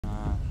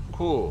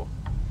Cool.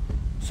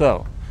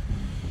 So,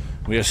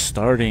 we are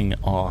starting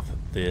off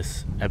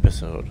this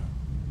episode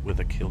with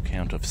a kill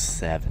count of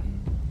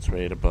 7. It's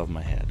right above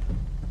my head.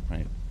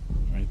 Right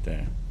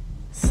there.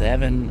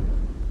 7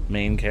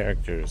 main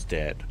characters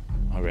dead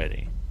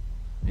already.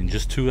 In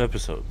just 2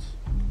 episodes.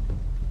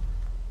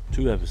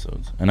 2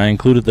 episodes. And I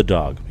included the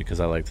dog because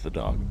I liked the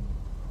dog.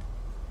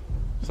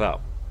 So,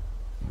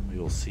 we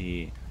will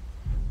see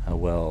how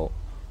well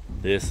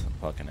this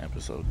fucking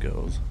episode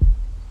goes.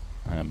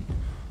 I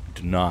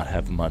do not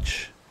have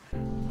much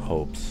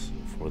hopes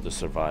for the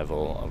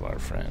survival of our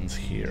friends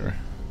here.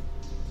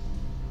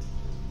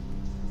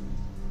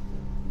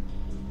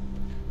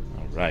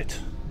 Alright.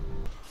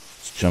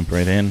 Let's jump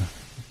right in.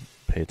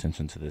 Pay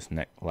attention to this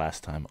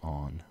last time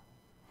on.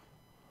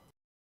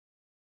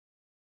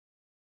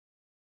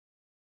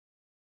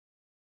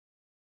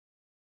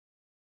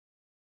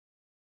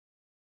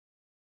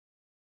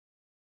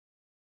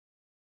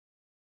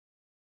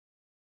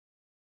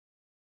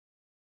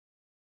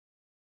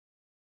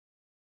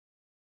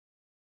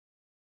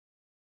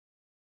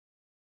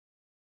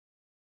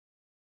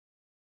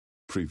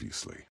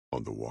 Previously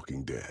on The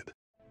Walking Dead.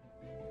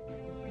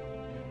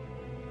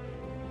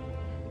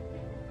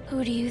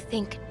 Who do you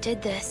think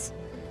did this?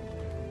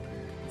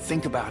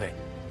 Think about it.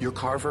 You're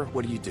Carver,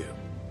 what do you do?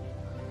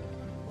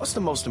 What's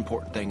the most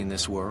important thing in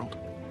this world?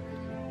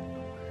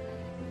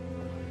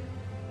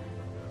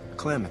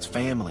 Clem, it's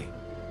family.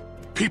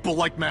 People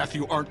like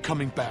Matthew aren't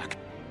coming back.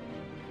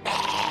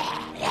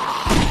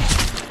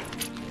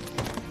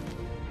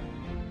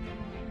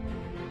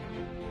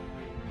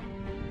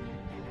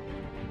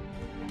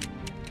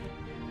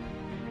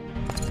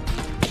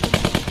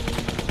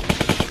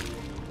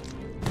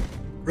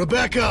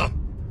 Rebecca,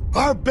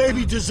 our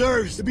baby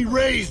deserves to be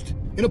raised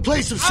in a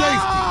place of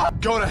safety.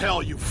 Go to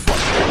hell, you fuck.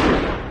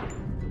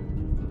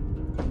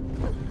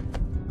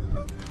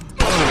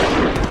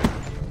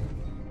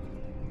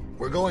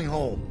 We're going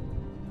home.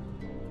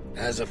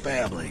 As a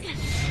family.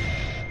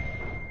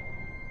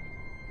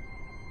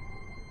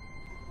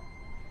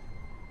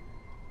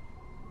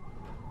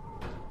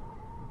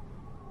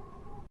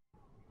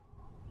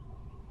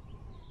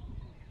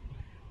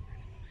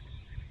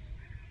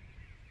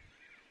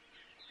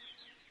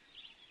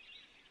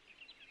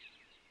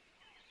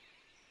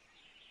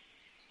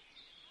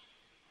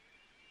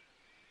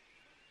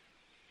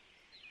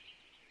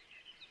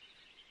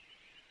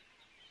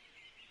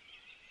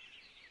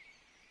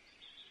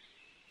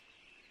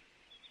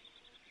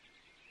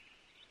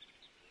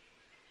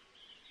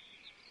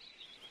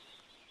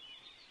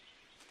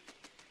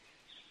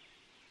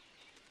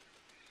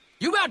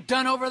 You about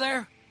done over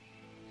there?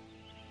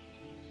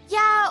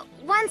 Yeah,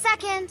 1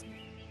 second.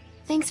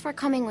 Thanks for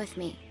coming with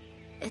me.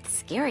 It's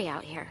scary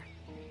out here.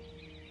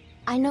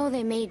 I know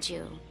they made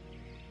you.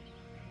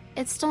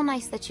 It's still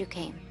nice that you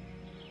came.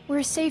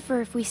 We're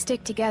safer if we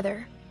stick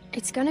together.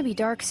 It's gonna be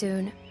dark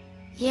soon.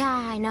 Yeah,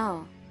 I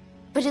know.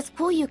 But it's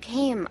cool you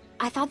came.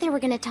 I thought they were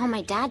gonna tell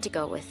my dad to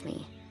go with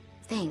me.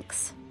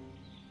 Thanks.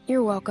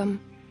 You're welcome.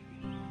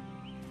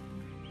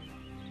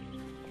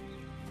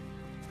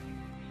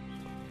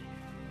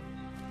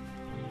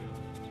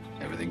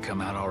 Everything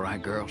come out all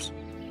right, girls?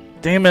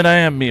 Damn it, I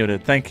am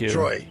muted. Thank you.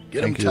 Troy,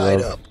 get him Thank you,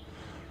 tied love. up.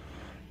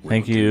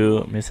 Thank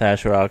you, Miss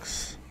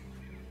Hashrocks.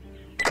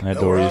 I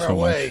adore We're you on so our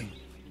much. way.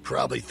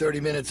 Probably 30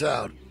 minutes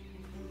out.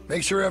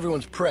 Make sure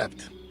everyone's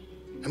prepped.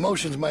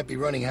 Emotions might be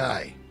running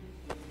high.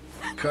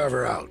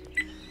 Carver out.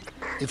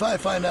 If I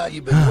find out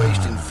you've been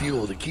wasting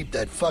fuel to keep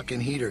that fucking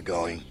heater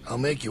going, I'll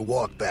make you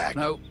walk back.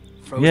 Nope.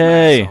 Froze my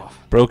Yay! ass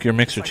off. Broke your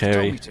mixer, Just like you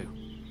Cherry. told me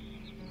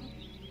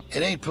to.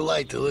 It ain't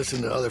polite to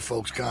listen to other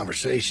folks'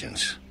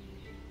 conversations.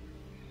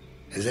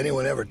 Has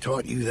anyone ever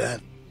taught you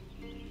that?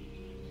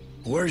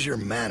 Where's your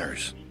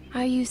manners?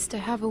 I used to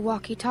have a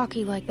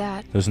walkie-talkie like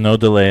that. There's no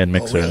delay in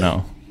mixer, really?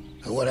 no.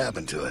 And what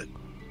happened to it?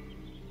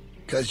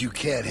 'Cause you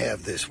can't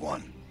have this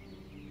one.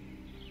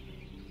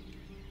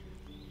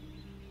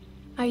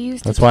 I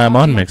used That's to why I'm talk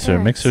to on my Mixer.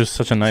 parents. Mixer's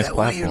such a nice Is that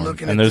why you're platform.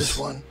 looking And at there's this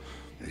one?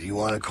 Or do you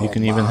want to call you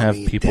can even have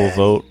Mommy, people Daddy?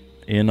 vote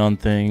in on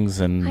things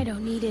I and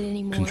don't need it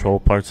anymore. control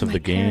parts of My the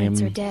parents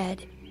game. are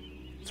dead.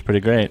 It's pretty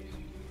great.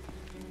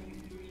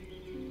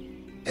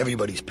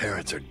 Everybody's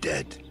parents are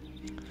dead.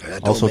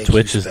 That don't Also, make you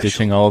Twitch is special.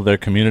 ditching all of their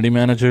community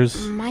managers.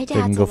 My They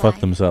can dad's go fuck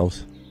alive.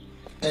 themselves.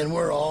 And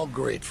we're all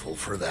grateful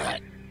for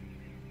that.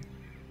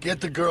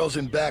 Get the girls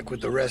in back with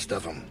the rest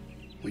of them.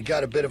 We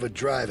got a bit of a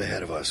drive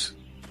ahead of us.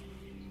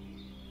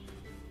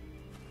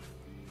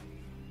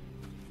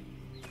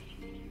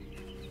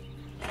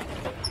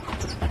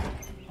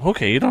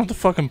 Okay, you don't have to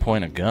fucking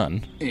point a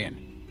gun. Ian.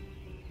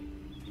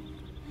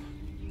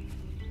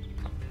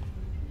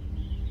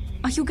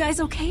 Are you guys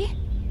okay?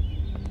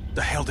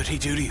 The hell did he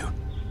do to you?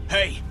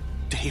 Hey,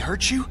 did he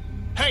hurt you?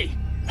 Hey!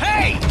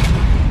 Hey!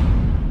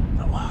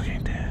 The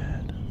Walking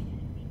Dead.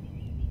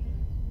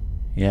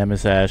 Yeah,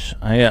 Miss Ash.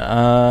 I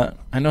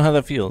know how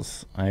that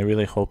feels. I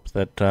really hope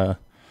that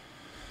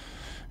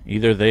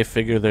either they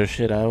figure their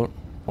shit out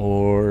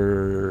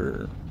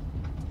or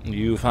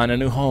you find a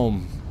new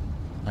home.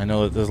 I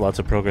know that there's lots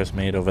of progress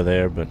made over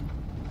there, but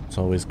it's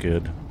always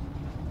good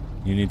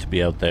You need to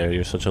be out there.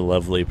 You're such a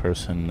lovely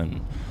person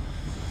and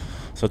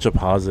such a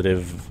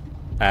positive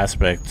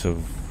aspect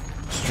of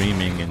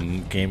streaming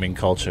and gaming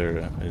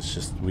culture. It's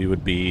just, we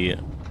would be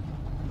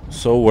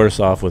so worse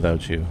off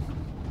without you.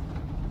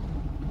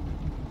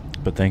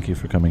 But thank you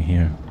for coming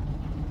here.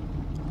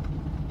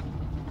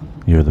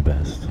 You're the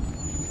best.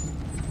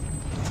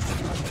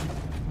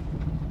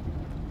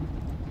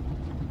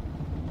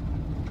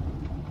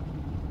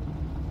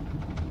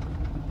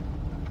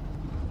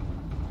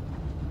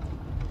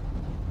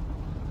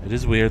 It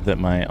is weird that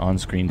my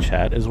on-screen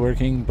chat is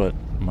working, but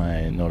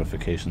my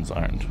notifications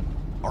aren't.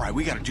 All right,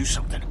 we gotta do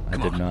something. Come I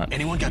did on. not.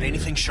 Anyone got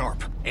anything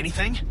sharp?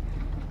 Anything?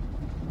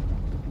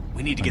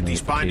 We need to get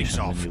these bindings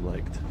off. You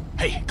liked.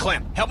 Hey,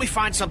 Clem, help me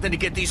find something to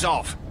get these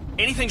off.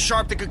 Anything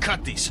sharp that could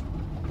cut these.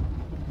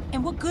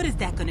 And what good is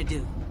that gonna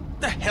do?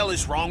 The hell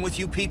is wrong with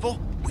you people?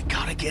 We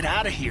gotta get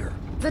out of here.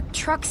 The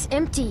truck's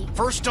empty.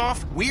 First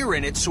off, we're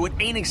in it, so it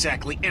ain't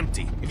exactly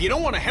empty. If you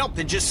don't want to help,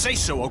 then just say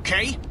so,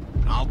 okay?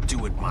 I'll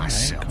do it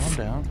myself. Calm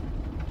down.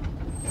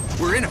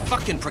 We're in a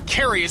fucking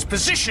precarious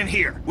position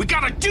here. We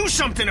gotta do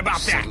something about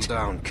that. Settle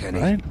down, Kenny.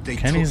 Right? They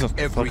Kenny's took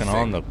fucking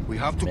on the. We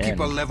have to keep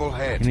a level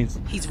head. He's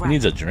right. He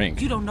needs a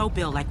drink. You don't know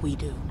Bill like we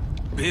do.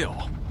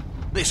 Bill?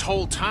 This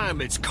whole time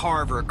it's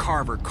Carver,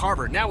 Carver,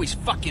 Carver. Now he's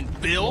fucking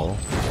Bill?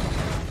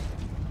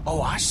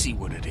 Oh, I see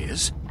what it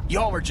is.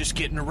 Y'all are just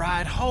getting a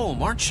ride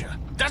home, aren't you?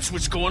 That's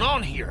what's going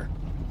on here.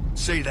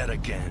 Say that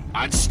again.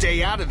 I'd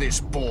stay out of this,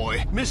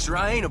 boy. Mister,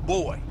 I ain't a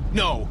boy.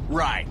 No,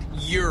 right.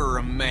 You're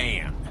a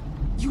man.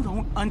 You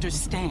don't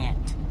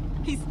understand.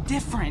 He's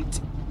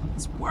different.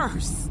 It's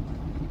worse.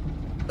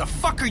 The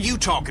fuck are you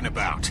talking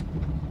about?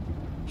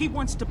 He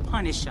wants to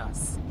punish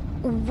us.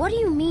 What do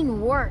you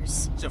mean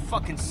worse? He's a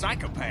fucking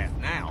psychopath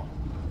now.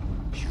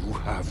 You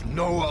have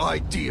no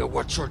idea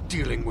what you're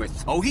dealing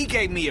with. Oh, he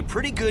gave me a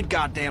pretty good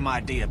goddamn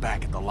idea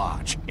back at the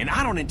lodge. And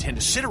I don't intend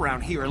to sit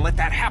around here and let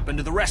that happen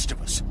to the rest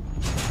of us.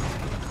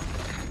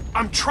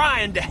 I'm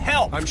trying to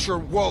help. I'm sure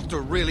Walter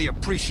really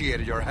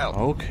appreciated your help.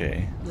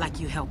 Okay. Like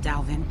you helped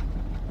Alvin.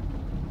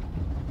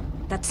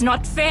 That's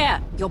not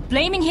fair. You're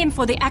blaming him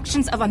for the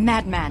actions of a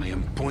madman. I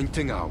am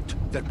pointing out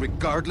that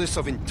regardless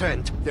of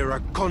intent, there are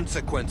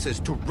consequences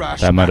to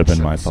rash That might have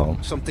been my actions.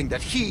 fault. Something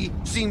that he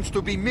seems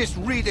to be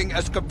misreading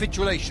as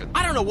capitulation.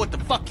 I don't know what the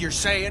fuck you're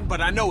saying,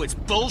 but I know it's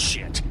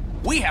bullshit.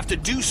 We have to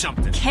do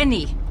something.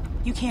 Kenny.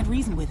 You can't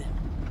reason with him.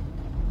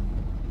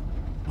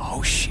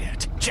 Oh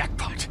shit.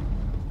 Jackpot.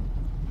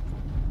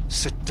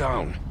 Sit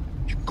down.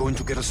 You're going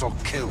to get us all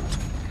killed.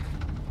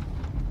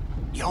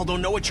 Y'all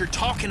don't know what you're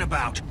talking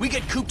about. We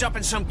get cooped up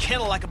in some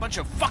kennel like a bunch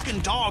of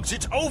fucking dogs,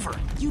 it's over.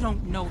 You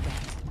don't know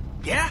that.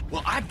 Yeah?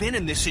 Well, I've been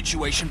in this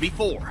situation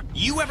before.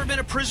 You ever been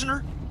a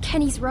prisoner?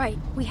 Kenny's right.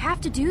 We have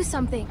to do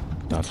something.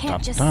 We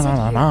can't just sit here.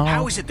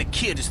 How is it the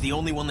kid is the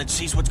only one that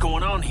sees what's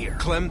going on here?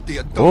 Clem, the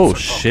adults Oh are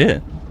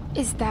shit.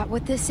 Is that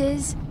what this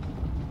is?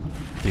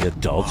 The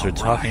adults are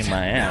talking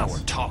my Now ass.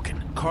 we're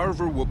talking.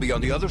 Carver will be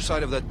on the other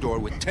side of that door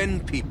with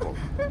 10 people.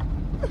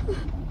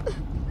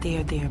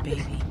 There,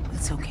 baby.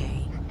 It's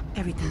okay.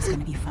 Everything's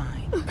gonna be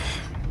fine.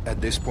 At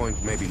this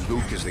point, maybe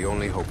Luke is the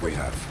only hope we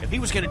have. If he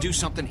was gonna do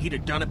something, he'd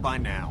have done it by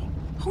now.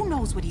 Who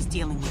knows what he's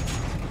dealing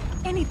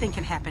with? Anything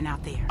can happen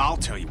out there. I'll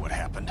tell you what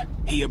happened.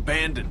 He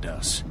abandoned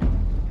us.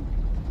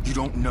 You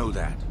don't know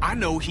that. I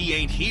know he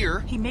ain't here.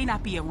 He may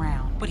not be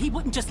around, but he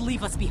wouldn't just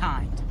leave us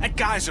behind. That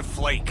guy's a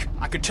flake.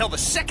 I could tell the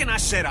second I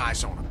set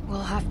eyes on him.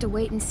 We'll have to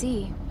wait and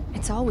see.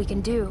 It's all we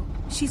can do.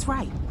 She's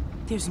right.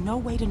 There's no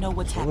way to know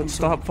what's happening. Let's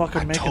stop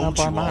fucking I making told up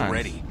our you minds.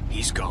 already.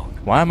 He's gone.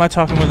 Why am I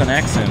talking with an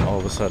accent all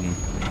of a sudden?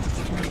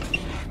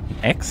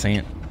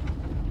 Accent.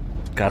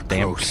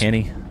 Goddamn Close.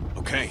 Kenny.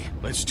 Okay,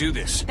 let's do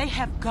this. They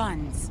have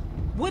guns.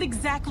 What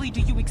exactly do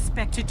you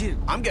expect to do?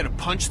 I'm gonna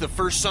punch the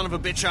first son of a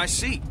bitch I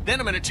see. Then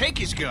I'm gonna take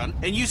his gun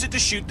and use it to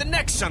shoot the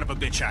next son of a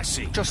bitch I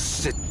see. Just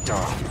sit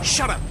down.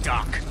 Shut up,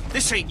 Doc.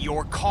 This ain't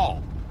your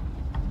call.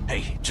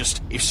 Hey,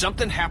 just, if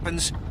something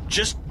happens,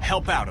 just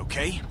help out,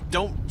 okay?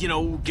 Don't,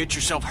 get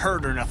yourself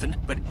hurt or nothing,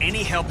 but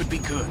any help would be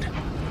good.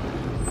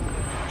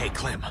 Hey,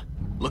 Clem,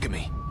 look at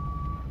me.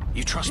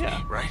 You trust me,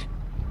 right?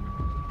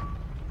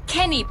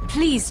 Kenny,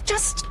 please,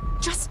 just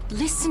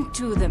listen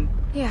to them.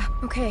 Yeah,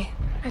 okay.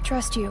 I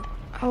trust you.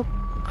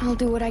 I'll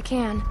do what I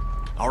can.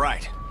 All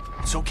right.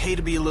 It's okay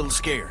to be a little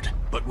scared,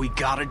 but we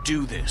gotta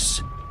do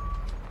this.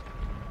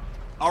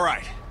 All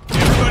right.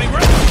 Everybody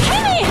ready?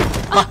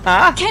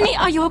 Kenny! Kenny,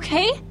 are you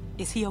okay?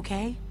 Is he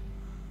okay?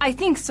 I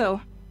think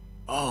so.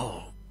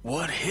 Oh,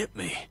 what hit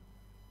me?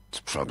 It's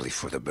probably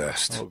for the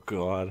best. Oh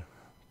god.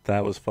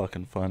 That was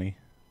fucking funny.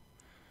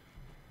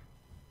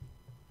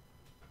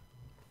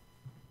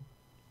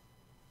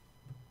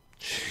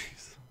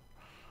 Jeez.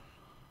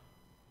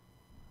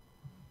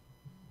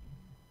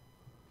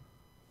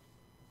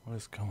 What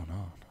is going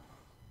on?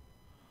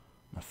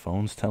 My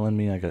phone's telling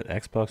me I got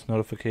Xbox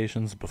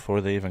notifications before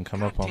they even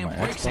come up on my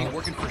Brakes ain't Xbox.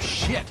 working for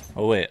shit.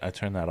 Oh wait, I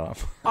turned that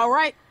off. All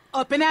right,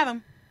 up and at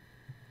him.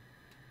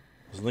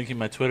 I was linking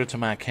my Twitter to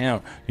my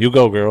account. You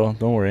go, girl.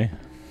 Don't worry.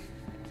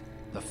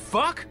 The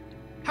fuck?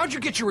 How'd you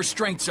get your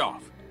restraints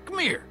off? Come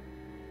here.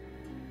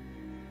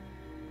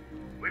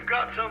 We've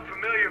got some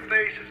familiar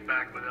faces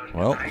back with us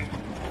Well. tonight.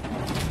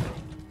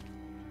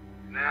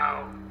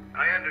 Now,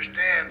 I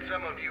understand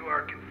some of you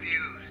are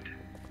confused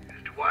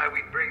as to why we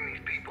bring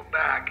these people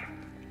back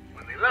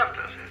when they left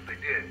us as they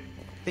did.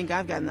 Think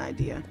I've got an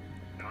idea.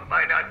 Now, it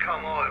might not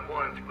come all at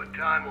once, but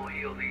time will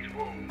heal these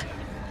wounds.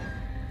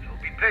 So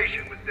be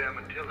patient with them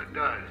until it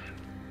does.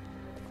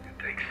 And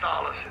take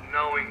solace in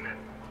knowing that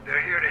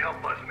they're here to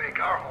help us make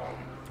our home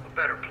a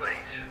better place.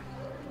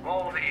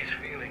 All these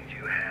feelings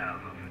you have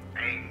of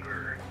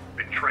anger,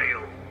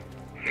 betrayal,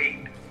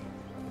 hate,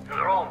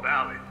 they're all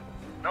valid.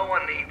 No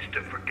one needs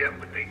to forget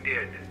what they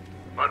did.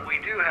 But we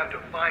do have to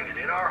find it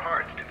in our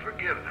hearts to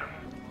forgive them.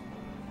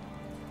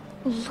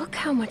 Look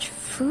how much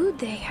food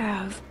they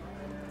have.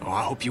 Oh,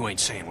 I hope you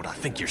ain't saying what I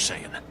think you're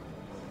saying. As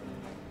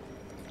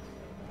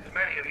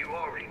many of you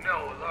already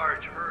know, a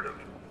large herd of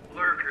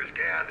lurkers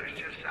gathers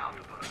just south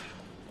of us.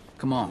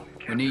 Come on,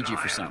 we need you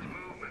for something.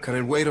 Can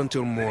it wait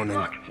until morning?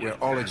 We're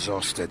all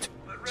exhausted.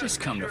 Just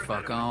come the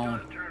fuck on.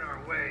 Turn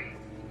our way.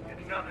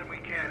 It's nothing we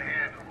can't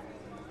handle.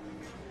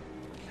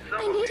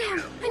 I need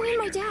him. I need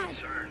my dad.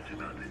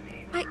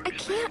 I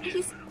can't.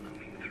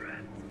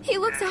 He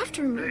looks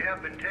after me. They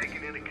have been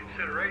taken into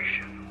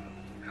consideration.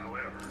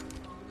 However,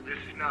 this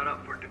is not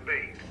up for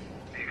debate.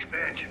 The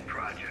expansion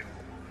project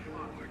will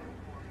move forward.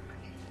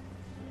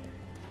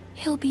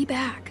 He'll be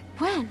back.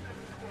 When?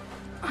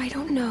 I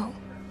don't know,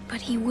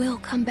 but he will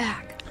come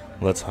back.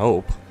 Let's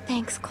hope.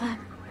 Thanks, Clem.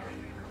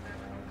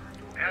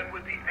 And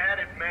with the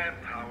added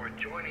manpower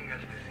joining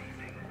us this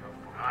evening,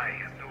 I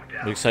have no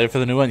doubt. Are you excited for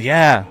the new one?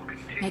 Yeah.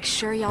 Make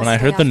sure y'all When I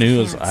stay heard the off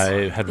news, fence.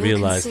 I had Bill can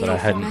realized see that I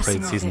y'all hadn't messing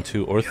played with season it.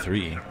 2 or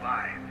 3.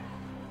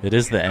 It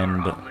is the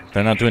end.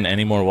 They're not doing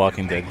any more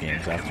Walking Dead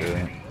games after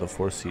the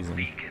 4th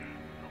season.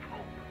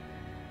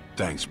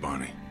 Thanks,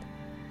 Barney.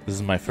 This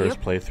is my first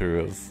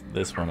playthrough of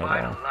this one at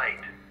Provide all. a light,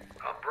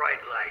 a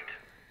bright light,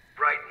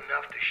 bright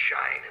enough to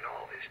shine in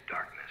all this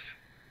darkness.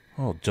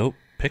 Oh, dope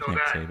picnic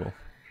So that table.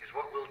 is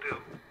what we'll do.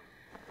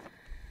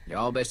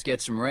 Y'all best get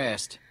some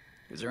rest,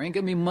 because there ain't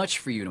gonna be much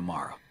for you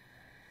tomorrow.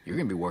 You're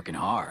gonna be working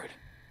hard.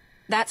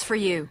 That's for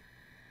you.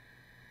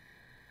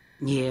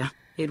 Yeah,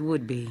 it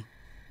would be.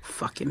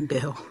 Fucking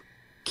Bill.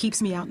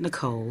 Keeps me out in the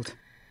cold,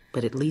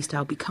 but at least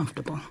I'll be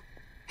comfortable.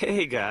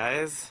 Hey,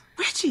 guys.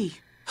 Reggie!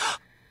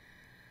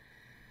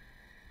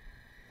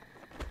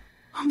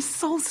 I'm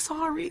so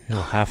sorry.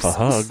 You'll have a I'm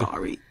hug. so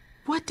sorry.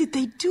 What did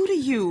they do to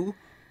you?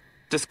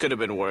 This could have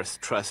been worse,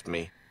 trust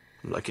me.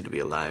 I'm lucky to be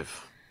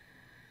alive.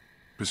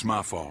 It's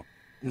my fault.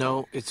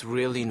 No, it's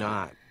really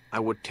not. I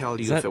would tell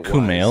you Is that if it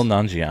Kumail was.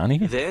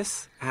 Nanjiani?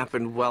 This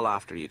happened well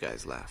after you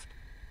guys left.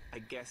 I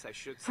guess I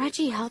should say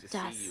Reggie it's nice helped to see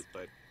us you,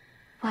 but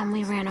when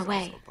we ran it's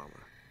away. also a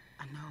bummer.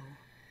 I know.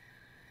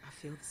 I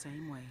feel the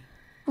same way.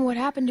 What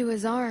happened to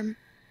his arm?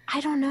 I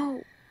don't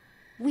know.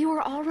 We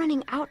were all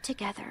running out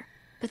together,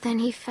 but then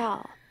he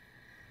fell.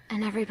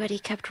 And everybody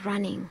kept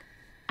running.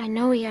 I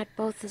know he had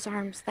both his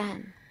arms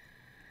then.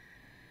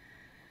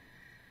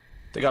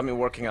 They got me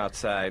working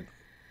outside.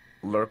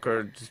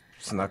 Lurker just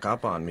snuck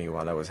up on me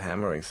while I was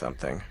hammering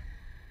something.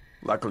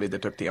 Luckily, they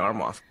took the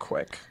arm off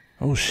quick.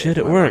 Oh shit, Saved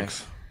it my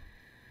works. life.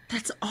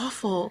 That's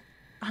awful.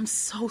 I'm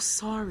so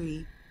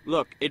sorry.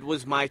 Look, it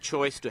was my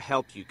choice to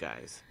help you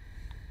guys.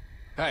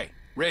 Hey,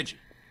 Reggie.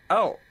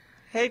 Oh,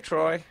 hey,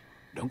 Troy.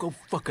 Don't go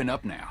fucking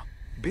up now.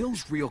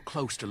 Bill's real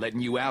close to letting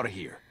you out of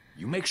here.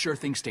 You make sure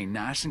things stay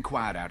nice and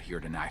quiet out here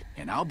tonight,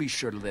 and I'll be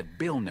sure to let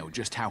Bill know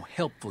just how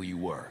helpful you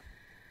were.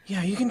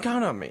 Yeah, you can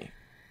count on me.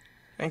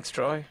 Thanks,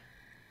 Troy.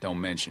 Don't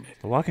mention it.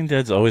 The Walking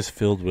Dead's always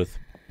filled with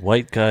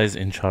white guys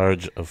in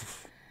charge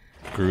of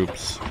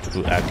groups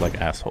who act like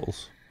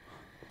assholes.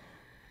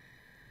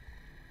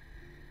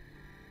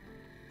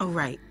 Oh,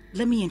 right.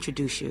 Let me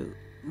introduce you.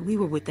 We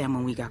were with them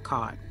when we got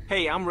caught.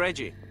 Hey, I'm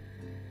Reggie.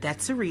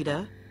 That's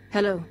Sarita.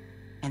 Hello.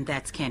 And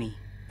that's Kenny.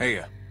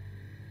 Hey,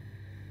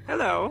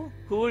 Hello.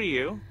 Who are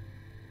you?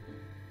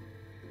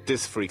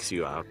 This freaks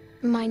you out.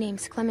 My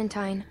name's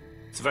Clementine.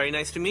 It's very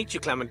nice to meet you,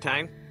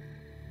 Clementine.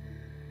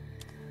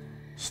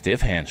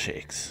 Stiff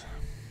handshakes.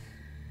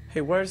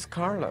 Hey, where's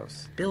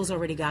Carlos? Bill's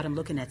already got him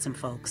looking at some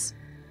folks.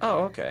 Oh,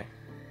 okay.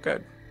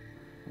 Good.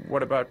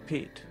 What about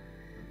Pete?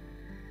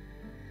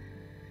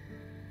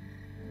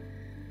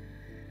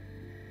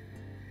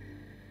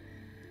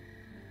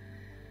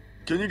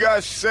 Can you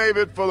guys save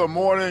it for the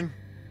morning?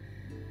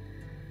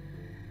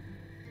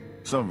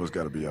 Some of us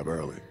gotta be up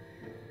early.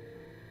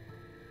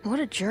 What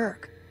a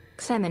jerk.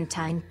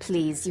 Clementine,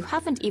 please. You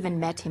haven't even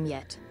met him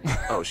yet.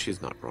 Oh,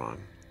 she's not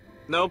wrong.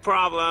 No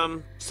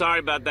problem. Sorry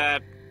about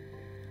that.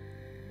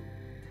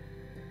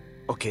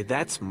 Okay,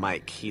 that's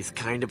Mike. He's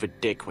kind of a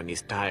dick when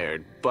he's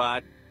tired,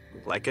 but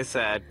like I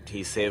said,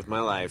 he saved my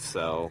life,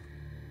 so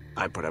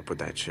I put up with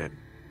that shit.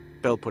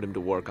 Bill put him to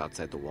work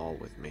outside the wall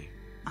with me.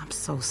 I'm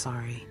so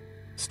sorry.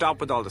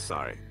 Stop with all the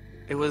sorry.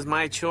 It was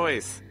my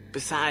choice.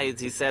 Besides,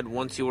 he said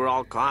once you were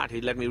all caught,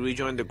 he'd let me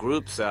rejoin the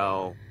group,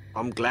 so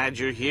I'm glad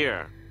you're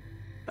here.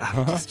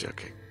 I'm just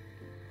joking.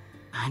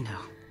 I know.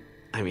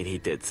 I mean, he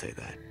did say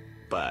that,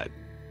 but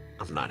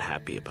I'm not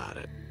happy about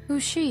it.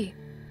 Who's she?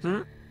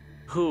 Hmm?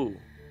 Who?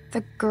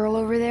 The girl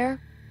over there?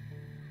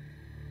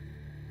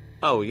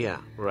 Oh, yeah,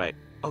 right.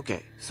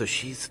 Okay, so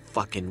she's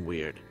fucking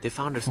weird. They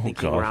found her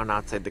sneaking around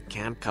outside the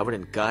camp covered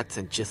in guts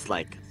and just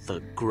like the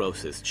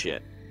grossest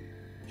shit.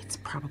 It's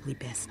probably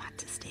best not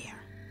to stare.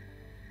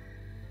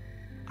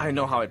 I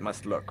know how it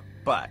must look,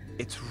 but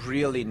it's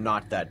really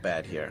not that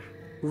bad here.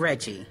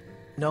 Reggie.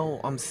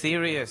 No, I'm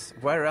serious.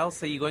 Where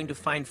else are you going to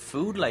find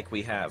food like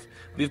we have?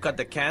 We've got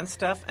the canned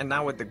stuff, and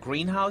now with the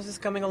greenhouses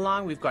coming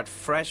along, we've got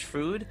fresh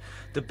food.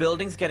 The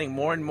building's getting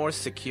more and more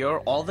secure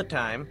all the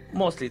time,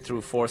 mostly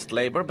through forced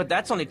labor, but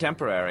that's only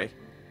temporary.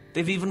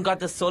 They've even got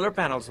the solar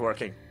panels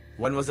working.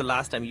 When was the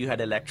last time you had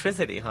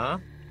electricity, huh?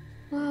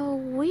 Well,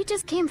 we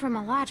just came from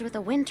a lodge with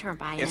a wind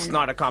turbine. It's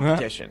not a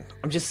competition.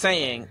 I'm just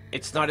saying,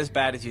 it's not as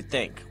bad as you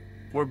think.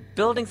 We're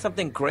building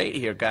something great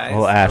here, guys.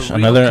 Well, Ash,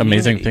 another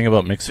amazing thing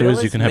about Mixer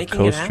is you can have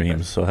co-streams,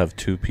 happen. so have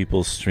two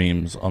people's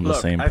streams on the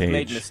same I've page.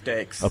 made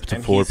mistakes, up to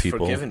and 4 he's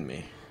people. Forgiven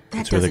me.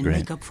 That It's doesn't really great.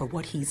 make up for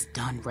what he's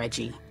done,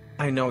 Reggie.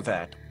 I know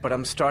that, but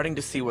I'm starting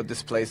to see what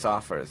this place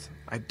offers.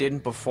 I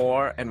didn't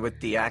before, and with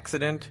the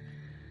accident,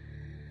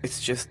 it's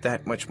just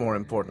that much more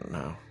important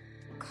now.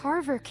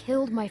 Carver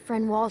killed my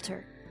friend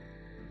Walter.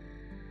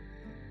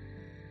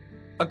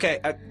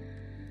 Okay,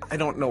 I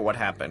don't know what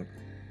happened,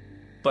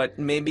 but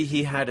maybe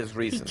he had his He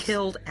reasons.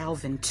 killed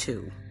Alvin,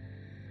 too.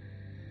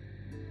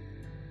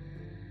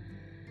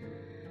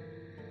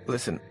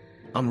 Listen,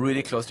 I'm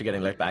really close to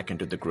getting let back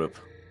into the group.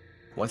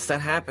 Once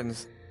that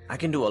happens, I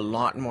can do a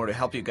lot more to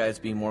help you guys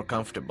be more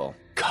comfortable.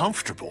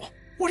 Comfortable?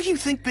 What do you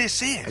think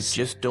this is? I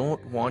just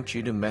don't want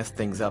you to mess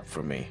things up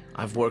for me.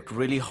 I've worked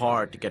really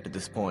hard to get to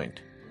this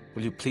point.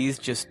 Will you please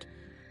just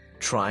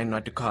try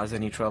not to cause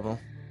any trouble?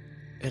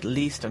 At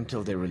least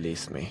until they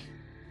release me.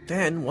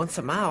 Then, once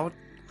I'm out,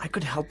 I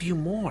could help you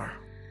more.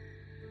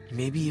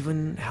 Maybe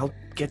even help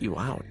get you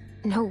out.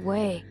 No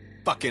way.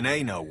 Fucking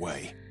A, no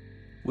way.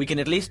 We can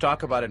at least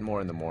talk about it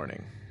more in the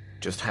morning.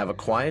 Just have a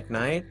quiet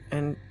night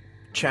and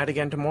chat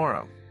again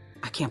tomorrow.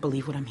 I can't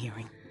believe what I'm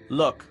hearing.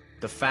 Look,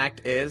 the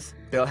fact is,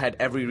 Bill had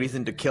every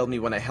reason to kill me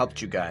when I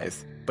helped you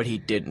guys, but he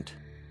didn't.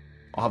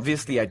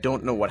 Obviously, I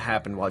don't know what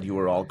happened while you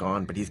were all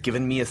gone, but he's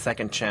given me a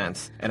second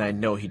chance, and I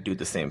know he'd do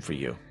the same for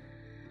you.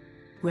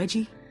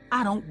 Reggie,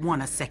 I don't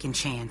want a second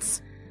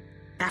chance.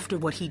 After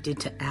what he did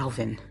to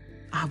Alvin,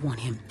 I want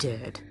him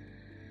dead.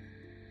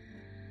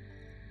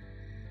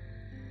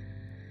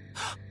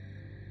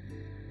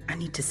 I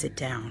need to sit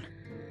down.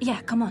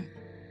 Yeah, come on.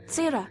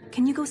 Sarah,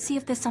 can you go see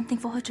if there's something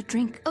for her to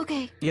drink?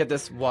 Okay. Yeah,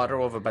 there's water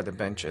over by the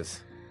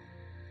benches.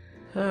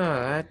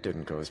 That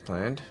didn't go as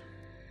planned.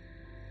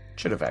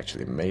 Should have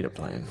actually made a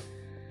plan.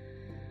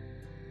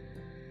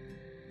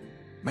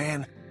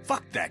 Man,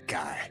 fuck that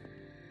guy.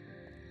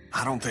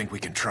 I don't think we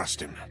can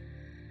trust him.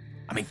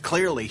 I mean,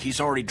 clearly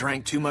he's already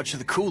drank too much of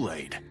the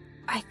Kool-Aid.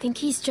 I think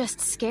he's just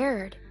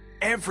scared.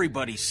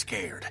 Everybody's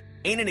scared.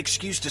 Ain't an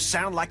excuse to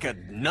sound like a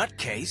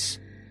nutcase.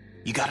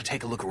 You gotta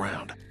take a look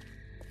around.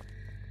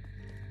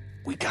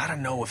 We gotta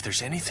know if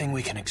there's anything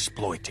we can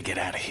exploit to get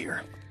out of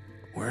here.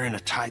 We're in a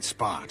tight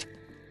spot.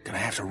 Gonna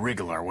have to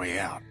wriggle our way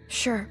out.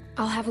 Sure,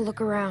 I'll have a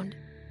look around.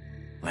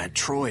 That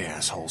Troy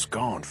asshole's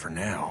gone for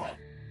now.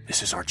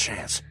 This is our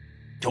chance.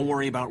 Don't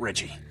worry about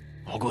Reggie.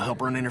 I'll go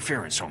help run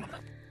interference on him.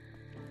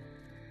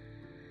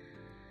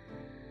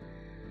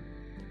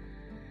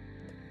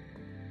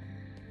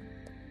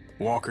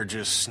 Walker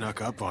just snuck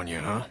up on you,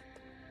 huh?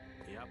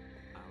 Yep,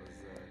 I was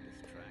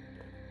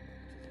distracted.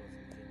 Just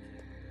wasn't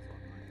thinking. There's all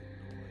kinds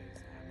of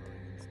noise,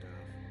 hammering and stuff.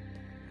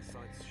 I saw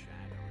its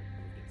shadow. It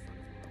moved in front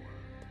of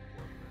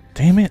me.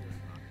 Damn it.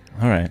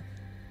 Alright.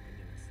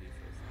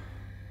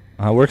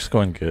 Work's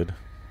going good.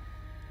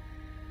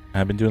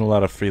 I've been doing a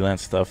lot of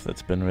freelance stuff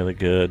that's been really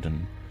good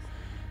and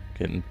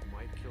getting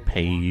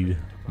paid,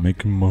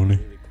 making money.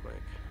 Really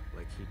quick,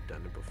 like he'd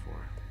done it before.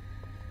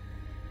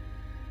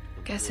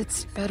 Guess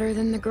it's better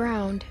than the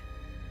ground.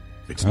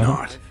 It's not.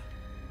 I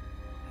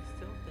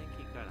still think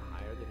he got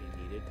higher than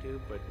he needed to,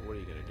 but what are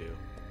you gonna do?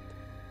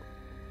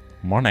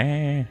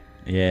 Money.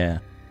 Yeah.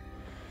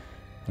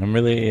 I'm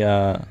really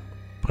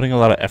putting a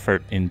lot of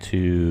effort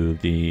into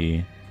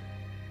the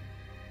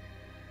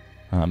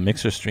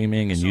Mixer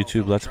streaming and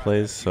YouTube Let's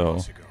Plays, so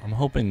I'm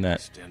hoping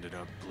that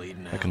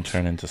I can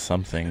turn into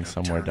something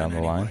somewhere down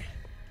the line.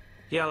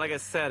 Yeah, like I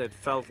said, it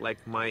felt like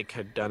Mike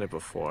had done it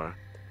before.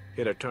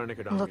 He had a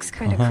tourniquet on. Looks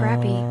kind of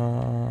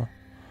crappy.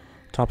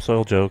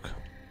 Topsoil joke.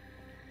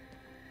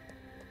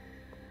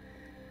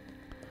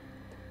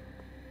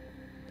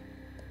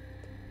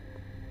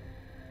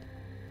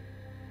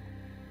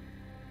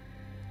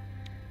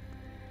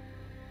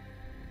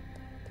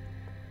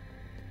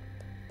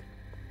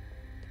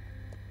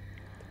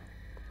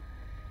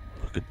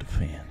 Look at the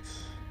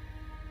fans.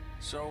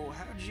 So,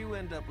 how'd you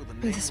end up with a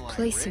name This like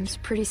place Reggie? seems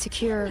pretty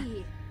secure.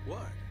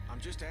 What? I'm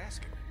just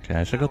asking. Okay,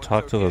 I should go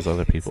talk to those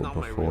other people It's not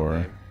my real before.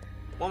 name.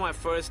 Well, my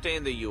first day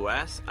in the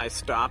US, I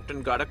stopped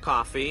and got a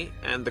coffee,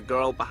 and the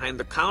girl behind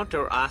the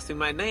counter asked me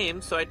my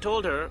name, so I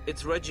told her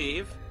it's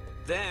Rajiv.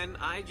 Then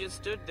I just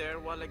stood there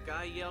while a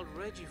guy yelled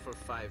Reggie for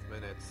 5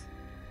 minutes.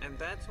 And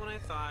that's when I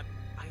thought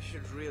I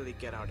should really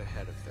get out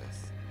ahead of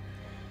this.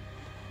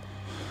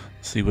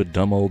 see what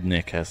dumb old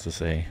Nick has to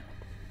say.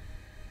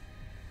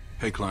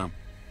 Hey, Clem.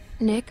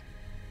 Nick?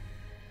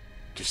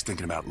 Just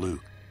thinking about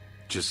Luke.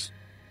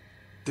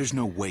 There's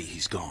no way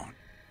he's gone.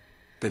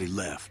 That he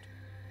left.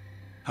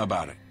 How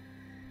about it?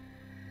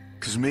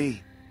 'Cause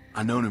me,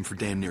 I've known him for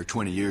damn near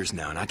 20 years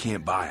now, and I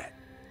can't buy it.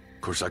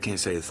 Of course, I can't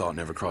say the thought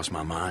never crossed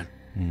my mind.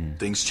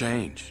 Things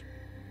change.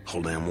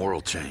 Whole damn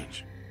world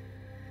changed.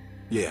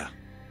 Yeah,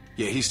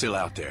 he's still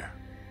out there.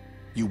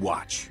 You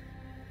watch.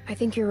 I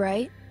think you're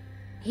right.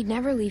 He'd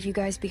never leave you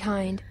guys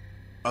behind.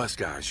 Us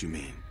guys, you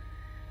mean?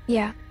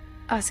 Yeah,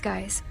 us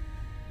guys.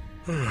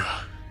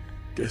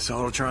 Guess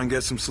I'll try and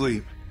get some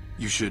sleep.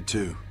 You should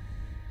too.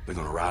 They're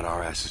gonna ride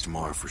our asses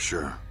tomorrow for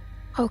sure.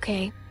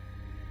 Okay.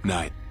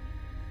 Night.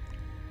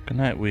 Good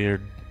night,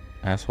 weird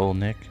asshole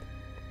Nick.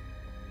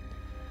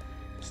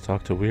 Let's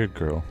talk to Weird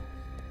Girl.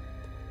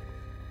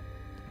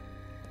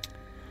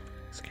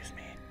 Excuse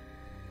me.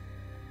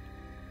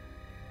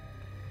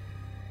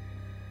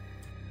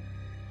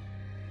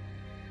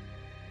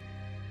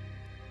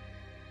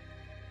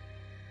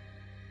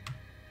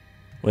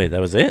 Wait,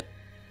 that was it?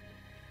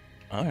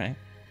 Alright.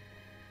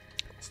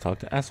 Let's talk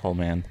to Asshole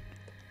Man.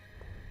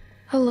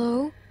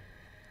 Hello?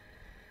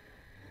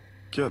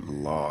 Get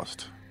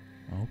lost.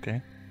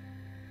 Okay.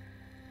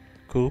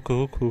 Cool.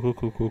 Oh,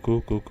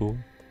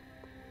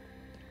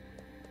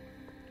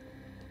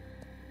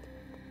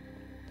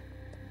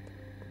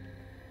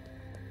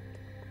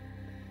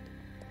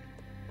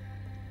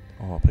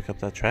 I'll pick up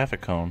that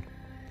traffic cone.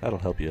 That'll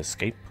help you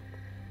escape.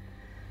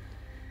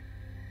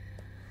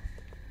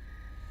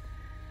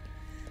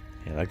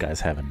 Yeah, that guy's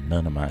having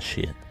none of my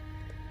shit.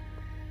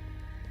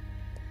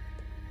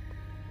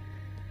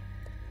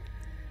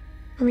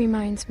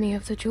 Reminds me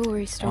of the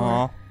jewelry store.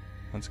 Aw,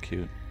 that's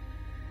cute.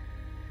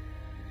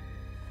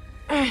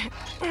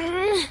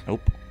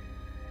 Nope.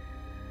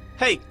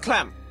 Hey,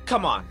 Clem,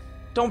 come on.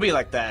 Don't be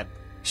like that.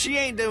 She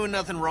ain't doing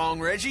nothing wrong,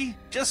 Reggie.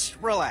 Just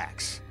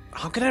relax.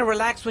 How can I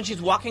relax when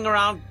she's walking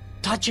around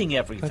touching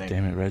everything? God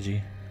damn it,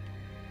 Reggie.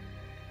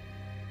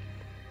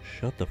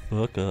 Shut the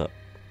fuck up.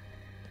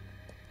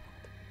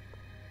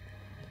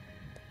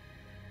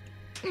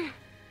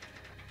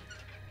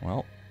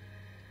 Well.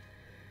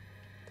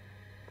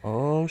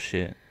 Oh,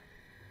 shit.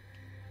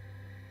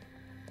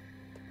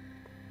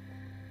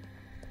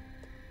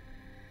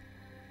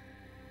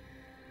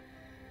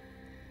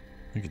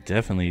 We could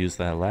definitely use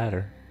that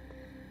ladder.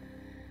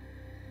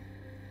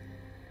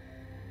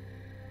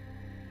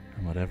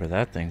 And whatever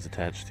that thing's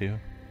attached to.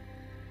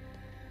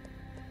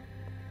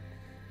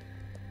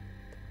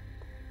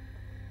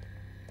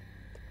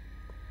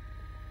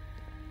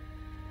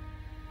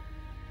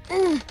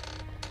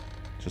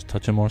 Just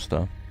touching more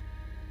stuff.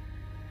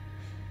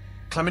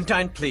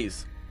 Clementine,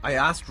 please. I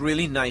asked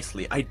really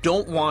nicely. I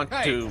don't want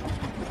to...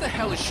 What the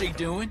hell is she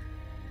doing?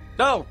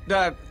 No,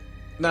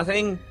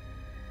 nothing.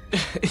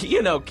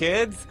 You know,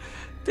 kids.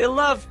 They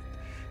love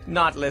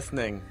not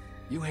listening.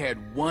 You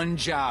had one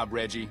job,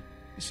 Reggie.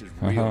 This is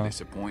real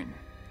disappointing.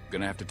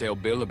 Gonna have to tell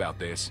Bill about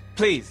this.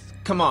 Please,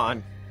 come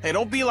on. Hey,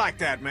 don't be like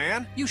that,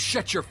 man. You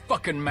shut your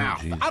fucking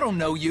mouth. I don't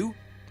know you.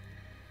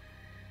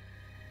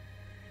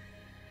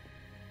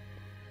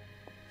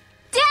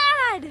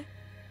 Dad!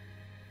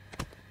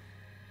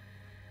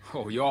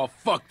 Oh, you all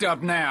fucked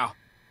up now.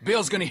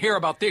 Bill's gonna hear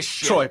about this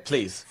shit. Troy,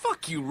 please.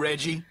 Fuck you,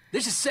 Reggie.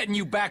 This is setting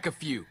you back a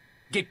few.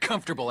 Get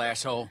comfortable,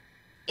 asshole.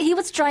 He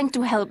was trying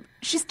to help.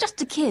 She's just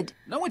a kid.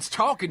 No one's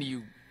talking to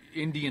you,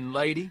 Indian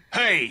lady.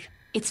 Hey!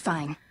 It's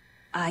fine.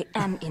 I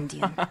am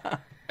Indian.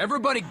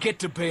 Everybody get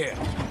to bed.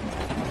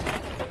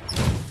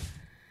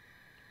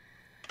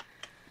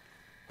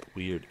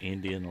 Weird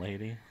Indian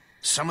lady.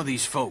 Some of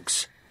these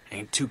folks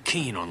ain't too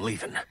keen on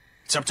leaving.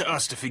 It's up to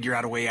us to figure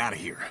out a way out of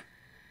here.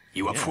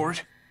 You up for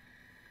it?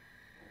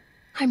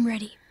 I'm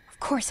ready. Of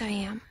course I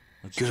am.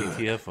 Let's Good.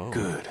 GTFO.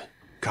 Good.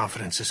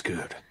 Confidence is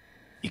good.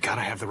 You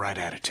gotta have the right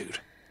attitude.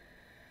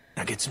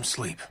 Now get some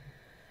sleep.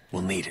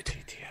 We'll need it.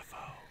 GTFO.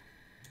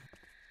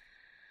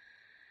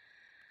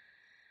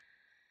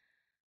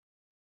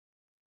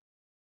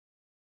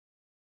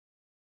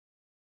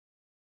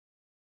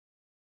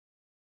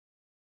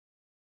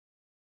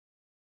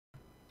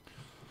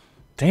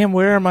 Damn,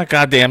 where are my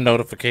goddamn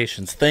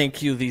notifications?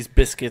 Thank you, these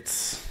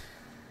biscuits.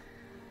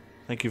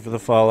 Thank you for the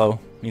follow.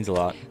 Means a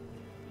lot.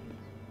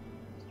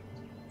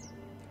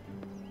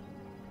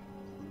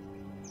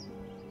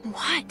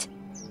 What?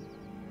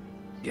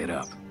 Get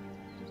up.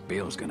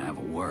 Bill's gonna have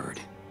a word.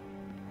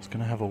 He's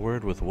gonna have a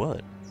word with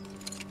what?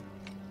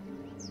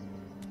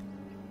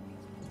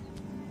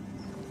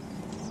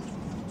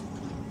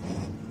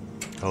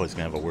 Oh, he's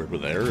gonna have a word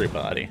with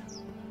everybody.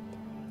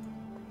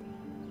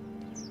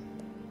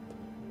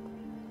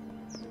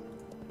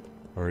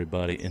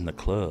 Everybody in the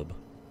club.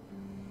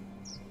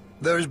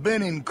 There's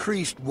been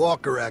increased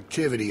walker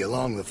activity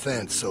along the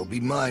fence, so be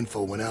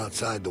mindful when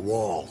outside the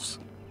walls.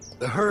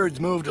 The herd's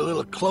moved a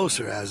little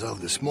closer as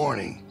of this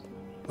morning,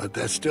 but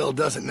that still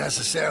doesn't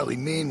necessarily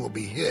mean we'll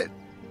be hit.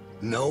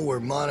 No, we're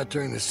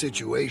monitoring the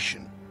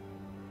situation.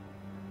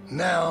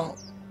 Now,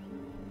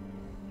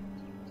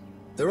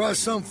 there are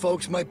some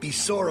folks might be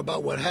sore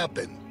about what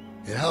happened.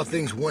 and how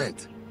things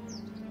went.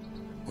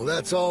 Well,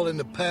 that's all in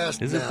the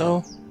past Is now. it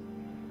though?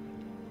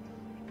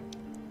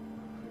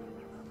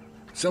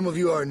 Some of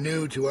you are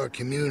new to our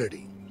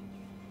community.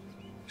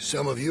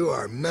 Some of you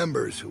are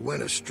members who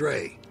went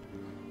astray.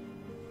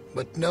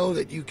 But know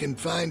that you can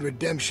find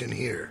redemption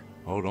here.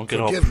 Oh, don't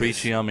get all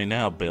preachy on me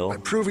now, Bill. By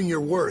proving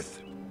your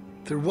worth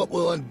through what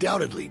will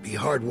undoubtedly be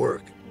hard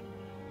work.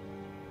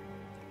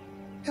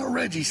 You know,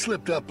 Reggie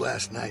slipped up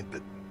last night,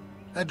 but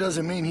that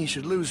doesn't mean he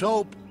should lose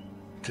hope.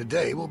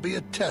 Today will be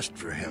a test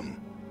for him.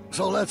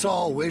 So let's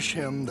all wish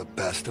him the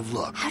best of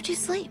luck. How'd you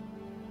sleep?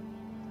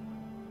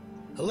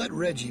 I'll let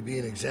Reggie be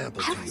an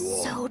example to you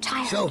all. I'm so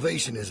tired.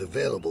 Salvation is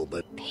available,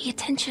 but Pay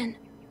attention.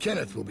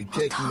 Kenneth will be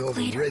taking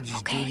over later,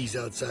 Reggie's duties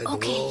outside the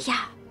Okay, walls.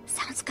 yeah.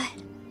 Sounds good.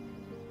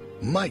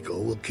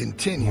 Michael will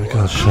continue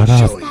God, shut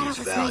up. showing Glad his it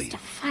was nice value. to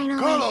finally...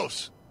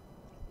 Carlos!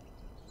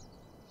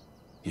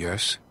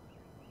 Yes?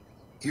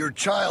 Your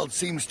child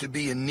seems to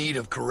be in need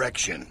of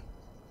correction.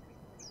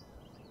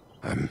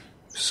 I'm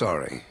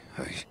sorry.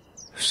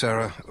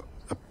 Sarah,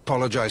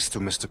 apologize to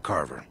Mr.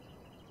 Carver.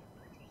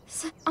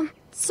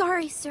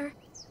 Sorry, sir.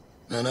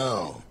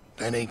 No,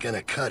 that ain't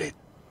gonna cut it.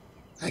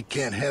 I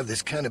can't have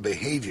this kind of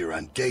behavior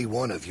on day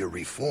one of your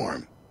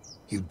reform.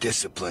 You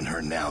discipline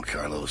her now,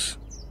 Carlos.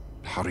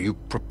 How do you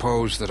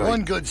propose that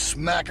One good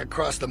smack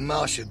across the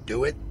mouth should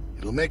do it.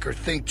 It'll make her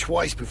think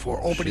twice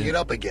before opening it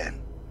up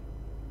again.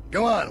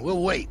 Go on,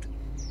 we'll wait.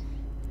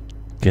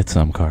 Get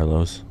some,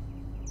 Carlos.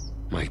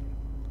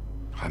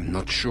 I'm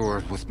not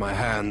sure with my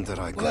hand that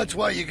I could... Well, that's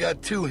why you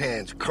got two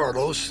hands,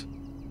 Carlos.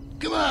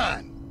 Come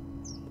on.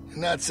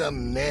 Not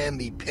some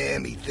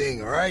namby-pamby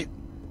thing, all right?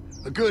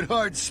 A good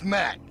hard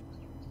smack.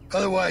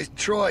 Otherwise,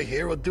 Troy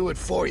here will do it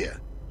for you.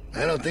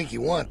 I don't think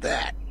you want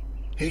that.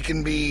 He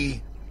can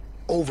be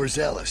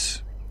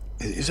overzealous.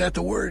 Is that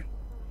the word?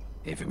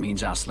 If it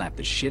means I'll slap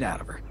the shit out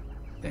of her,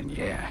 then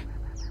yeah.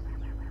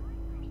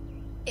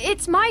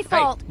 It's my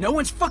fault. Hey, no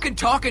one's fucking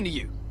talking to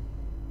you.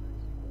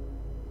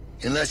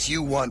 Unless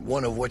you want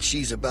one of what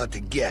she's about to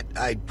get,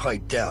 I'd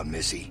pipe down,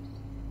 Missy.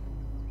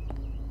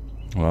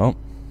 Well,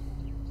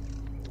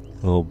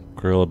 little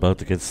girl about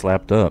to get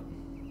slapped up.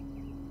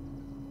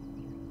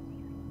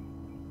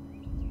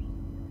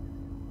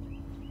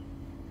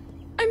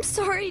 I'm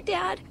sorry,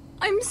 Dad.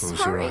 I'm Close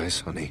sorry. your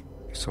eyes, honey.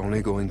 It's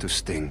only going to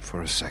sting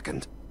for a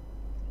second.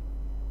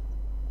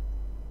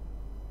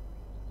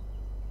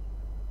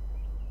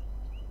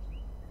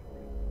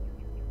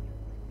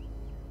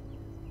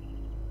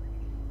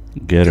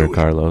 Get her,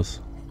 Carlos.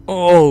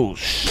 Oh,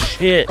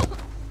 shit.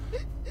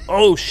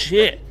 Oh,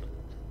 shit.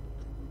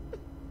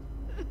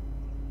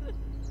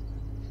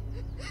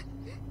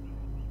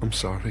 I'm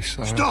sorry,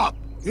 Sarah. Stop!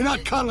 You're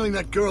not coddling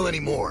that girl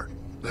anymore.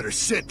 Let her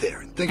sit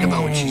there and think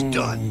about what she's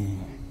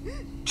done.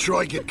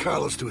 Troy, get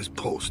Carlos to his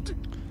post.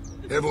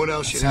 Everyone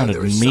else should have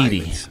their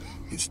meaty. assignments.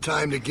 It's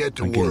time to get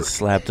to I'm getting work.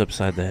 slapped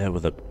upside the head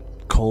with a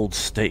cold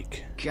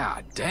steak.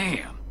 God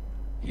damn.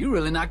 You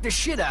really knocked the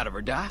shit out of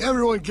her, Doc.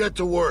 Everyone get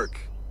to work.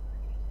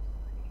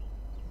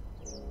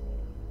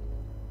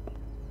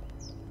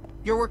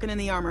 You're working in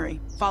the armory.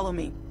 Follow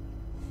me.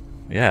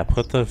 Yeah,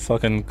 put the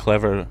fucking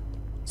clever...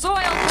 Soil,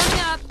 coming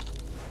up!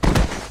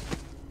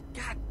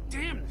 God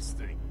damn this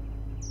thing.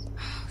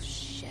 Oh,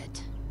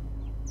 shit.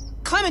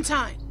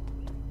 Clementine!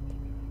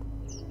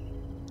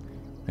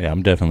 Yeah,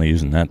 I'm definitely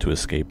using that to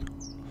escape.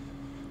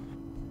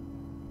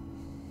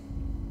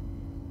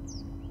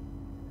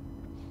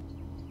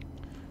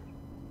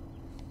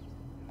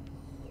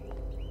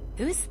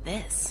 Who's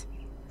this?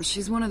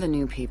 She's one of the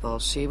new people.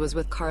 She was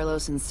with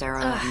Carlos and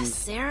Sarah and...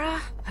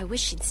 Sarah? I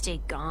wish she'd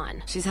stayed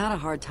gone. She's had a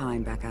hard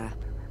time, Becca.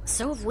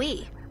 So have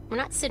we. We're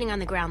not sitting on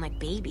the ground like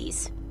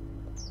babies.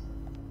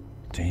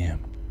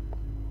 Damn.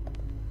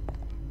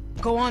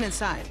 Go on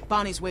inside.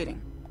 Bonnie's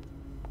waiting.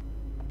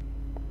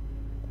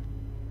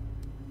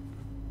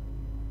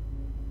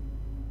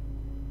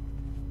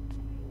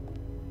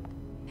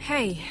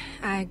 Hey,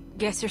 I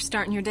guess you're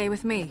starting your day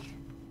with me.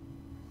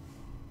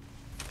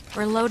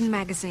 We're loading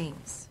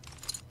magazines.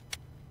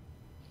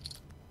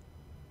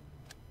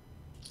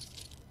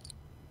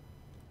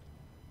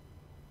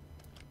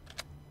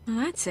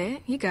 Well, that's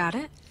it. You got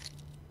it.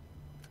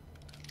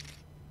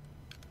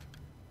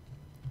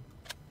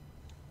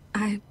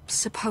 I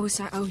suppose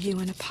I owe you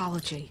an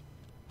apology.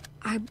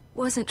 I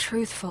wasn't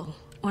truthful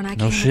when I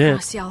came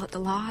across y'all at the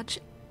lodge,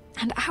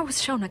 and I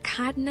was shown a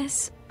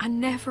kindness I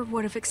never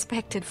would have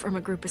expected from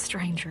a group of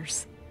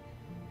strangers.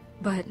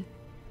 But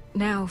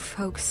now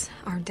folks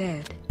are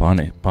dead.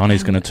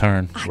 Bonnie's gonna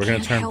turn. We're gonna I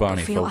can't turn help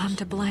Bonnie, but feel folks. I'm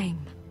to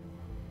blame.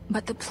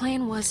 But the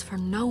plan was for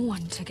no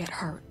one to get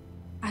hurt.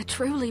 I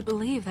truly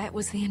believe that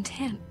was the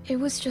intent. It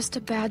was just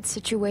a bad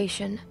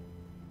situation.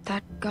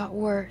 That got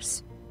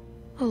worse.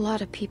 A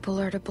lot of people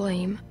are to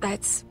blame.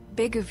 That's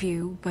big of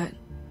you, but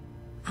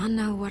I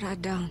know what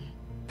I've done.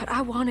 But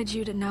I wanted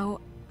you to know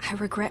I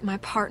regret my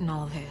part in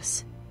all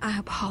this. I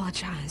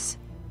apologize.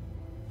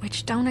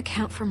 Which don't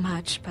account for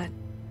much, but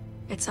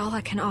it's all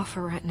I can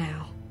offer right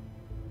now.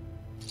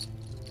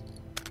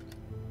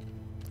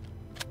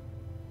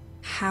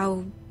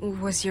 How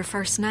was your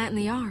first night in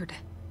the yard?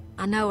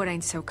 I know it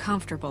ain't so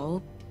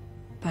comfortable,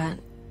 but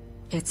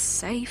it's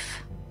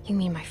safe. You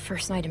mean my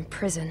first night in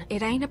prison?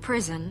 It ain't a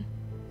prison.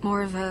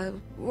 More of a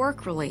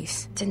work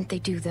release. Didn't they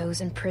do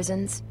those in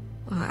prisons?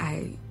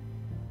 Well,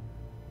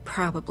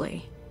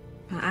 probably.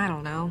 I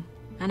don't know.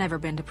 I never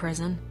been to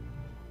prison.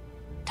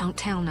 Don't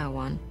tell no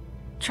one.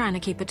 Trying to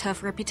keep a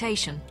tough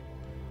reputation.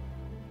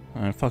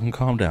 Alright, fucking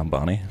calm down,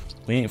 Bonnie.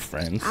 We ain't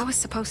friends. I was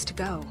supposed to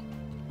go.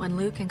 When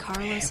Luke and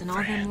Carlos and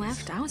all them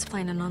left, I was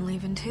planning on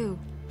leaving too.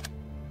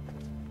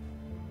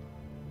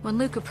 When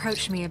Luke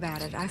approached me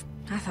about it, I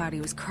thought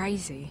he was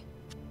crazy.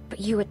 But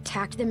you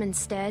attacked them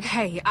instead?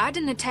 Hey, I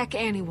didn't attack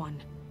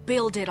anyone.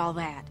 Bill did all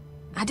that.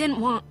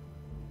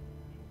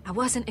 I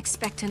wasn't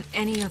expecting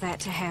any of that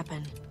to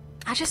happen.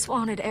 I just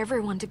wanted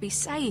everyone to be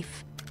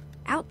safe.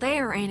 Out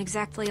there ain't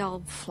exactly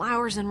all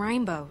flowers and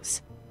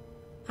rainbows.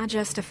 I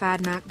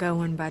justified not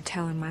going by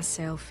telling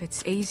myself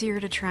it's easier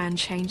to try and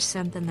change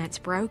something that's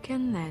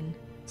broken than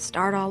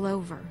start all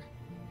over.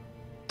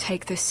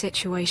 Take this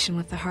situation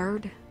with the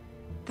herd.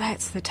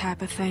 That's the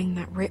type of thing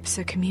that rips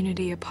a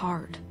community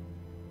apart.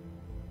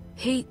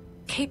 He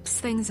keeps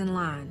things in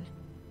line.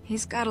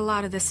 He's got a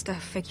lot of this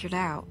stuff figured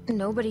out.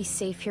 Nobody's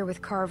safe here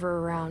with Carver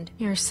around.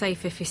 You're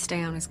safe if you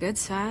stay on his good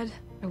side.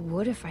 I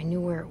would if I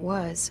knew where it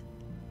was.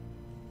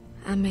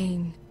 I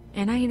mean,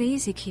 it ain't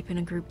easy keeping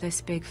a group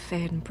this big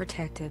fed and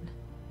protected.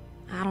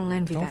 I don't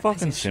envy that Don't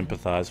fucking position.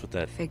 sympathize with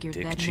that Figured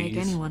dick that'd cheese.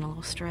 make anyone a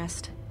little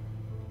stressed.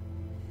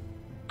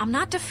 I'm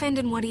not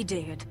defending what he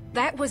did.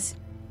 That was...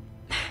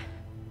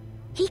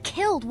 He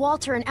killed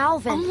Walter and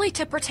Alvin. Only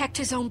to protect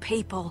his own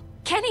people.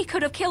 Kenny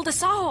could have killed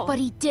us all. But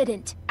he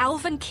didn't.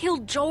 Alvin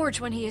killed George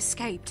when he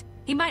escaped.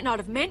 He might not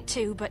have meant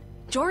to, but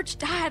George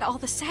died all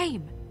the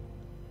same.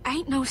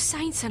 Ain't no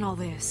saints in all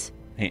this.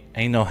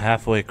 Ain't no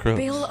halfway crooks.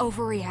 Bill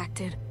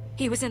overreacted.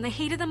 He was in the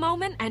heat of the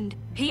moment, and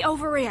he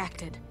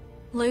overreacted.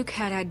 Luke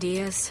had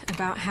ideas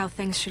about how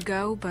things should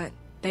go, but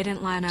they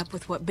didn't line up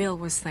with what Bill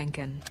was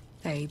thinking.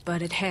 They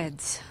butted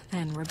heads.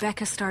 Then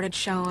Rebecca started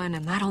showing,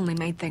 and that only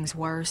made things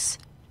worse.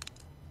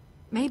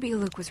 Maybe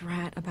Luke was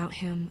right about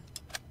him.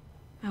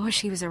 I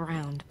wish he was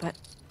around, but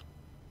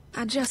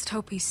I just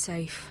hope he's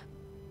safe.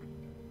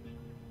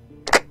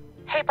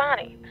 Hey,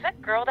 Bonnie, is that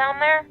girl down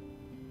there?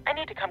 I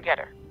need to come get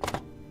her.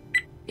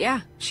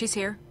 Yeah, she's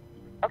here.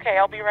 Okay,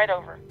 I'll be right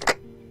over.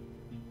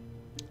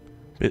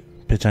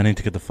 Bitch, I need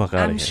to get the fuck out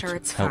of here. I'm sure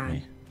it's Help fine.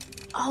 me.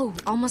 Oh,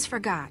 almost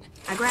forgot.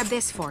 I grabbed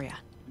this for you.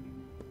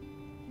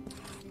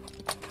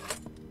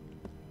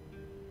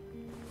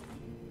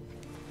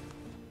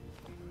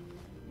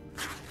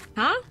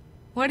 Huh?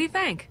 What do you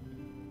think?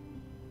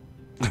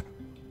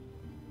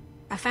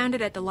 I found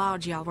it at the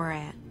lodge y'all were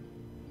at.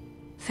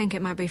 Think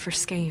it might be for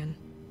skiing.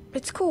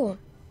 It's cool.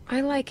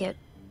 I like it.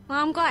 Well,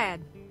 I'm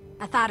glad.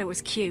 I thought it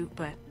was cute,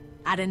 but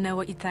I didn't know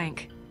what you'd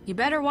think. You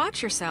better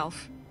watch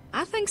yourself.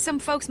 I think some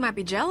folks might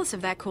be jealous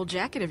of that cool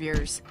jacket of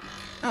yours.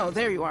 Oh,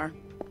 there you are.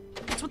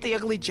 What's with the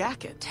ugly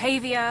jacket?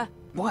 Tavia.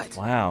 What?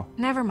 Wow.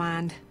 Never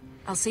mind.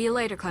 I'll see you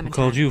later, Who Clementine.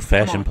 called you Come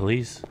fashion on.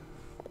 police?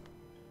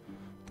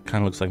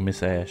 Kind of looks like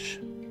Miss Ash.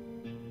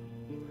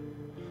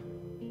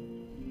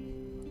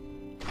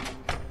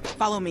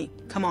 Follow me.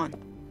 Come on.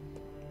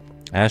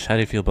 Ash, how do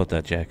you feel about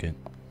that jacket?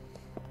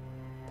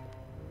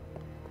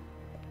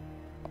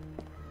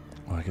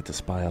 Oh, I get to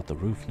spy out the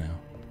roof now.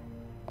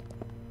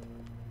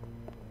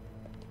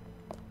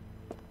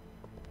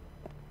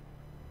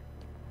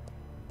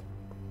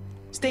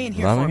 Stay in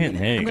here for a Loving it? minute.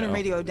 There you I'm gonna go.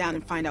 radio down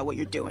and find out what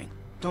you're doing.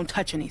 Don't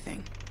touch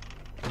anything.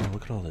 Oh,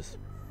 look at all this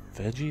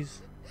veggies.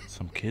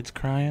 Some kids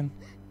crying.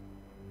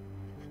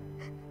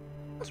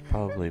 It's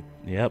probably...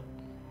 Yep.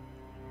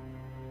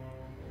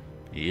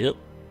 Yep.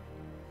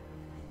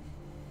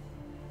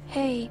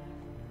 Hey,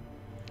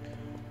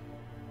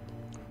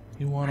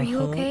 You want are a you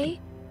hug? okay?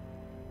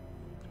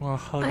 You want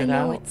to hug I it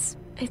know out?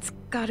 it's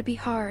gotta be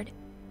hard.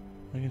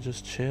 We can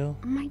just chill.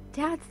 My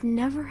dad's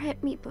never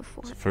hit me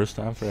before, It's the first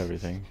time for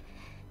everything.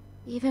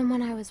 even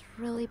when I was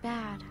really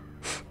bad.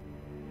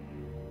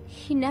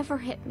 He never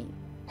hit me.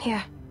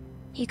 Yeah,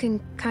 he can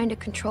kinda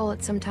control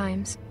it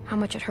sometimes, how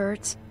much it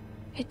hurts.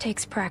 It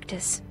takes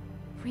practice.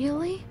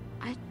 Really?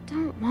 I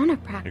don't want to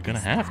practice. You're gonna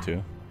have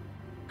to.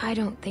 I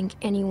don't think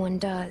anyone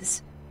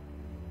does.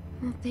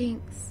 Well,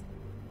 thanks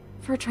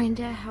for trying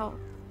to help.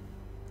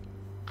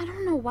 I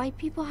don't know why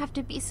people have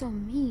to be so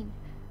mean.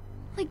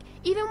 Like,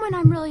 even when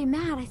I'm really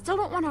mad, I still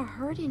don't want to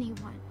hurt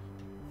anyone.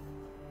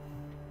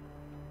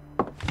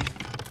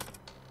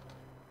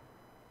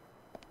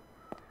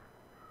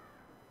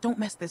 Don't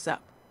mess this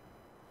up.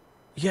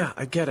 Yeah,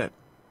 I get it.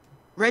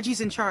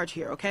 Reggie's in charge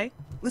here, okay?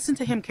 Listen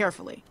to him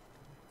carefully.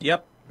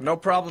 Yep, no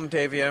problem,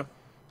 Tavia.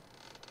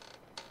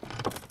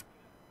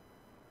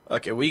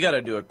 Okay, we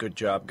gotta do a good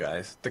job,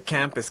 guys. The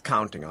camp is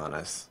counting on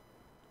us.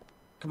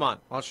 Come on,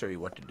 I'll show you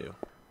what to do.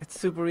 It's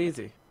super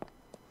easy.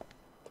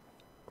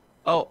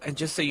 Oh, and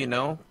just so you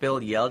know,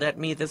 Bill yelled at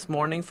me this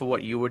morning for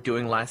what you were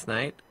doing last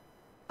night.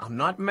 I'm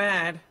not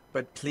mad,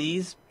 but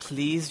please,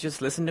 please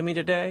just listen to me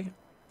today.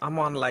 I'm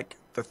on, like,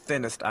 the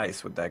thinnest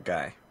ice with that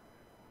guy.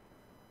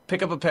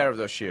 Pick up a pair of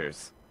those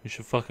shears. You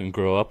should fucking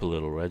grow up a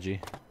little,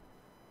 Reggie.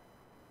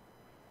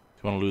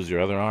 You want to lose your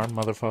other arm,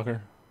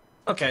 motherfucker?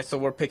 Okay, so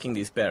we're picking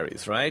these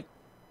berries, right?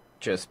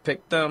 Just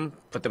pick them,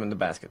 put them in the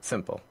basket.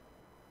 Simple.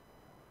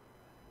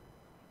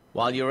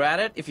 While you're at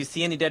it, if you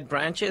see any dead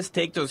branches,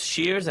 take those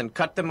shears and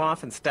cut them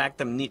off and stack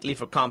them neatly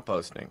for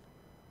composting.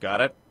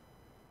 Got it?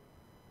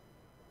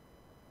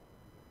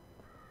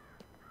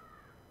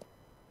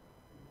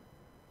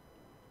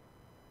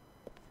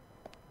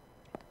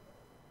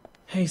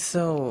 Hey,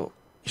 so,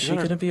 is she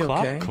gonna be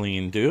okay?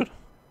 Clean, dude.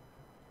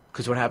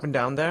 Because what happened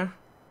down there?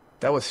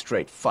 That was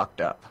straight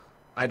fucked up.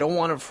 I don't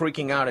want her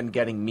freaking out and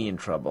getting me in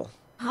trouble.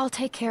 I'll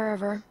take care of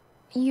her.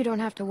 You don't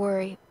have to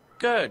worry.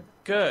 Good,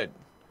 good.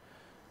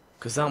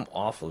 Because I'm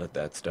awful at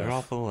that stuff. You're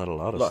awful at a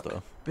lot of Look,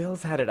 stuff.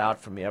 Bill's had it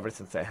out for me ever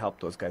since I helped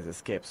those guys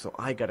escape, so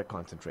I gotta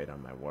concentrate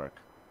on my work.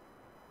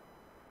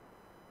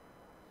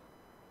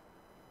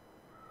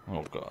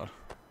 Oh, God.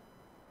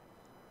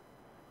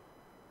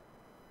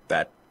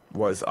 That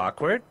was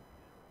awkward.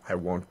 I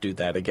won't do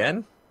that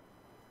again.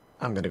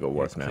 I'm gonna go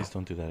work now. Please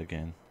don't do that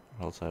again,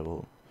 or else I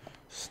will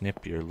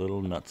snip your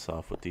little nuts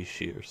off with these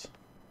shears.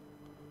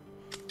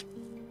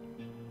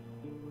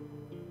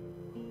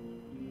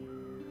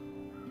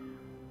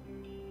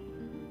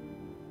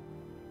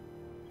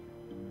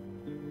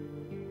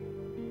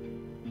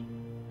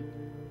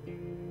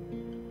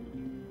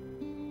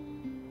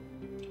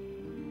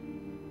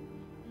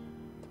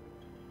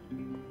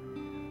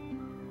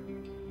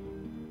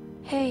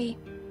 Hey.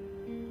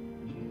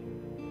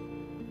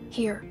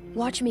 Here,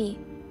 watch me.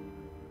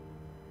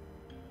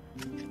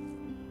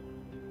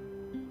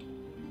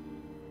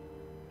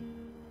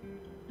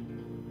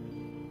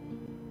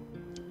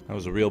 That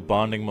was a real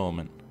bonding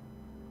moment.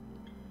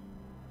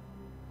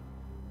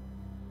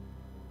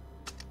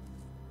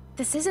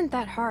 This isn't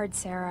that hard,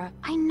 Sarah.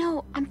 I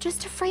know. I'm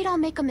just afraid I'll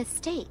make a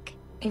mistake.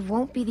 It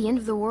won't be the end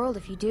of the world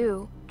if you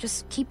do.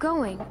 Just keep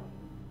going.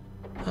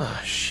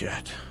 Ah,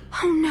 shit.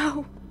 Oh,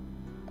 no.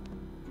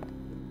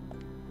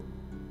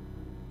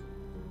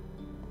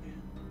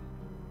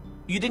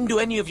 You didn't do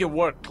any of your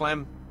work,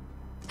 Clem.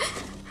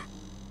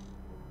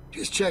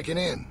 Just checking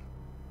in.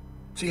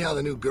 See how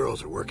the new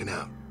girls are working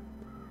out.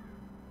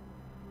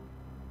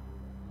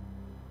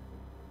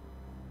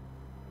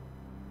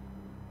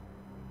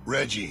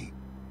 Reggie.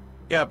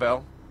 Yeah,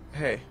 Bill.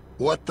 Hey.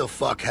 What the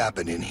fuck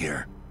happened in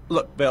here?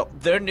 Look, Bill,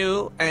 they're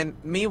new, and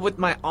me with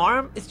my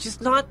arm, it's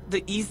just not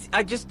the easy...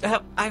 I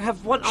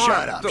have one arm.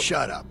 Shut up,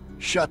 shut up.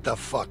 Shut the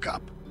fuck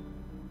up.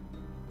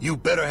 You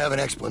better have an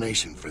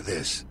explanation for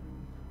this.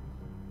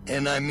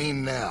 And I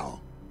mean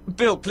now.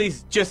 Bill,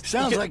 please, just...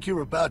 Sounds like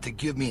you're about to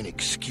give me an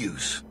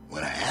excuse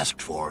when I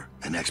asked for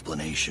an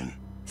explanation.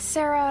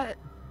 Sarah,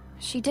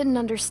 she didn't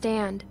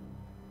understand.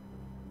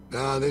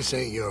 No, this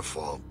ain't your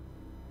fault.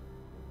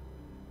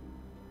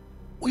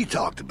 We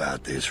talked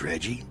about this,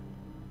 Reggie,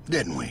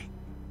 didn't we?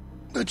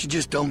 But you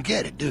just don't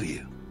get it, do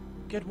you?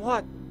 Get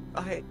what?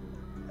 Why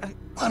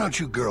don't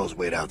you girls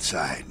wait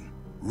outside?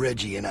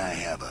 Reggie and I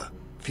have a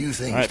few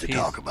things to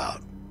talk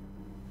about.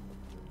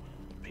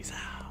 Peace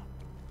out.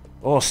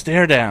 Oh,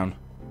 stare down.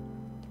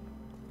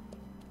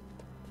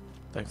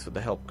 Thanks for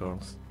the help,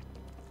 girls.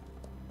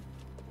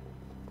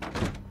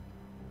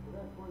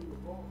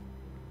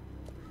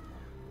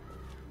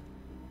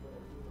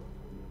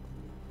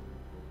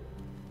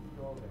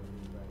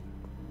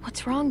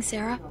 What's wrong,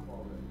 Sarah?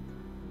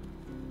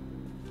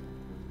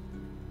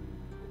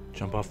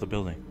 Jump off the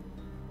building.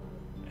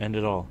 End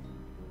it all.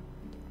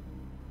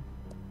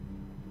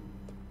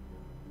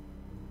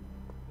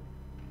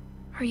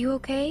 Are you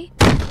okay?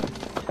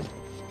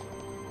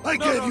 I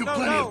gave you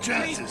plenty of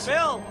chances. Please,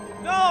 Bill!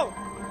 No!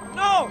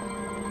 No!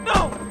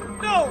 No!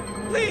 No!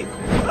 Please!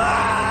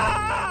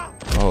 Ah!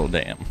 Oh,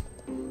 damn.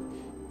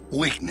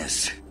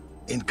 Weakness.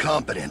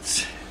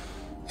 Incompetence.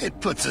 It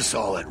puts us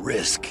all at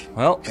risk.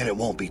 Well. And it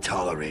won't be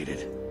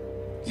tolerated.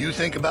 You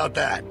think about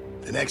that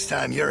the next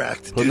time you're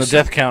asked to Putting do the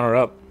death counter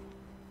up.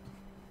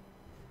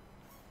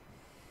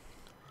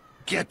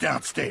 Get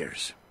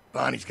downstairs.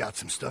 Bonnie's got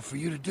some stuff for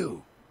you to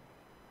do.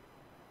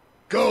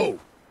 Go!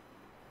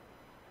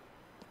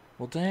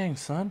 Well, dang,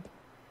 son.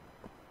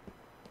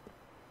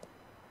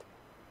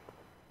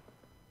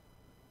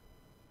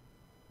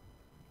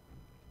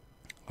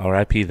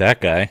 R.I.P. that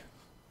guy.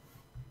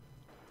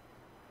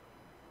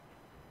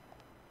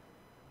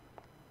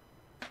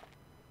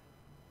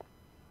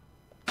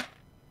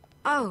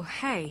 Oh,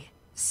 hey.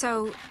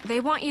 So, they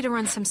want you to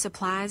run some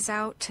supplies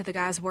out to the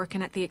guys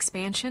working at the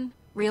expansion?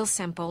 Real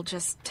simple,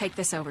 just take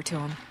this over to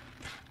them.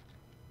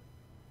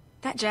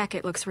 That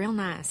jacket looks real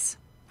nice.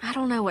 I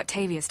don't know what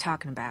Tavia's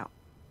talking about.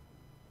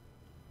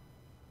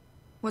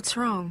 What's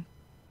wrong?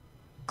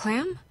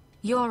 Clem?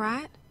 You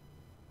alright?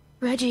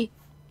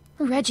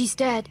 Reggie's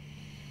dead.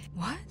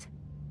 What?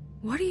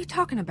 What are you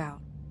talking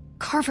about?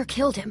 Carver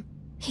killed him.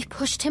 He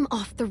pushed him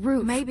off the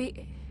roof.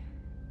 Maybe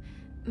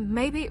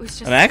it was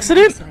just an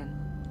accident?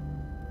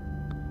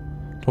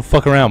 Don't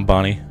fuck around,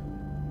 Bonnie.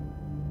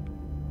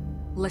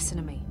 Listen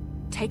to me.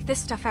 Take this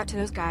stuff out to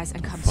those guys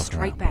and come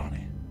straight back.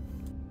 Bonnie.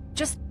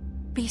 Just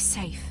be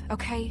safe,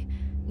 okay?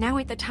 Now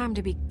ain't the time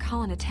to be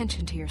calling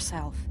attention to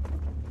yourself.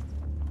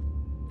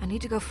 I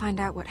need to go find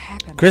out what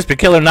happened. Crispy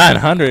Killer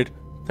 900.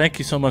 Thank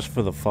you so much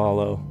for the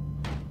follow.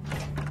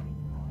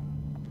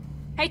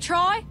 Hey,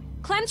 Troy.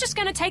 Clem's just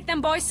gonna take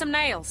them boys some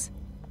nails.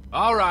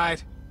 All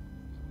right.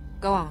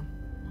 Go on.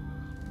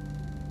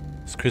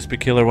 Is Crispy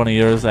Killer one of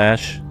yours,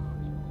 Ash?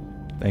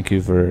 Thank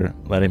you for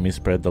letting me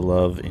spread the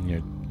love in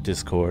your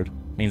Discord.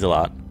 Means a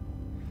lot.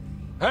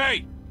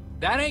 Hey,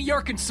 that ain't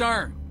your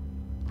concern.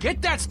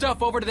 Get that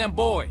stuff over to them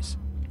boys.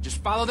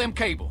 Just follow them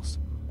cables.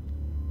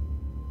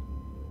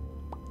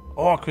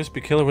 Oh, Crispy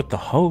Killer with the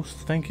host.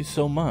 Thank you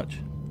so much.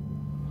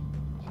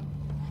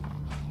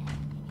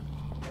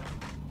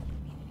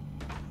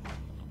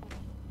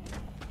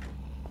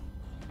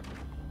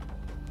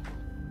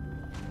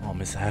 Oh,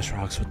 Miss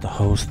Ashrocks with the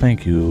host.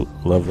 Thank you,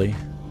 lovely.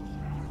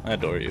 I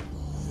adore you.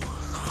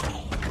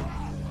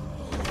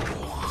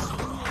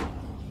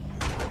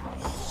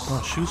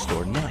 Oh, shoe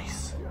store.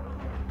 Nice.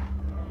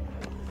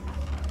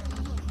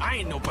 I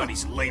ain't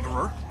nobody's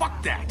laborer.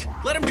 Fuck that.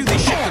 Let them do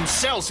this shit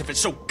themselves if it's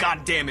so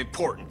goddamn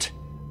important.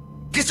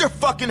 Get your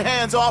fucking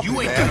hands off me,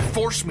 You ain't man. gonna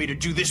force me to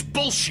do this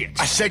bullshit.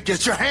 I said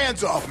get your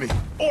hands off me.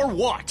 Or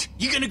what?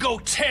 You gonna go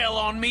tell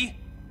on me?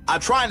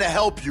 I'm trying to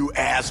help you,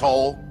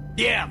 asshole.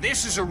 Yeah,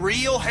 this is a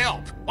real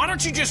help. Why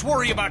don't you just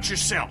worry about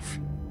yourself?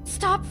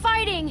 Stop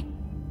fighting!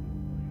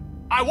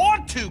 I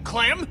want to,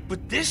 Clem,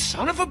 but this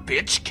son of a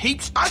bitch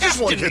keeps I just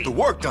want to testing get the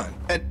me. work done.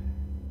 And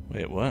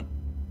Wait, what?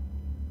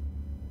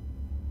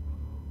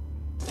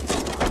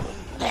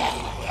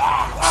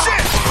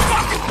 Shit!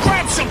 Fucking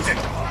grab something!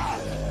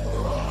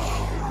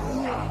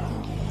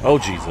 Oh,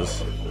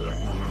 Jesus.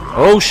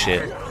 Oh,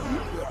 shit.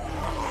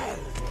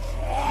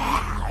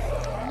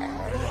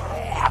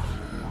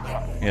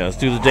 Yeah, let's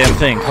do the damn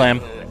thing, Clem.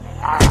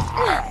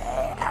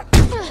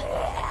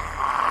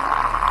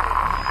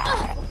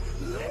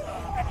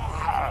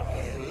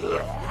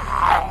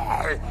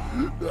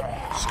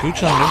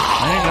 Scooch under.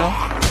 There you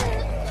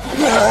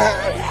go.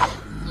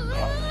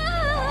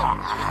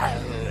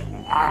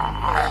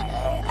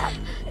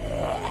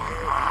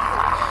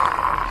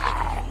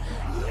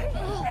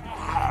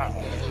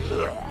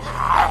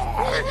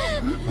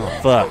 Oh,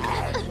 fuck.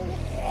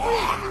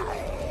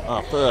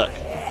 Oh, fuck.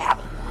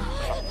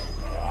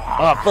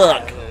 Oh,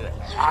 fuck.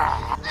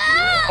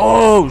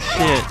 Oh,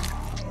 shit.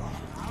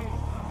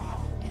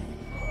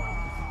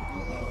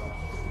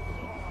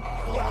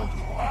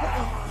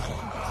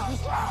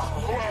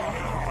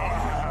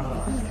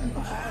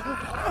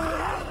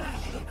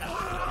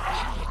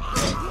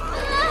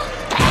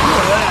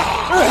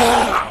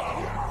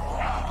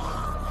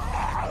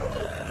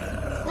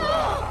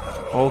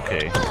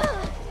 Okay.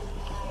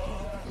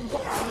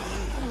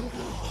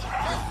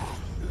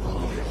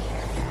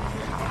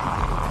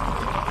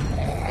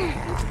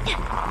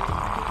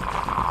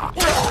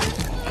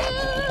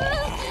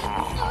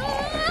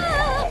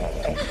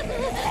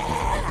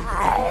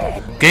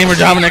 Gamer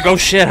Dominic, oh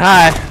shit,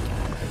 hi.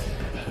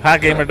 Hi,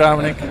 Gamer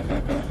Dominic.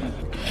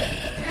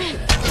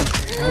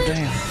 Oh,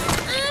 damn.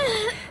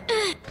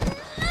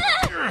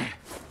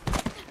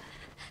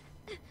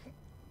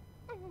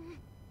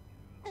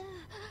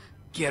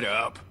 Get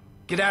up.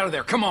 Get out of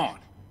there, come on.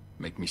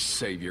 Make me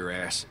save your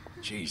ass.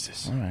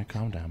 Jesus. Alright,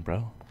 calm down,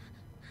 bro.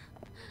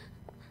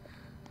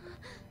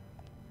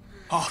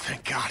 Oh,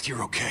 thank God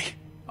you're okay.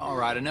 All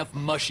right, enough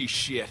mushy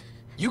shit.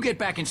 You get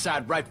back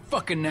inside right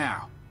fucking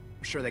now.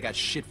 I'm sure they got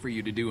shit for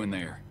you to do in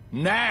there.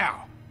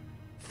 Now!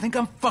 Think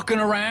I'm fucking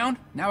around?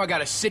 Now I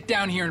gotta sit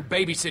down here and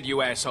babysit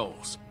you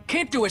assholes.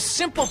 Can't do a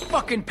simple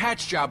fucking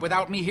patch job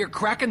without me here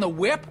cracking the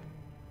whip?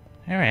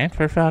 Alright,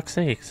 for fuck's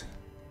sakes.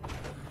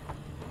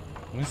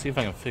 Let me see if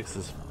I can fix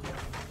this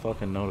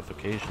fucking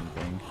notification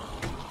thing.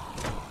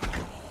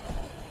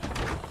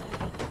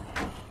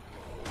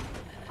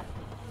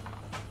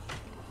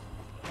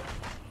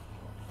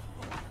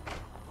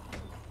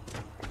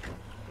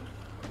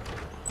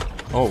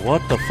 Oh,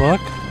 what the fuck?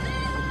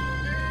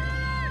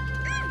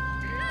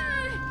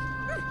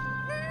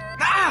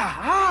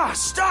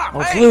 Stop!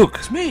 Oh, it's Hey, Luke.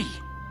 It's me.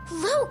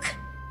 Luke!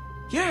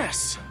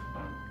 Yes.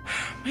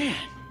 Man,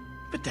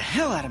 bit the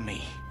hell out of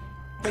me.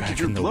 Think you Crack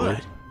drew in the blood.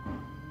 wood.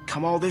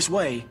 Come all this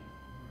way.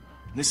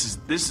 This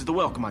is the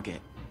welcome I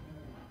get.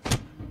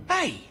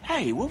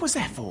 Hey, what was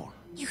that for?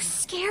 You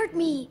scared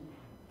me.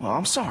 Well,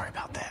 I'm sorry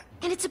about that.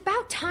 And it's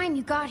about time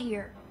you got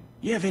here.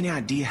 You have any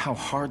idea how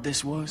hard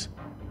this was?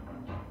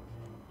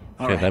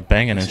 Okay, that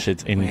banging and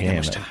shit's in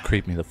game. That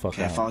creeped me the fuck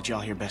I out. followed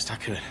y'all here best I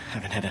could.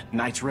 Haven't had a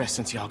night's rest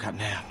since y'all got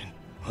nabbed. And,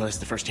 well, it's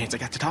the first chance I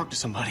got to talk to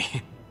somebody.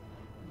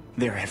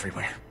 They're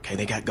everywhere. Okay,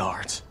 they got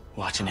guards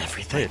watching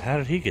everything. Wait, how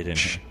did he get in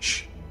here?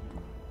 Shh.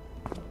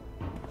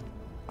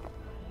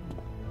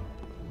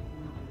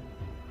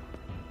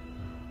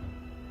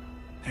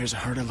 There's a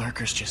herd of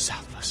lurkers just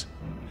south of us.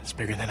 It's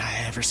bigger than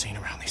I ever seen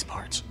around these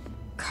parts.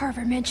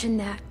 Carver mentioned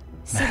that.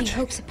 Said he Magic.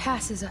 hopes it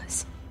passes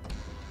us.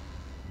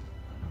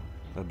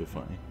 That'd be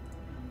funny.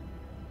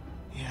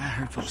 Yeah, I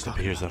heard folks Just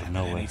talking appears about out of that,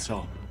 but it nowhere. ain't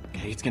so.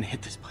 Okay, it's gonna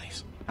hit this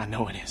place. I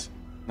know it is.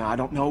 Now, I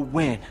don't know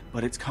when,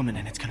 but it's coming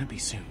and it's gonna be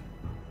soon.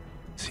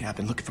 See, I've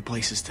been looking for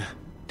places to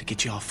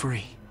get you all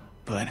free,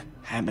 but I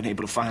haven't been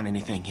able to find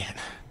anything yet.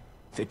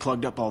 They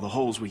plugged up all the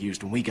holes we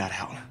used when we got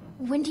out.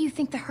 When do you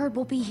think the herd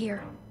will be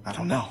here? I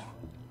don't know.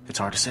 It's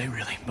hard to say,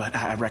 really, but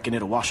I reckon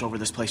it'll wash over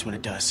this place when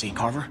it does. See,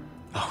 Carver?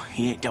 Oh,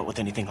 he ain't dealt with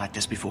anything like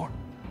this before.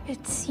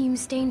 It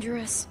seems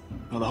dangerous.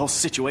 Well, the whole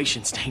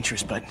situation's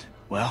dangerous, but,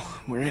 well,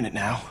 we're in it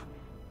now.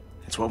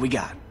 It's what we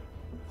got.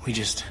 We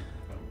just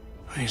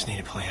need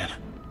a plan.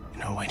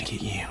 No way to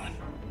get you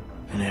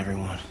and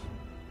everyone.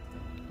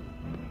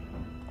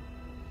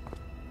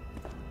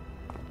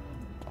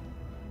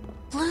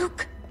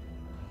 Luke!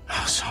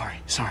 Oh,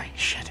 sorry,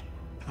 shit.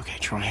 Okay,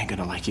 Troy ain't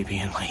gonna like you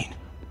being late.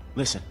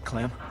 Listen,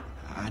 Clem,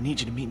 I need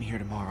you to meet me here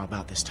tomorrow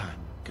about this time.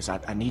 Because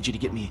I need you to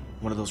get me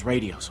one of those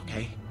radios,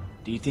 okay?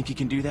 Do you think you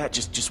can do that?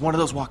 Just one of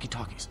those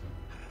walkie-talkies.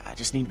 I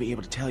just need to be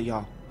able to tell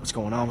y'all what's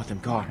going on with them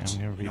guards.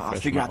 I'll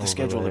figure out the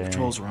schedule the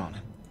patrols are on.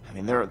 I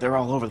mean, they're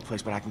all over the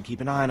place, but I can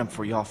keep an eye on them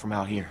for y'all from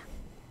out here.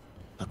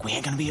 Look, we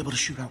ain't gonna be able to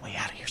shoot our way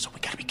out of here, so we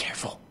gotta be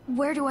careful.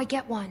 Where do I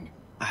get one?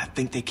 I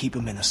think they keep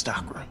them in the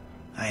stockroom.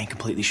 I ain't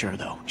completely sure,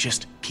 though.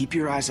 Just keep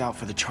your eyes out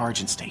for the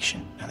charging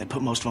station. Now, they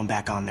put most of them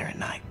back on there at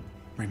night.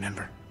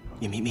 Remember,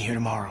 you meet me here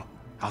tomorrow.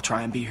 I'll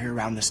try and be here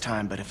around this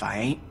time, but if I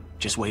ain't,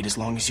 just wait as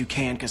long as you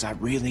can, because I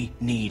really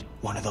need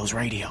one of those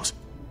radios.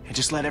 And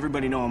just let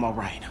everybody know I'm all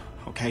right,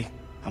 okay?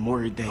 I'm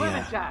worried they,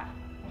 Clementine,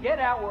 get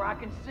out where I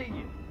can see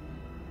you.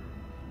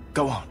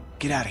 Go on,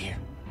 get out of here.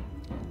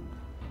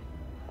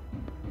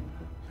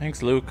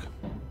 Thanks, Luke.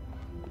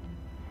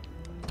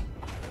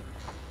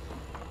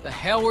 The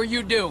hell were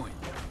you doing?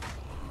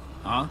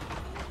 Huh?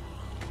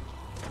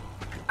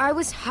 I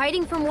was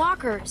hiding from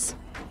walkers.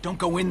 Don't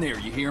go in there,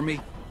 you hear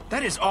me?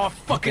 That is off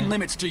fucking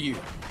limits to you.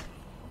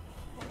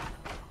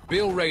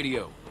 Bill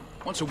Radio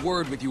wants a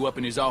word with you up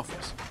in his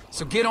office.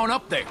 So get on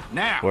up there,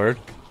 now. Word?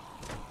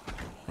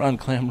 Run,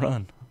 Clem,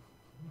 run.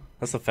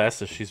 That's the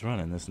fastest she's run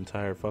in this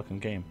entire fucking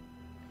game.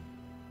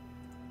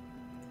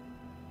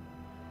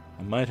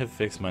 I might have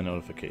fixed my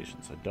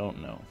notifications. I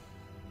don't know.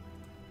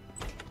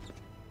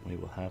 We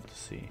will have to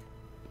see.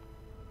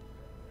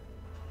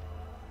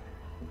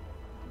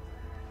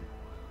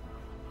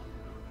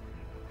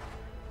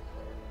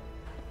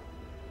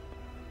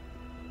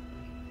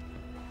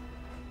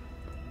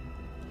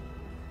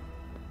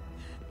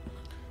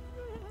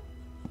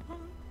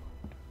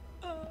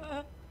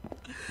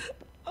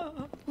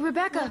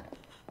 Rebecca!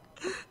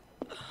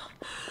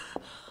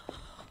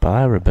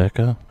 Bye,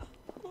 Rebecca.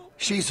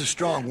 She's a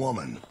strong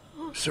woman,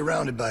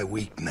 surrounded by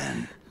weak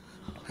men.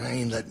 I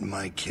ain't letting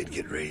my kid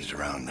get raised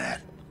around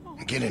that.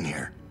 Get in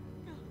here.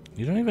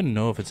 You don't even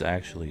know if it's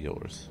actually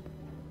yours.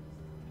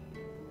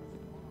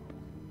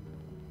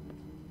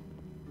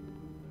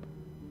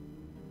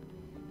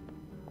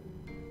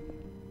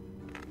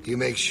 You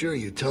make sure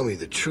you tell me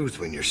the truth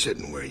when you're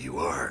sitting where you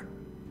are,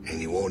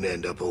 and you won't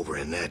end up over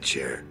in that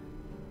chair.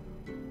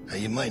 Now,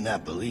 you might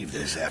not believe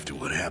this after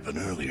what happened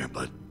earlier,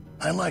 but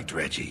I liked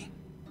Reggie.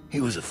 He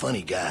was a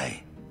funny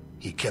guy.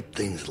 He kept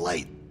things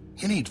light.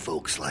 You need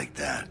folks like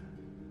that.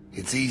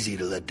 It's easy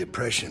to let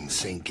depression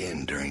sink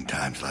in during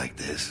times like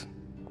this.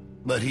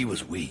 But he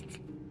was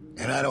weak.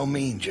 And I don't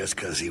mean just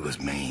because he was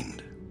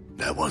maimed.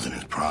 That wasn't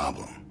his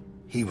problem.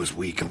 He was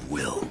weak of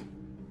will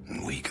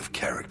and weak of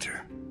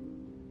character.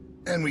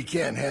 And we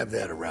can't have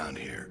that around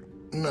here.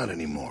 Not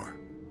anymore.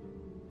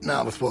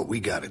 Not with what we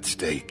got at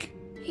stake.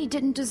 He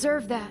didn't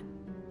deserve that.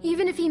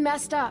 Even if he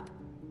messed up,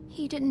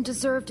 he didn't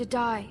deserve to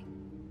die.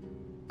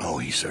 Oh,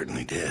 he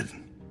certainly did.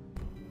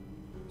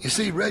 You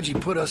see, Reggie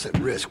put us at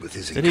risk with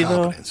his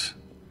incompetence.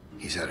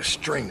 He's had a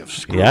string of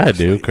screws. Yeah, I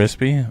do,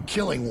 Crispy.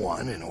 Killing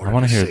one in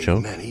order to save a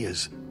joke. many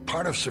is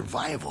part of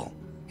survival.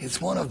 It's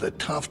one of the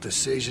tough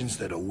decisions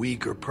that a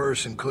weaker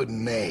person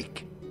couldn't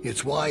make.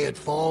 It's why it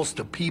falls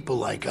to people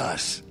like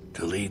us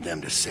to lead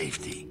them to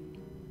safety.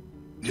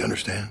 You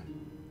understand?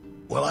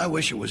 Well, I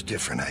wish it was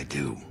different, I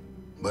do.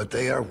 But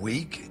they are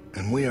weak,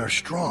 and we are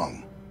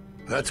strong.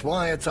 That's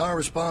why it's our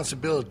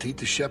responsibility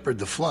to shepherd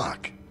the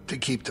flock, to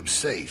keep them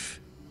safe.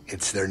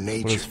 It's their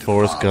nature What is to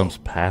Forrest follow, Gump's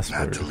password?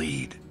 not to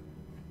lead.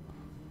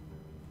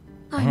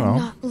 I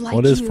don't know.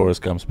 What is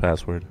Forrest Gump's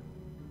password?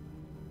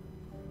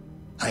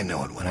 I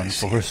know it when I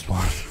see Forrest it.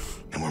 one.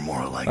 And we're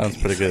more alike That's than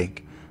you pretty think.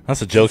 good.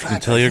 That's a joke In you can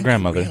fact, tell I your think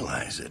grandmother. You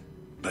realize it,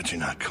 but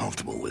you're not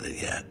comfortable with it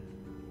yet.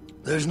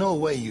 There's no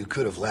way you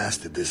could have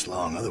lasted this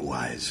long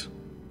otherwise.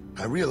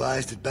 I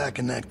realized it back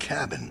in that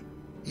cabin.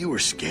 You were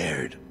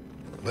scared,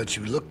 but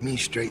you looked me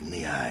straight in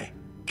the eye,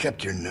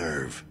 kept your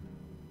nerve.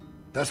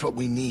 That's what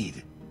we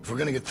need if we're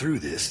gonna get through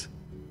this.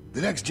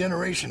 The next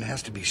generation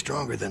has to be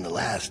stronger than the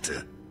last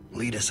to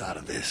lead us out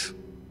of this.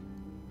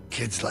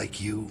 Kids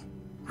like you,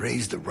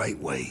 raised the right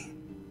way,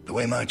 the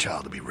way my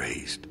child will be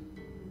raised.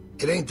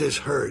 It ain't this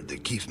herd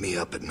that keeps me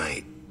up at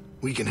night.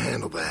 We can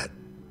handle that.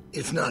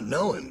 It's not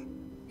knowing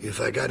if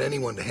I got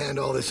anyone to hand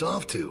all this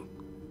off to.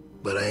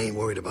 But I ain't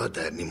worried about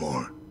that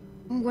anymore.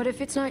 What if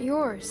it's not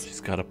yours?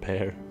 She's got a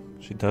pair.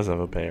 She does have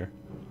a pair.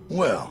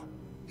 Well,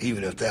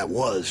 even if that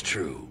was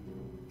true,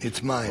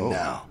 it's mine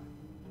now.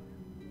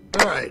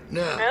 All right,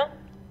 now. Bill,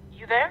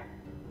 you there?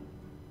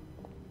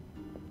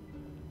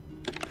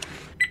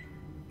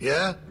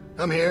 Yeah,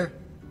 I'm here.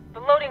 The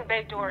loading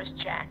bay door is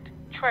jacked.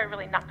 Troy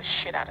really knocked the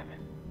shit out of it.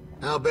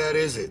 How bad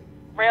is it?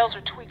 Rails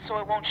are tweaked so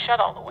it won't shut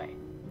all the way.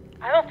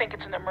 I don't think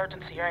it's an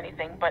emergency or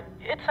anything, but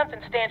it's something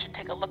Stan should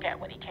take a look at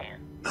when he can.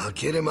 I'll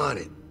get him on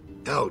it.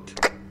 Out.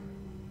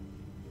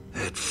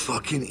 That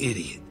fucking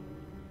idiot.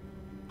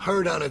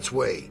 Herd on its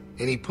way,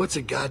 and he puts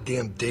a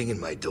goddamn ding in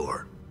my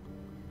door.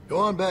 Go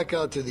on back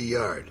out to the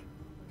yard.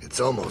 It's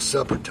almost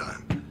supper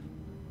time.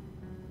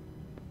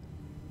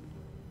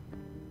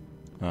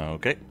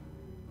 Okay.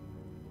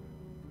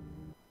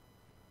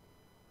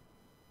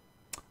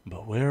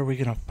 But where are we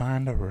gonna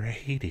find a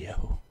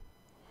radio?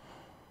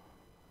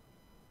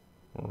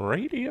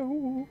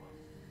 Radio?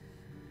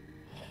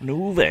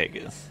 New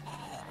Vegas.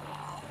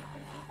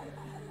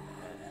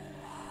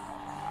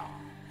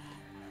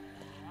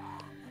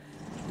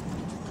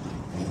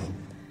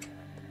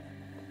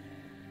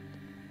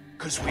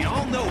 Because we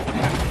all know what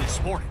happened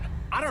this morning.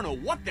 I don't know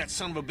what that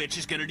son of a bitch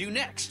is gonna do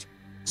next.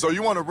 So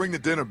you want to ring the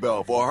dinner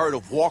bell for a herd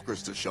of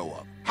walkers to show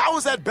up? How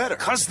is that better?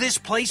 Because this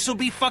place will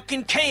be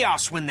fucking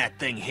chaos when that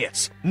thing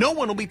hits. No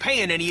one will be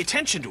paying any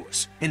attention to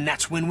us. And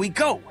that's when we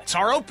go. It's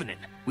our opening.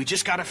 We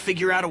just gotta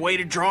figure out a way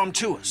to draw them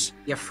to us.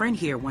 Your friend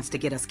here wants to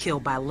get us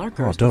killed by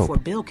lurkers before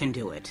Bill can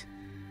do it.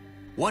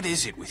 What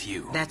is it with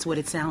you? That's what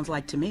it sounds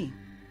like to me.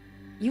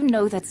 You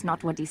know that's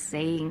not what he's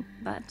saying,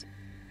 but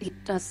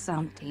it does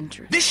sound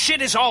dangerous. This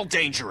shit is all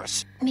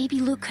dangerous. Maybe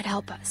Luke could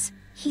help us.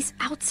 He's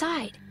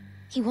outside.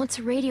 He wants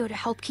a radio to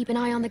help keep an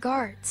eye on the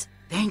guards.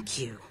 Thank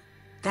you.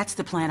 That's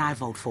the plan I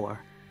vote for.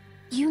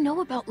 You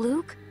know about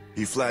Luke?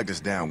 He flagged us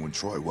down when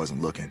Troy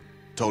wasn't looking.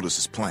 Told us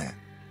his plan.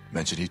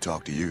 Mentioned he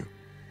talked to you.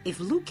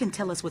 If Luke can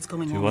tell us what's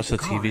going Do on you watch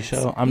with the the TV guards,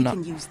 show? we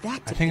can use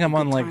that to I think pick I'm a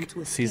on good time like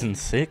to season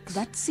 6.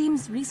 That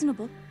seems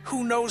reasonable.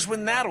 Who knows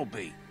when that'll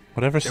be?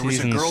 Whatever There was a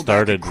season girl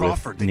started back at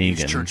Crawford with that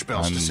used Negan. church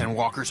bells to I'm send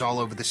walkers all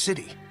over the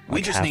city. We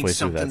like just need halfway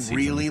through that something season.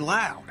 really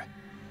loud.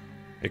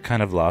 It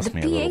kind of lost The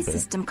me a little PA bit.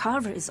 system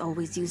Carver is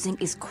always using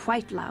is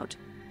quite loud.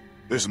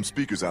 There's some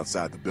speakers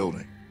outside the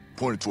building,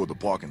 pointed toward the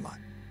parking lot.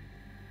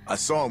 I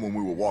saw him when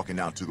we were walking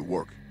out to the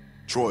work.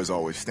 Troy's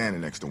always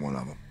standing next to one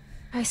of them.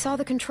 I saw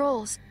the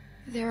controls.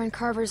 They're in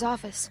Carver's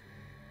office.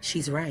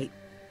 She's right.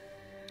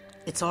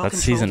 It's all That's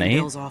controlled season in 8?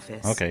 Bill's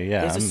office. Okay,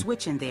 yeah. There's a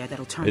switch in there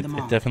that'll turn them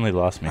on. It definitely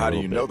lost me a How do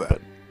little you bit, know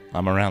that? but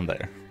I'm around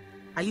there.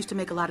 I used to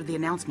make a lot of the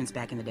announcements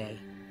back in the day.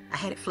 I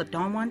had it flipped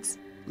on once.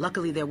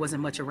 Luckily, there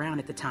wasn't much around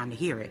at the time to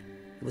hear it.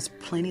 It was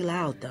plenty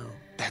loud, though.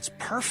 That's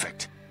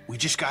perfect. We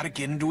just gotta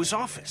get into his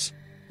office.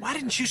 Why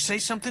didn't you say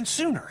something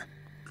sooner?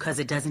 Because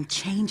it doesn't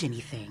change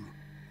anything.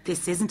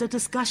 This isn't a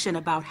discussion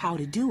about how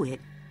to do it.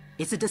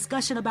 It's a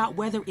discussion about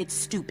whether it's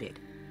stupid.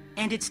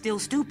 And it's still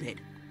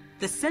stupid.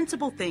 The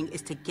sensible thing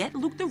is to get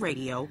Luke the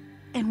radio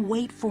and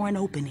wait for an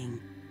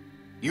opening.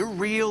 You're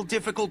real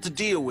difficult to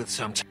deal with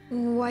sometimes.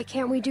 Why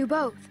can't we do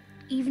both?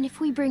 Even if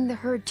we bring the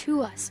herd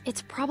to us,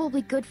 it's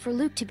probably good for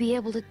Luke to be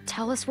able to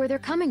tell us where they're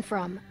coming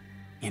from.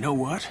 You know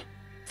what?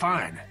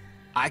 Fine.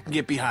 I can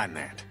get behind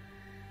that.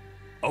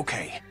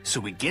 Okay, so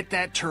we get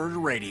that turd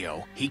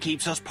radio. He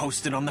keeps us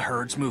posted on the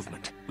herd's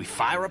movement. We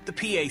fire up the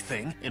PA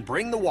thing and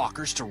bring the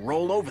walkers to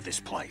roll over this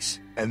place.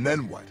 And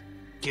then what?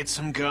 Get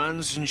some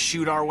guns and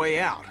shoot our way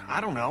out.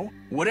 I don't know.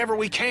 Whatever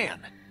we can.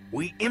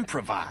 We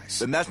improvise.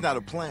 Then that's not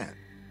a plan.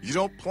 You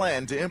don't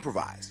plan to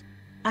improvise.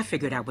 I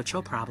figured out what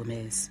your problem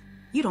is.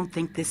 You don't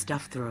think this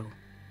stuff through.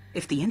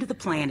 If the end of the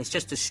plan is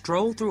just to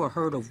stroll through a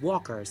herd of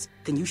walkers,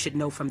 then you should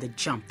know from the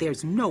jump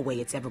there's no way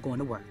it's ever going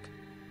to work.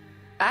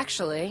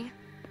 Actually,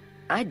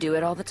 I do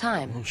it all the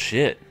time. Oh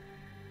shit.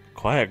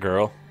 Quiet,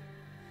 girl.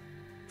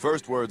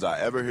 First words I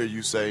ever hear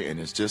you say, and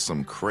it's just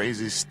some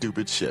crazy,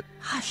 stupid shit.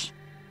 Hush.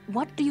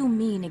 What do you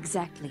mean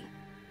exactly?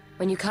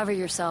 When you cover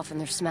yourself in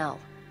their smell,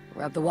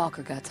 rub the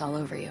walker guts all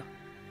over you.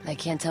 They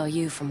can't tell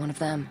you from one of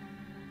them.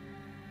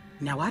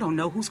 Now I don't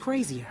know who's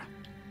crazier.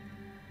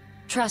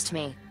 Trust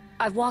me,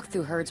 I've walked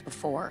through herds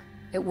before.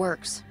 It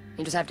works.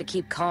 You just have to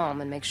keep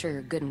calm and make sure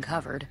you're good and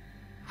covered.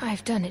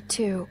 I've done it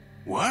too.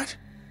 What?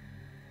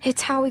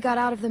 It's how we got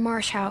out of the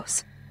Marsh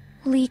house.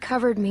 Lee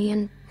covered me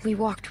and we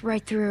walked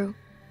right through.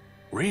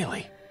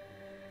 Really?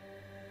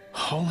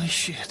 Holy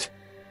shit.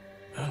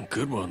 Oh,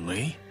 good one,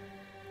 Lee.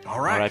 All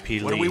right,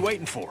 R.I.P. what are Lee. we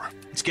waiting for?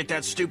 Let's get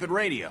that stupid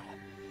radio.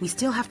 We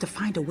still have to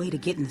find a way to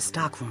get in the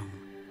stockroom.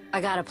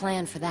 I got a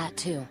plan for that,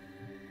 too.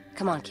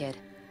 Come on, kid.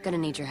 Gonna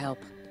need your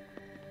help.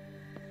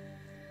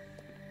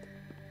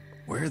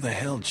 Where the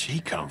hell'd she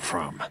come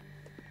from?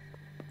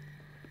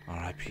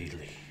 R.I.P.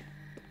 Lee.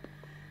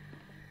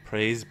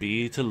 Praise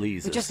be to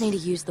Leesus. We just need to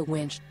use the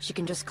winch. She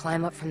can just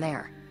climb up from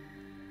there.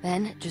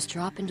 Then, just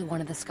drop into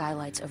one of the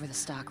skylights over the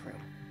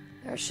stockroom.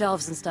 There are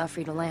shelves and stuff for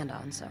you to land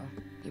on, so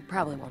you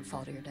probably won't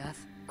fall to your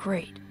death.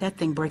 Great. That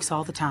thing breaks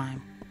all the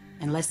time.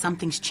 Unless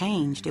something's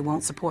changed, it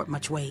won't support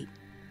much weight.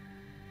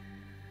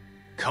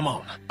 Come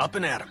on, up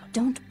and at him.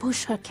 Don't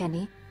push her,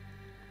 Kenny.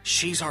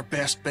 She's our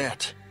best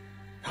bet.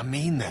 I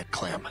mean that,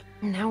 Clem.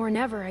 Now or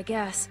never, I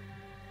guess.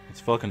 Let's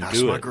fucking That's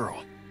do my it.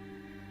 girl.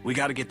 We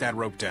gotta get that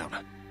rope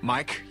down.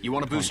 Mike, you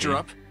want to boost her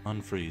up?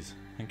 Unfreeze.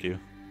 Thank you.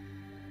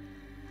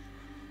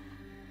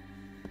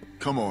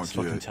 Come on, This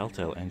kid. fucking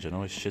Telltale engine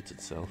always shits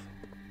itself.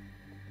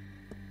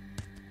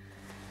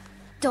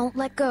 Don't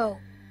let go.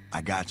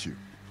 I got you.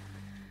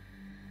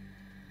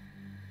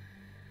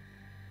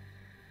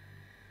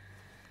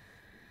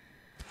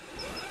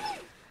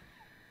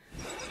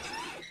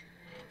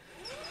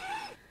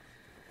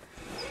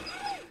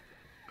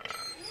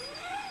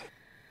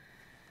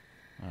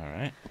 All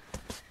right.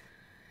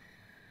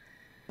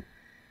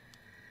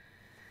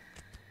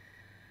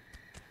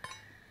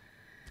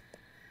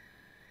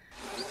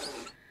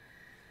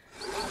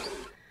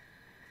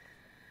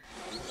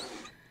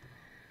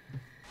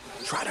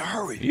 Try to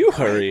hurry. You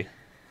hurry.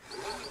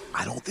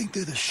 I don't think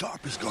they're the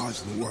sharpest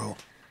guards in the world,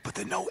 but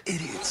they're no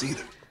idiots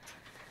either.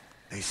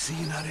 They see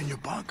you not in your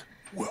bunk,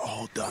 we're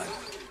all done.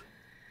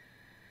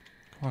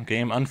 Come on,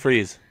 game,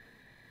 unfreeze.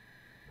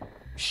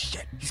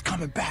 Shit, he's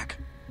coming back.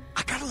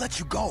 I gotta let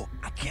you go.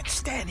 I can't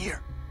stand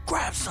here.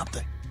 Grab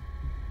something.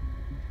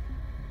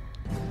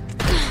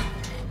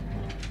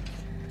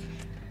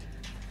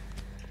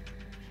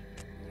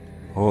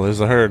 Oh,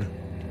 there's a herd.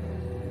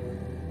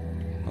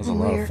 There's a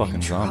lot We're of fucking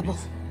in trouble.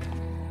 zombies.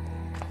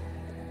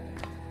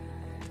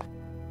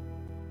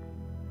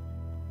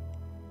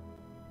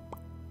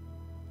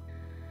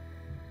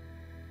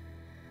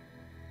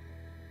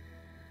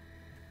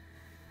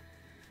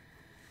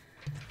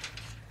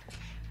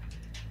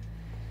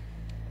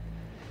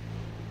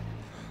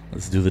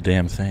 Let's do the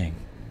damn thing.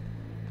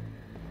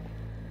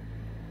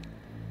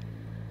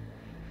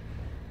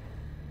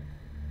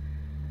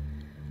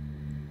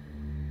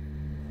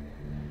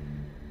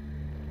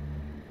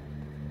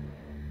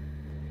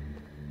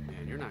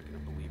 Man, you're not gonna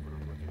believe what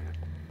I'm looking at.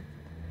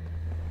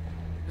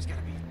 There's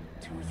gotta be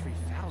 2,000 or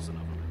 3,000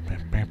 of them.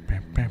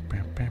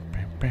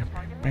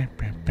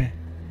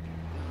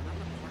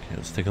 Okay,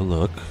 let's take a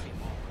look.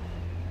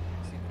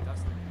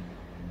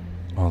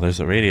 Oh, there's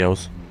the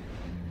radios.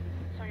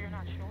 So you're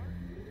not sure?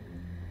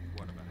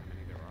 What about how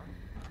many there are?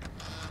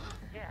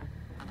 Yeah.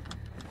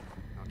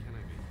 How can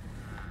I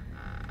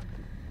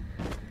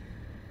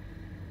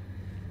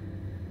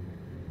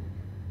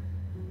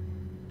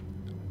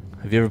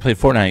be? Have you ever played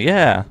Fortnite?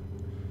 Yeah.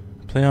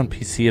 I play on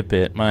PC a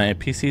bit. My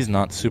PC's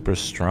not super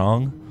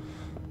strong,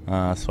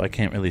 so I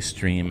can't really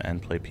stream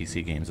and play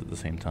PC games at the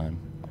same time.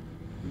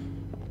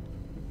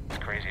 It's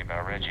crazy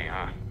about Reggie,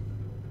 huh?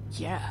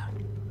 Yeah.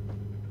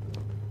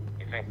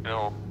 You think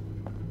Bill...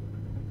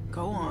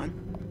 Go on.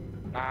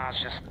 Nah,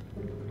 it's just...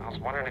 I was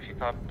wondering if you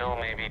thought Bill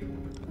maybe...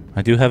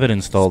 I do have it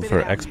installed Spit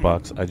it for out,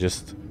 Xbox. I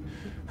just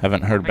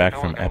haven't heard back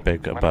from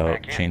Epic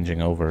about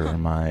changing over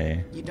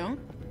my You don't?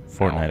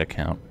 Fortnite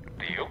account.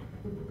 Do you?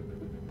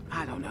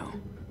 I don't know.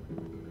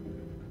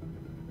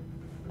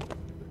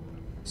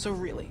 So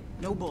really,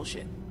 no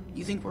bullshit.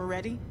 You think we're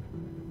ready?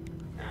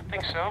 I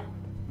think so.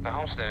 The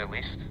homestead, at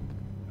least.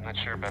 I'm not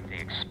sure about the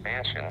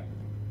expansion.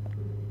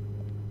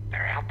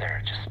 They're out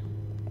there just...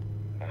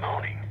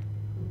 moaning.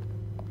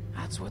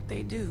 That's what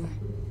they do.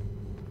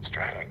 It's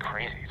driving me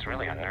crazy. It's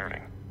really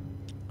unnerving.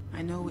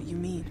 I know what you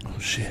mean. Oh,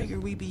 shit.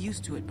 Figure we'd be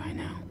used to it by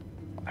now.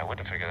 I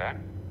wouldn't figure that.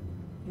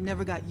 You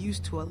never got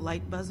used to a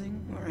light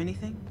buzzing or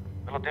anything?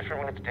 A little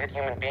different when it's dead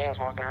human beings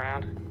walking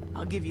around.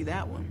 I'll give you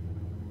that one.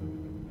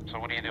 So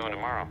what are you doing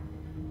tomorrow?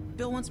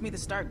 Bill wants me to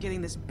start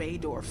getting this bay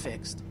door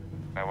fixed. Is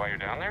that why you're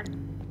down there?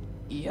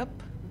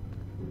 Yep.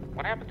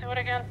 What happened to it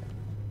again?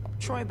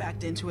 Troy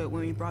backed into it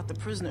when we brought the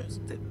prisoners,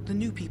 the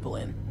new people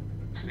in.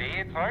 See,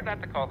 it's hard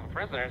not to call them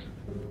prisoners.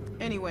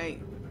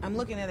 Anyway, I'm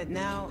looking at it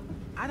now.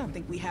 I don't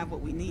think we have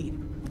what we need.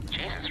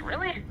 Jesus,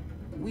 really?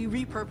 We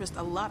repurposed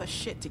a lot of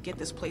shit to get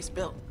this place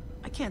built.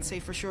 I can't say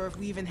for sure if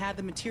we even had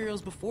the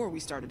materials before we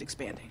started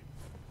expanding.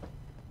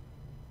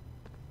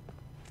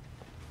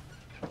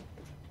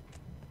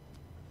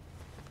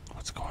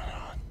 What's going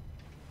on?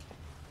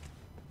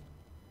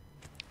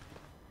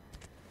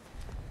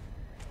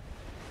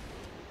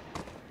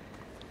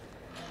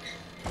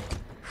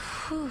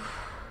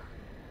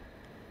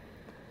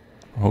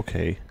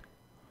 Okay.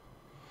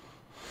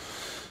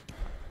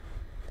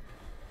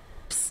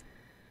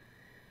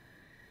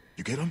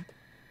 You get him?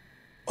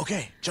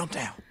 Okay, jump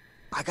down.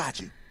 I got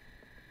you.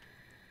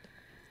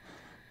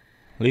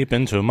 Leap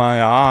into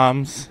my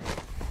arms.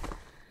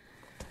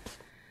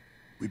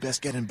 We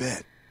best get in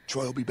bed.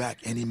 Troy will be back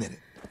any minute.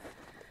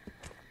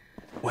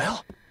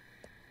 Well?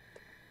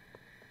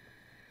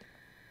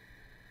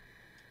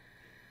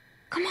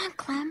 Come on,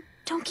 Clem.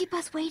 Don't keep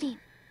us waiting.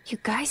 You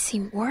guys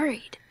seem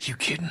worried. You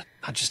kidding?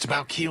 I just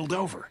about keeled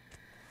over.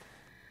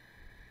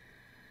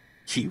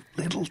 You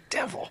little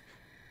devil.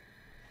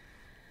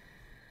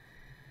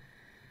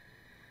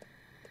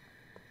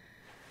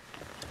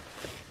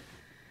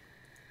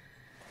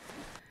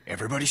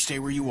 Everybody stay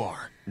where you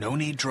are. No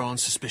need drawing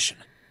suspicion.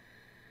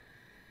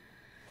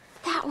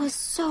 That was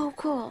so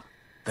cool.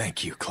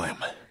 Thank you,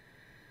 Clem.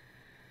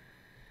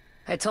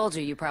 I told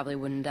you probably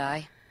wouldn't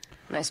die.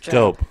 Nice job.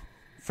 Dope.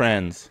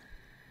 Friends.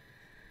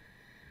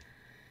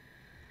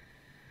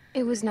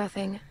 It was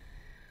nothing.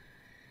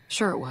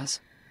 Sure it was.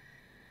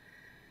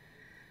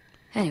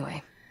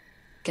 Anyway,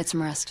 get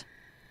some rest.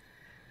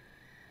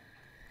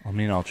 I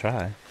mean, I'll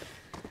try.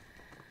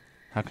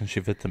 How can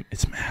she fit them?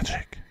 It's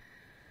magic.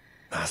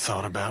 I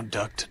thought about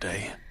Duck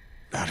today.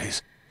 About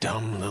his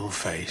dumb little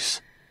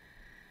face.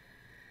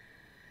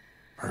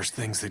 First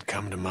things that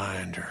come to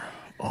mind are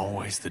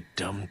always the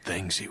dumb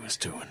things he was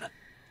doing.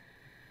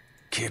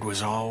 Kid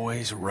was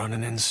always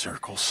running in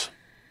circles.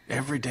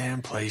 Every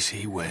damn place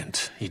he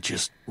went, he'd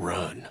just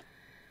run.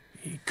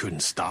 You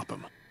couldn't stop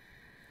him.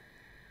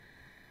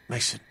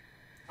 Makes it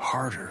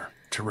harder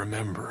to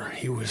remember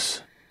he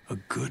was a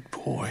good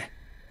boy.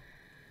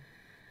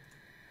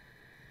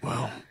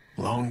 Well,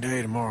 long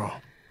day tomorrow.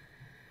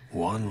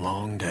 One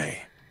long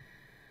day.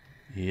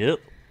 Yep.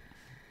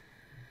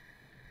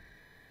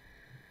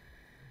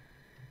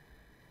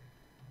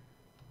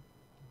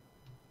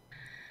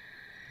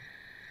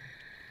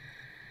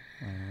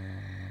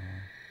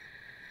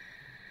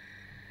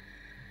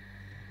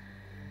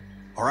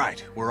 All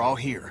right, we're all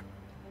here.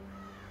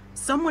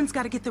 Someone's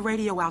got to get the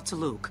radio out to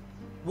Luke.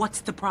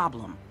 What's the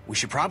problem? We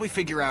should probably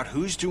figure out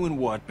who's doing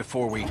what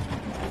before we...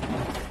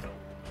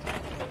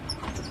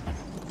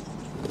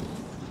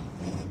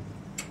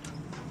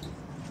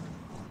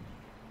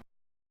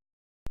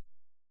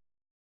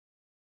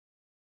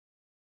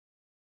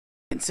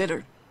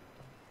 Considered.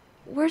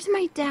 Where's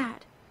my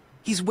dad?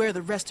 He's where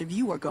the rest of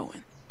you are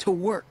going. To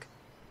work.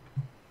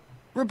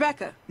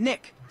 Rebecca,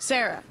 Nick,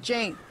 Sarah,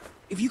 Jane.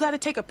 If you gotta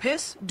take a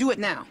piss, do it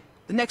now.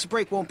 The next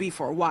break won't be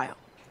for a while.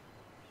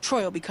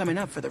 Troy will be coming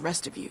up for the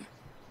rest of you.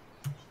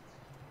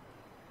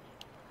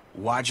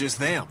 Why just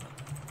them?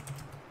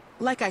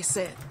 Like I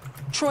said,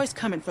 Troy's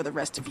coming for the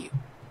rest of you.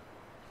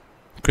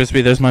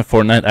 Crispy, there's my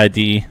Fortnite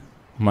ID,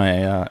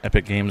 my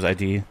Epic Games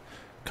ID.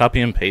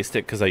 Copy and paste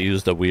it because I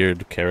used a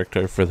weird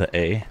character for the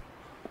A.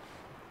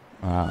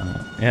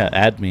 Yeah,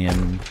 add me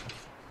and...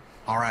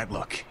 All right,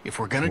 look. If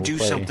we're gonna do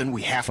something,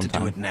 we have to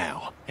do it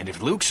now. And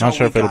if Luke's not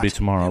sure if it'll be got,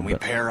 tomorrow, then we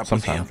but pair up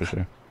sometime with him. for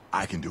sure.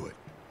 I can do it.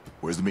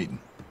 Where's the meeting?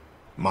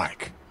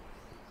 Mike.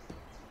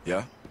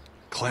 Yeah?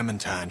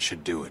 Clementine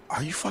should do it.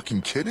 Are you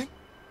fucking kidding?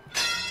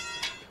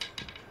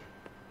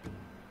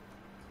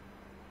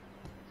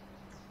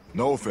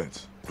 No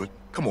offense, but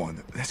come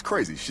on, that's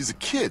crazy. She's a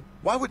kid.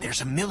 Why would...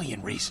 There's a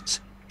million reasons.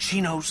 She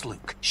knows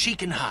Luke. She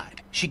can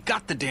hide. She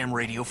got the damn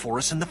radio for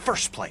us in the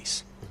first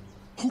place.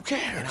 Who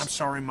cares? And I'm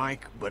sorry,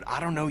 Mike, but I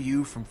don't know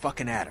you from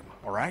fucking Adam,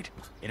 all right?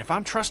 And if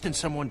I'm trusting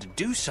someone to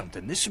do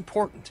something this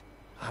important,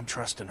 I'm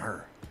trusting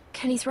her.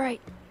 Kenny's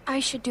right. I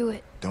should do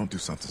it. Don't do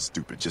something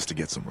stupid just to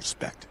get some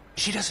respect.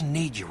 She doesn't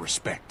need your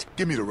respect.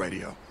 Give me the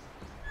radio.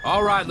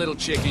 All right, little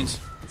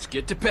chickens. Let's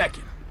get to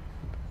pecking.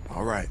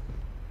 All right.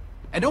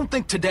 And don't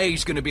think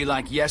today's gonna be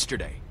like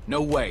yesterday.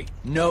 No way.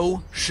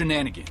 No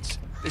shenanigans.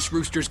 This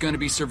rooster's gonna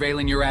be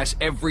surveilling your ass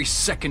every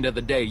second of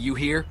the day, you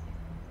hear?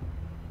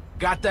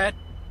 Got that?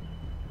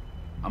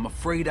 I'm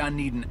afraid I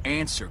need an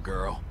answer,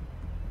 girl.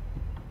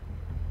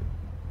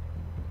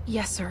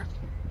 Yes, sir.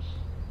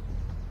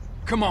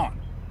 Come on.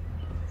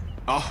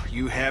 Oh,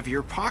 you have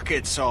your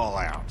pockets all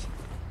out.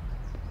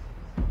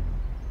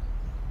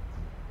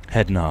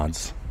 Head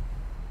nods.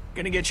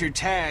 Gonna get your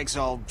tags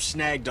all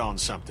snagged on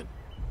something.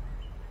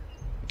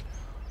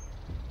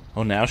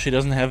 Oh, now she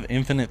doesn't have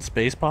infinite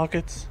space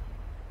pockets?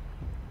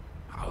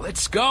 Oh,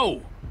 let's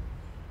go.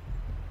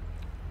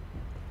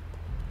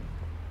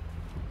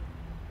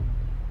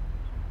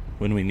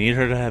 When we need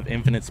her to have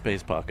infinite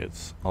space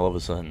pockets, all of a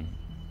sudden,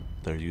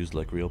 they're used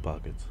like real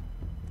pockets.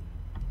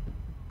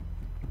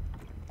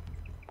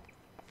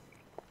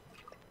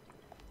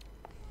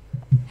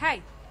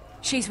 Hey,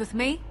 she's with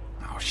me?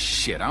 Oh,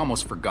 shit, I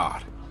almost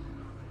forgot.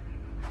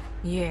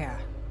 Yeah.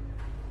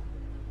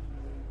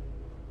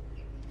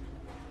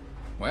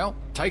 Well,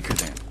 take her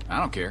then. I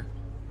don't care.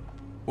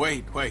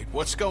 Wait,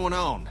 what's going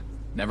on?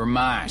 Never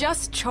mind.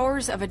 Just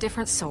chores of a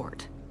different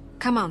sort.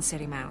 Come on,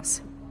 City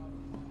Mouse.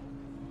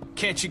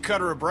 Can't you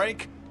cut her a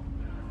break?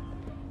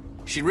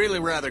 She'd really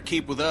rather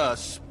keep with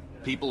us,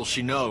 people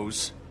she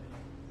knows.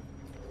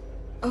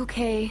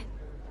 Okay.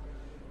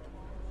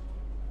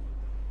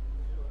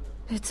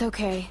 It's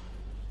okay.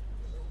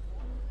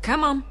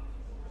 Come on.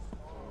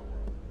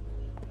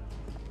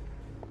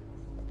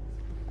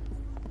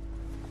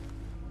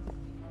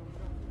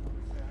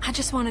 I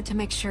just wanted to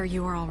make sure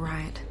you were all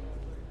right.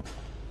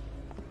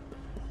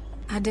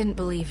 I didn't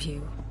believe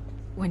you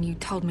when you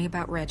told me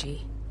about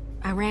Reggie.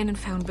 I ran and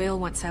found Bill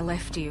once I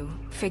left you.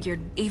 Figured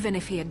even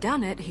if he had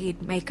done it,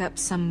 he'd make up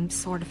some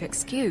sort of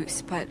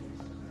excuse, but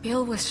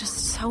Bill was just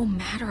so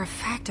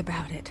matter-of-fact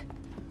about it.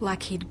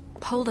 Like he'd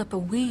pulled up a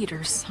weed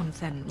or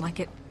something, like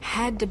it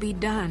had to be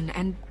done,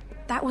 and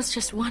that was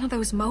just one of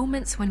those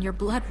moments when your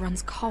blood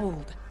runs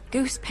cold.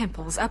 Goose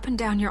pimples up and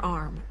down your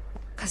arm.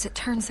 'Cause it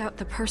turns out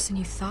the person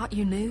you thought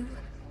you knew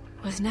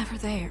was never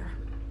there.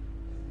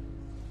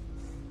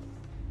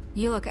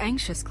 You look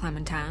anxious,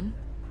 Clementine.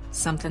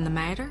 Something the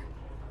matter?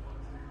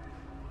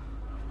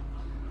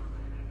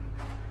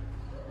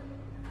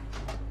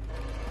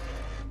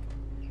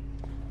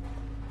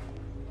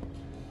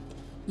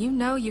 You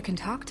know you can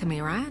talk to me,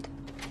 right?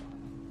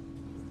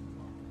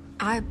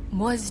 I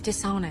was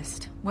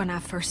dishonest when I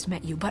first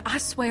met you, but I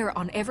swear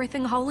on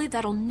everything holy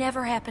that'll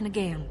never happen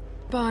again.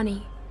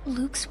 Bonnie,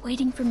 Luke's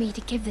waiting for me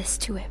to give this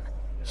to him.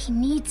 He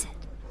needs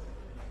it.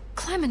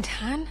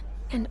 Clementine?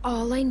 And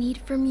all I need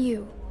from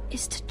you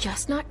is to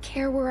just not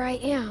care where I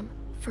am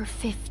for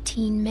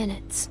 15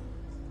 minutes.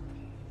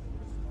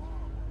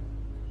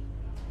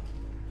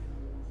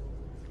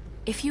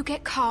 If you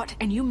get caught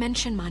and you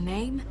mention my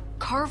name,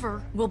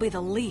 Carver will be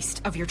the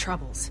least of your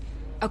troubles.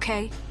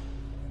 Okay?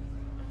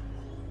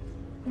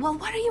 Well,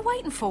 what are you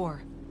waiting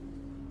for?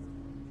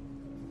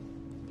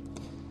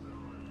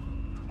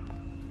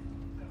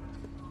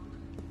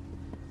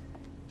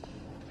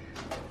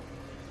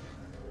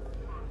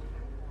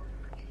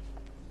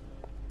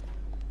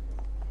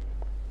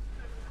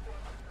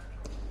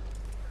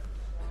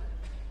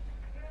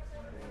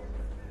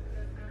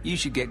 You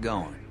should get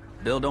going.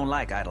 Bill don't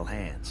like idle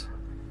hands.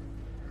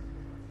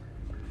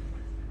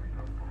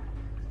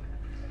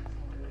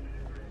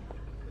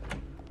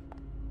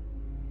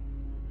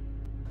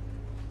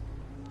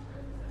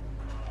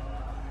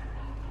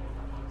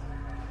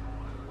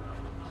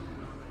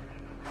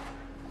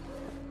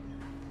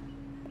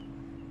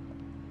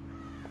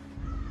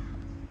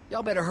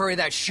 Y'all better hurry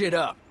that shit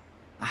up.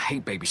 I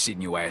hate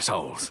babysitting you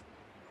assholes.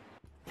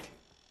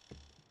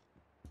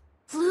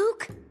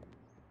 Luke?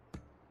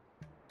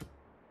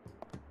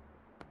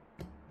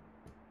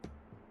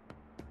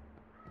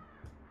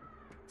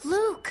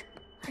 Luke,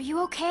 are you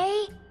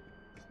okay?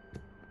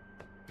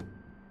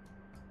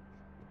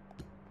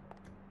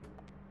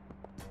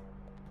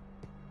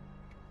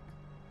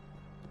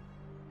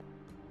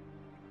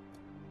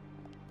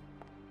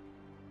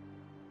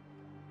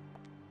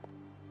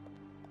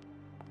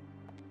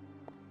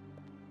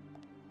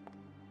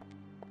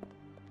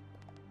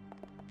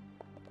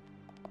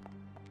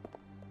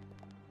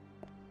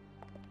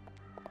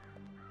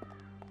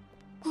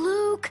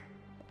 Luke,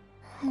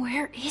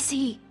 where is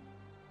he?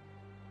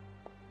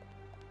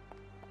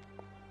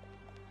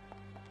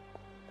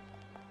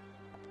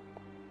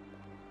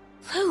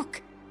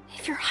 Luke,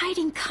 if you're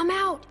hiding, come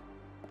out.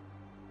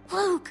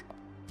 Luke.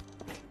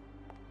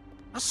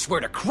 I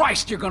swear to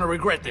Christ you're gonna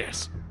regret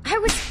this. I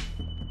was...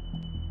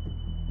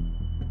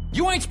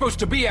 You ain't supposed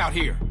to be out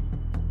here.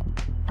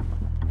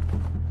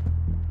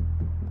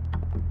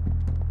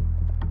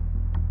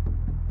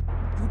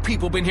 You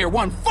people been here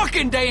one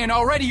fucking day and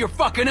already you're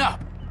fucking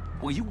up.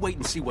 Well, you wait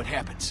and see what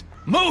happens.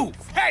 Move!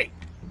 Hey!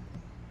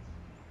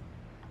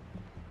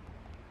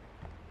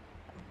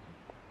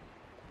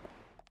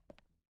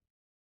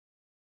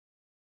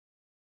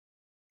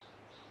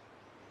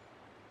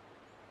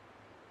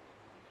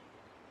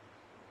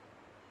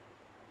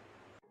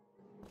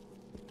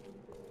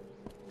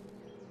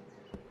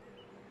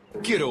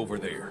 Get over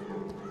there.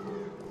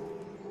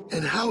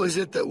 And how is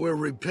it that we're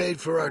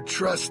repaid for our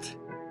trust?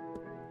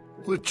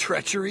 With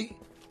treachery?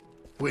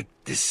 With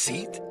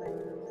deceit?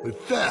 With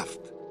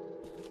theft?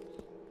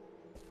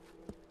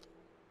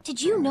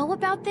 Did you know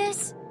about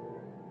this?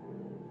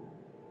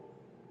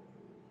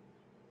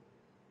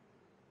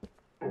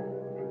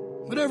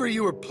 Whatever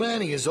you were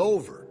planning is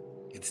over.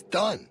 It's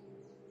done.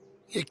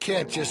 You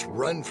can't just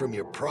run from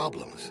your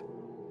problems.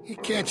 You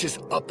can't just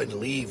up and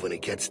leave when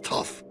it gets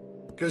tough.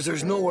 Because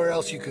there's nowhere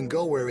else you can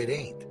go where it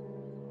ain't.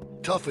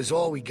 Tough is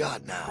all we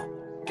got now.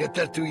 Get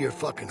that through your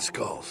fucking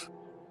skulls.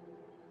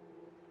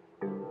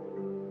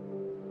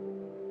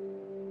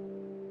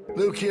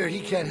 Luke here, he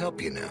can't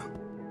help you now.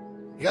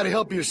 You gotta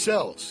help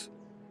yourselves.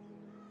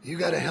 You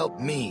gotta help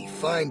me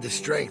find the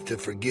strength to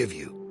forgive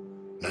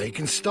you. Now you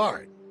can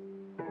start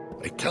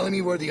by telling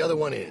me where the other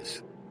one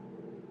is.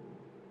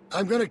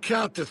 I'm gonna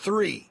count to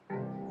 3.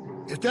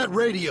 If that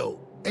radio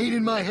ain't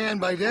in my hand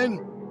by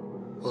then,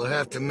 we'll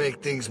have to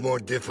make things more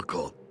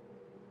difficult.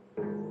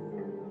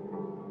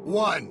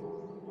 1.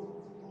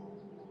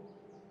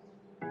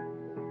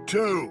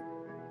 2.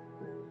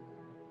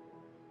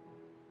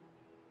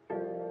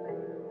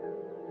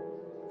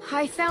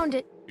 I found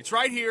it. It's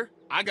right here.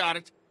 I got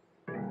it.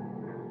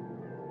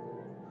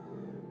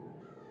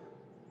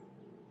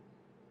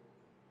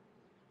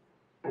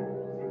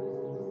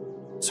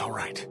 It's all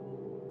right.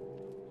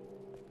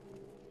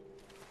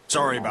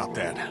 Sorry about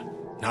that.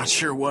 Not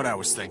sure what I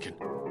was thinking.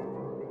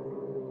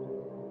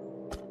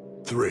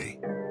 3.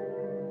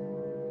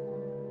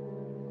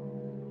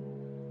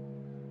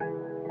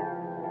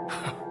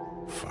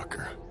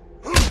 Fucker.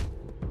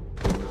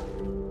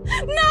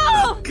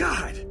 No!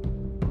 God!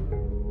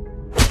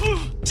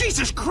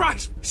 Jesus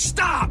Christ!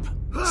 Stop!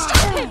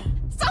 Stop him!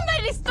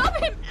 Somebody stop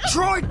him!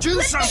 Troy, do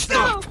Let something!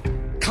 me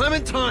go.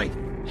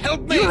 Clementine,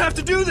 help me! You don't have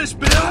to do this,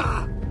 Bill!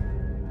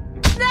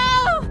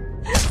 No!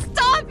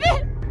 Stop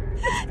it!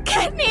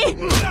 Kenny!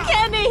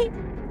 Kenny!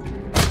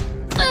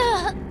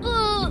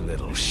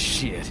 Little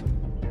shit.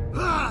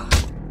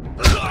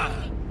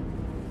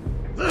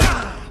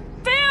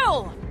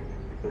 Bill!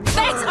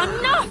 That's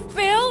enough,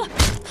 Bill!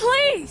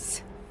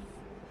 Please!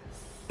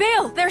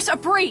 Bill, there's a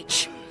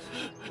breach!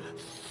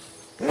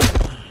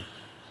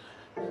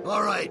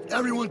 All right,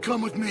 everyone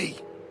come with me.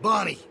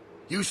 Bonnie,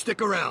 you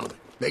stick around.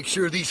 Make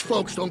sure these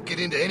folks don't get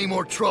into any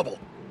more trouble.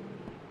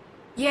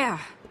 Yeah,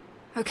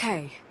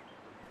 okay.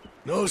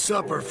 No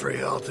supper for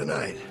y'all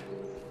tonight.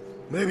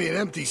 Maybe an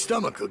empty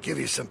stomach will give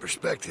you some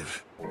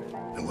perspective.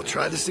 And we'll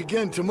try this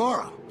again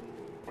tomorrow.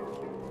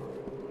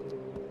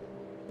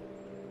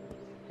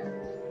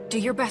 Do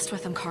your best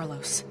with him,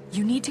 Carlos.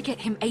 You need to get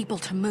him able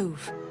to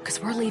move,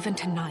 because we're leaving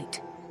tonight.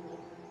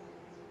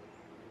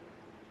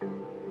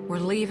 We're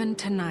leaving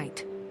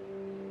tonight.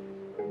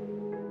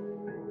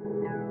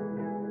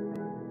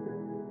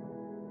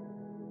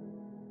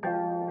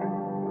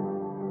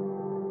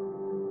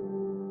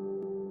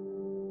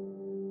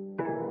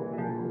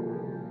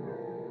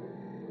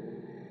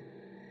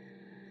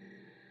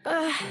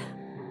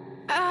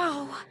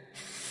 Ow.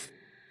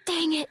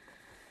 Dang it.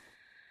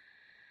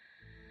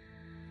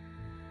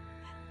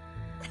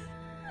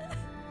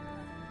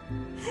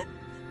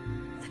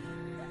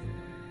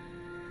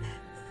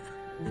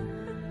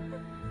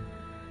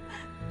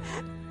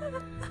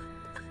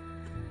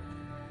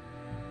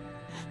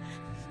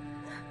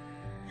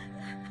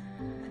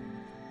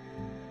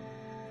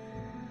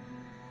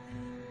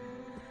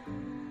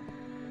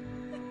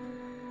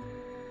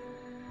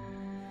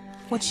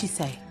 What'd she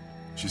say?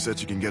 She said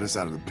she can get us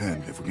out of the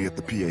pen if we can get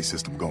the PA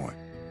system going.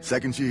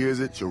 Second she hears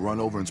it, she'll run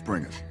over and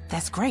spring us.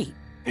 That's great.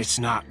 It's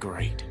not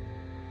great.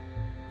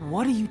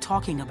 What are you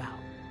talking about?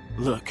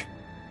 Look,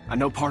 I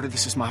know part of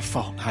this is my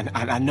fault.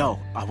 I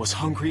know. I was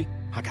hungry,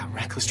 I got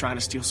reckless trying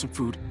to steal some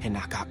food, and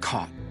I got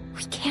caught.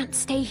 We can't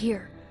stay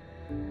here.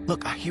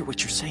 Look, I hear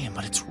what you're saying,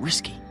 but it's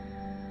risky.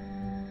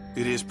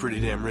 It is pretty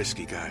damn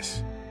risky,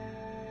 guys.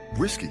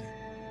 Risky?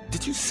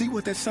 Did you see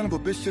what that son of a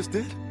bitch just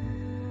did?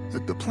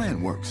 Look, the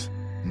plan works.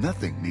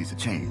 Nothing needs to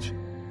change.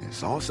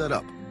 It's all set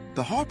up.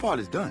 The hard part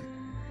is done.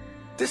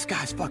 This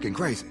guy's fucking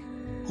crazy.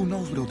 Who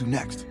knows what he'll do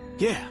next?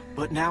 Yeah,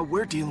 but now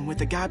we're dealing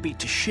with a guy beat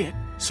to shit,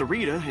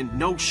 Sarita in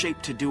no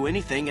shape to do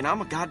anything, and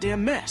I'm a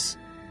goddamn mess.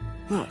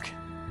 Look,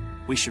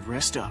 we should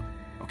rest up,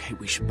 okay?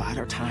 We should bide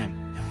our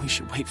time, and we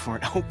should wait for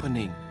an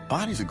opening.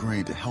 Bonnie's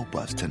agreeing to help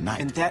us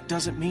tonight. And that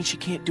doesn't mean she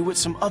can't do it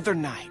some other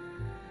night.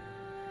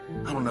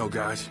 I don't know,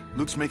 guys.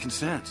 Luke's making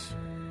sense.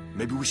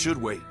 Maybe we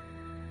should wait.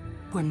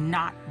 We're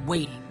not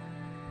waiting.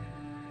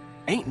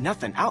 Ain't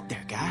nothing out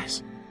there,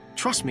 guys.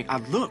 Trust me, I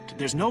looked.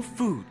 There's no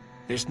food.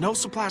 There's no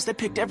supplies. They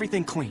picked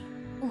everything clean.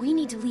 We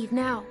need to leave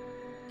now.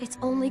 It's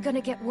only gonna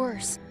get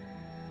worse.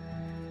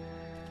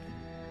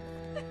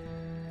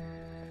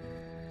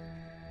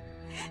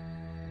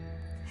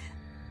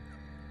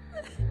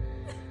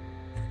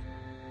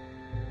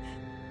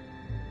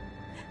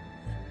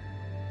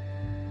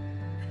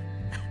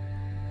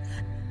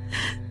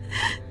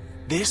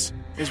 This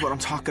is what I'm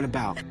talking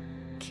about.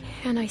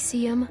 Can I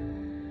see him?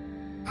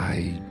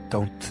 I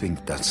don't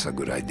think that's a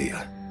good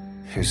idea.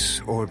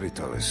 His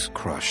orbital is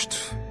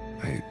crushed.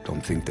 I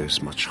don't think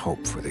there's much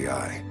hope for the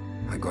eye.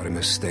 I got him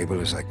as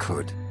stable as I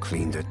could,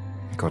 cleaned it,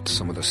 got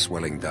some of the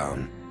swelling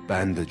down,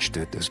 bandaged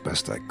it as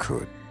best I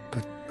could.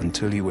 But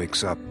until he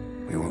wakes up,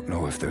 we won't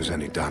know if there's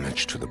any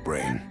damage to the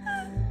brain.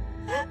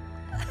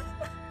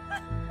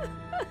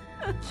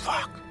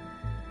 Fuck.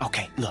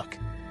 Okay, look.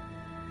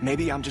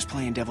 Maybe I'm just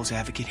playing devil's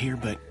advocate here,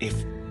 but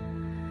if...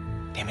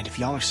 Damn it, if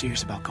y'all are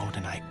serious about going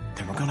tonight,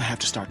 then we're gonna have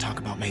to start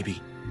talking about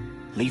maybe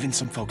leaving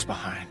some folks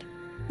behind.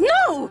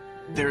 No!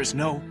 There is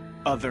no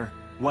other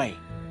way.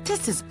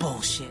 This is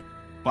bullshit.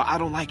 Well, I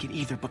don't like it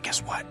either, but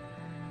guess what?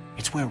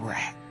 It's where we're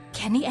at.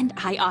 Kenny and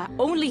I are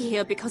only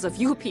here because of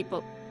you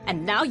people,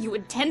 and now you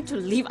intend to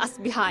leave us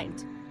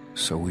behind.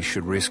 So we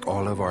should risk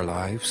all of our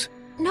lives?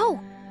 No,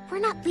 we're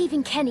not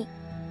leaving Kenny.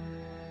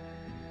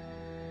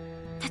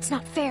 That's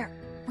not fair.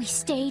 We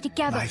stay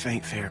together. Life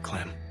ain't fair,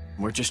 Clem.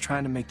 We're just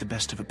trying to make the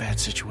best of a bad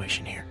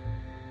situation here.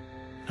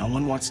 No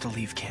one wants to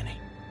leave Kenny.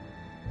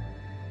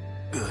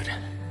 Good.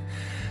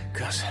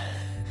 'Cause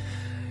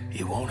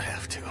you won't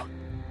have to.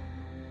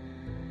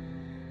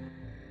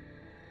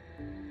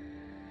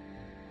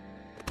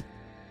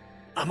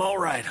 I'm all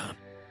right, hon.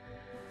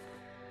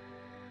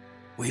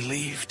 We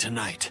leave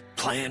tonight.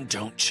 Plan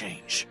don't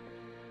change.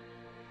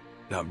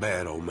 Not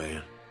bad, old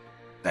man.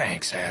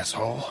 Thanks,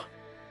 asshole.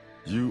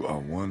 You are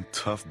one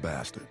tough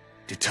bastard.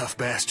 Do tough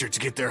bastards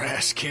get their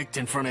ass kicked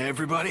in front of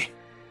everybody?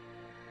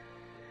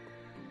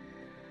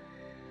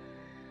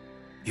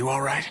 You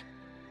all right?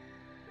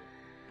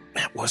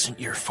 That wasn't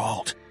your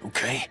fault,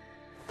 okay?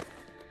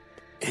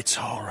 It's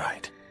all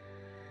right.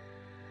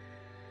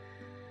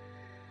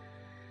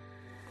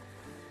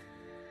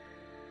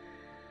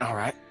 All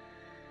right.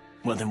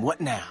 Well, then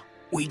what now?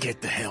 We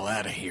get the hell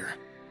out of here.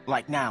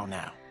 Like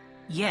now.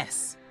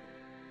 Yes.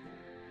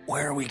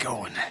 Where are we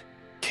going?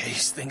 In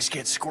case things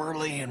get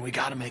squirrely and we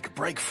gotta make a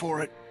break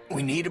for it,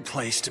 we need a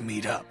place to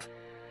meet up.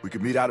 We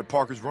could meet out at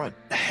Parker's Run.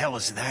 The hell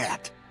is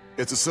that?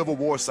 It's a Civil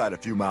War site a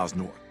few miles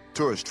north.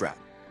 Tourist trap.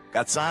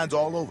 Got signs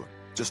all over.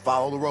 Just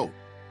follow the road.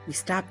 We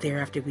stopped there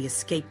after we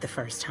escaped the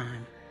first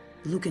time.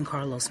 Luke and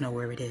Carlos know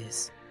where it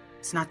is.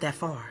 It's not that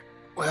far.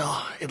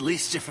 Well, at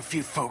least if a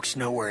few folks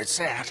know where it's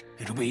at,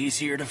 it'll be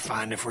easier to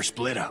find if we're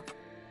split up.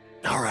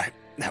 All right,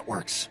 that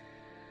works.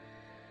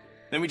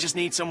 Then we just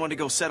need someone to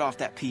go set off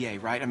that PA,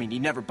 right? I mean, you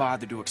never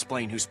bothered to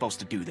explain who's supposed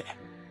to do that.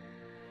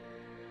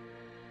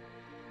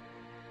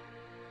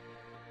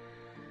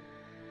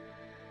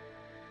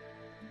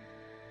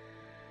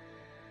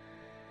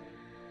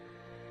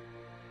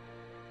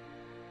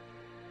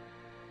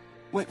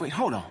 Wait,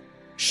 hold on.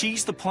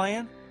 She's the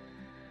plan?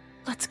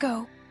 Let's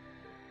go.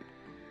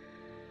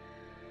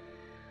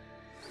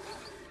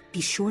 Be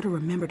sure to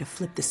remember to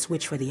flip the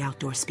switch for the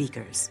outdoor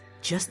speakers.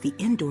 Just the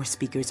indoor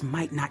speakers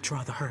might not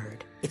draw the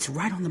herd. It's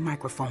right on the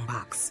microphone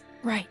box.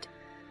 Right.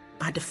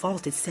 By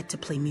default, it's set to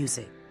play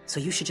music, so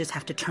you should just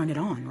have to turn it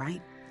on,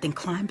 right? Then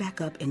climb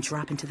back up and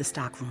drop into the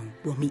stockroom.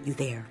 We'll meet you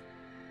there.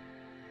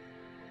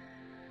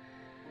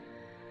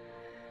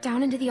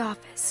 Down into the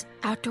office.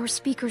 Outdoor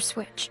speaker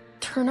switch.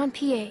 Turn on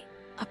PA.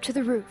 Up to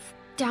the roof.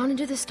 Down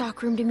into the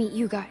stockroom to meet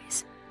you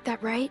guys.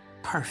 That right?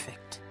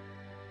 Perfect.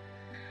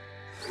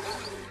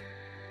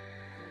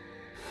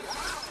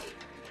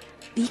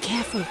 Be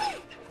careful.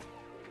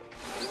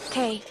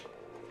 Okay.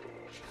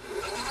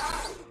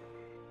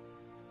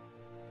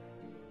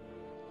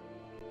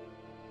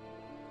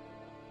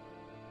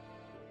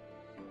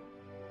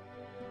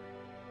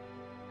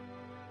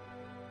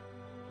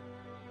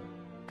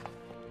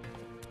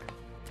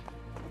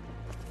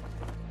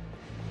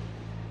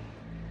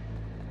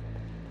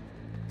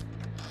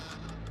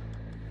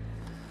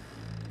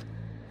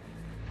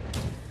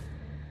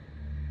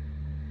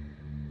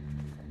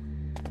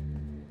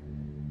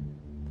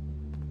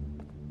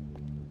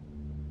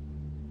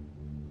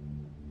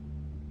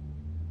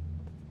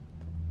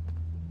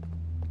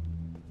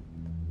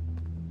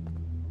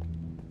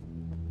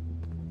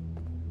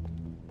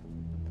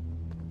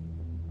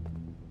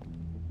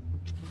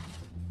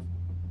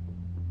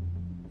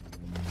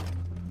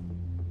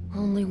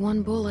 Only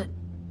one bullet.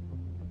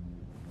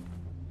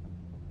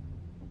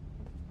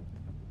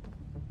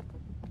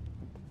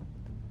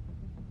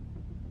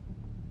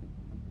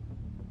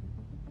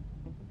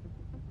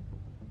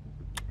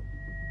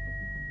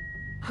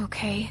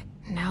 Okay,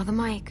 now the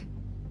mic.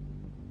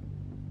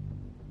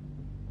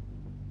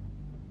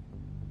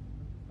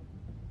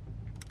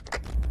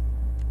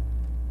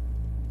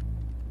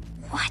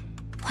 What?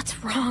 What's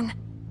wrong?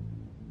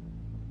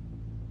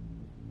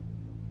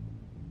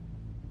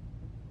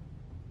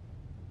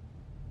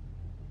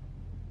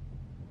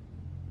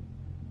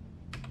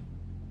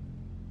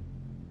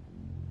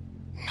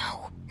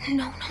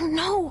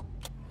 No.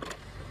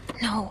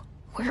 No,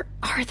 where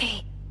are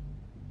they?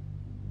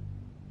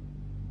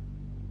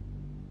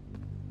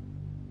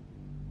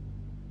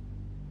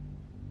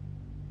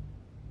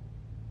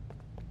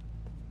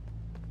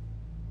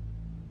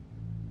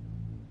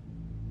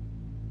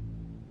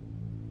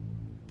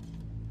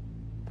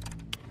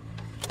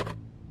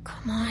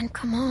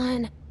 Come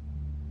on.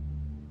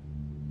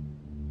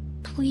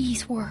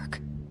 Please work.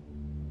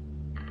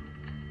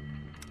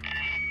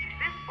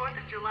 This 4th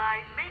of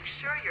July, make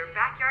sure your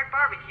backyard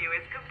barbecue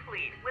is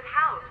complete with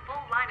Howe's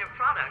full line of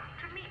products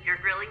to meet your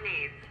grilling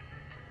needs.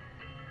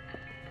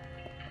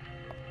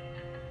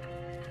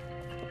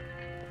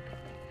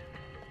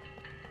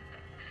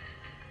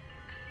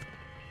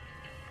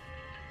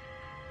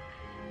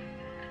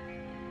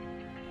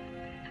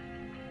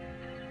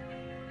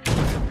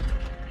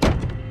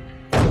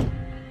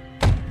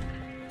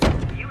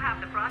 You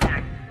have the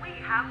project, we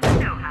have the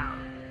know-how.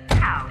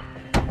 Howe.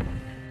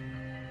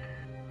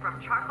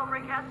 From charcoal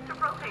briquettes to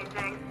pro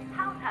painting,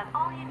 House has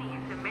all you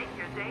need to make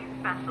your day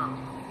special.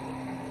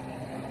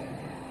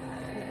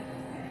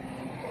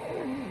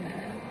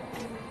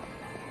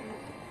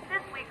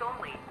 This week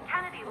only,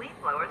 Kennedy leaf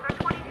blowers are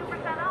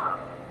 22% off.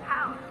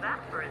 House,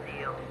 that's for a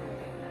deal.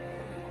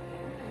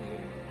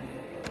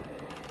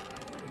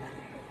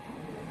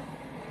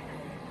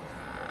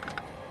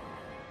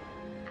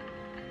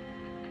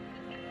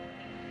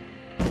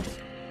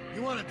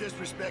 You want to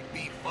disrespect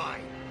me,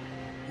 fine.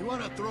 You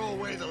want to throw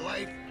away the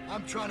life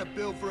I'm trying to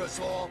build for us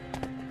all?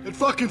 Then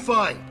fucking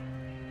fine.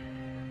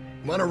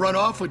 Want to run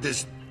off with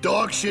this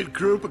dog shit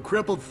group of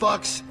crippled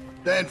fucks?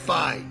 Then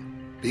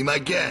fine. Be my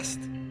guest.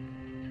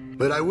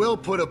 But I will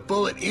put a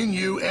bullet in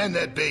you and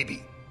that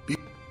baby.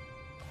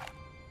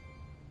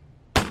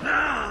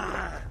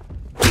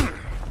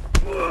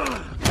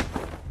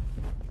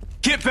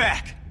 Get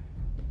back!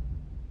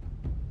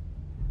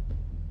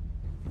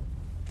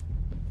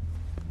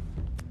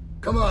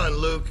 Come on,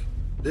 Luke.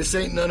 This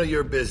ain't none of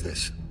your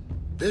business.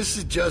 This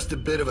is just a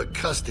bit of a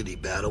custody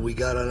battle we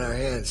got on our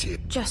hands here.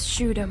 Just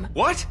shoot him.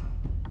 What?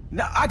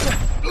 No, I just...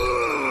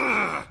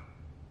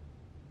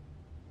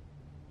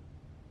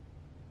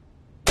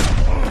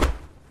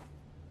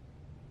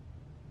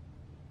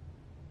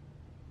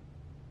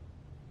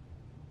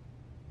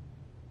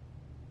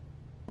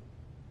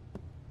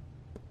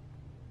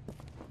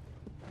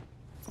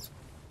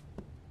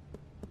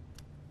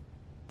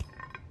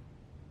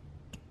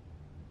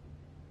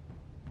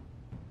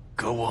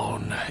 Go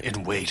on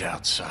and wait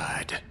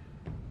outside.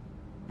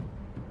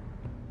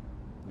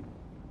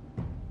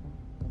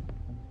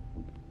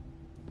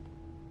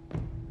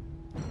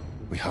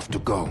 We have to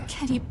go.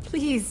 Kenny,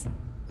 please.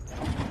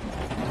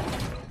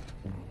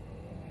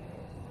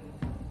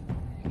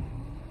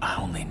 I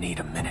only need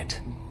a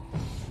minute.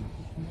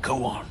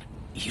 Go on.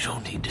 You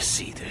don't need to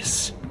see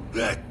this.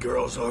 That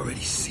girl's already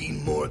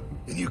seen more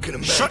than you can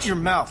imagine. Shut your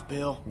mouth,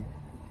 Bill.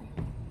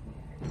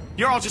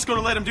 You're all just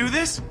gonna let him do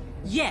this?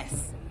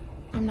 Yes.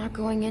 I'm not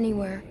going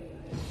anywhere.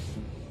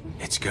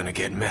 It's gonna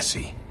get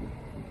messy.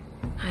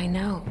 I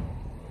know.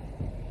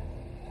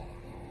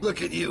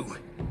 Look at you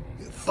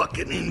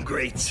fucking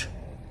ingrates.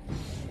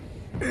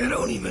 I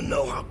don't even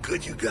know how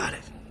good you got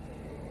it.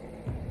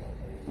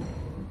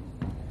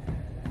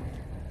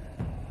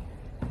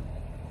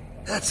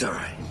 That's all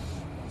right.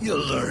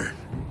 You'll learn.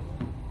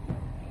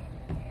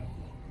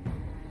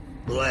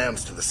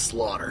 Lambs to the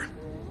slaughter.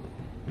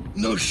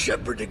 No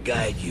shepherd to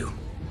guide you.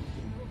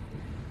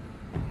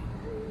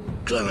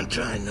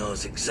 Clementine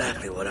knows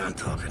exactly what I'm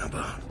talking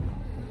about.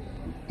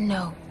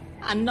 No.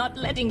 I'm not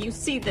letting you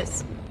see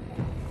this.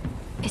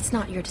 It's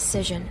not your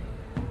decision.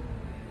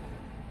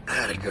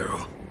 Atta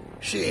girl.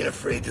 She ain't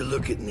afraid to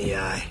look it in the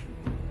eye.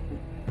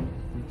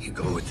 You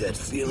go with that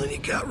feeling you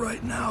got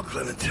right now,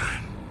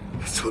 Clementine.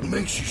 That's what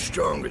makes you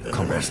stronger than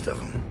the rest of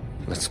them.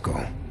 Let's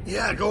go.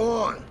 Yeah, go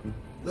on.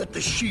 Let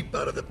the sheep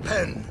out of the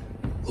pen.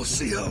 We'll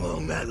see how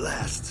long that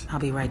lasts. I'll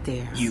be right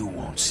there. You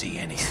won't see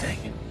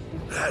anything.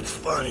 That's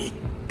funny,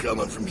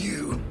 coming from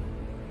you.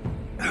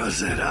 How's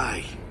that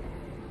eye?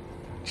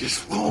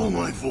 Just follow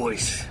my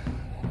voice.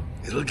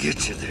 It'll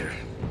get you there.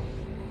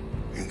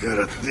 You got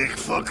a thick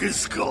fucking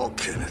skull,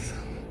 Kenneth.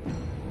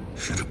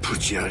 Should've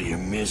put you out of your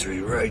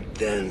misery right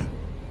then.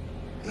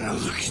 Now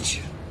look at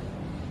you.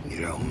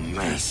 You're a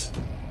mess.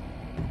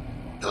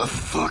 The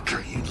fuck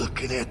are you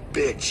looking at,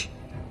 bitch?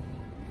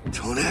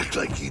 Don't act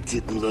like you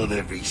didn't love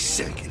every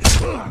second.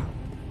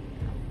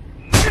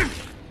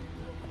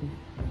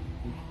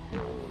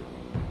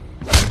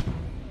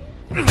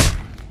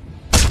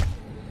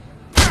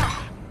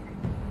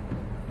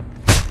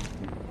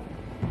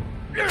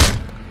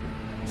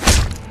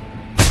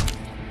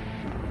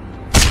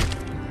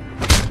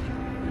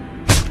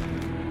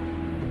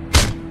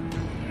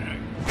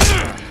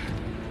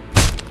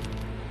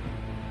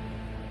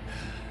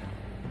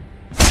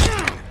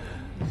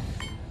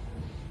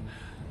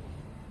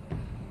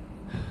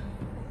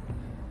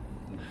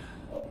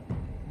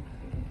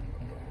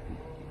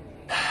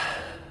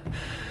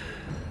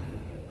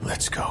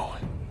 Let's go.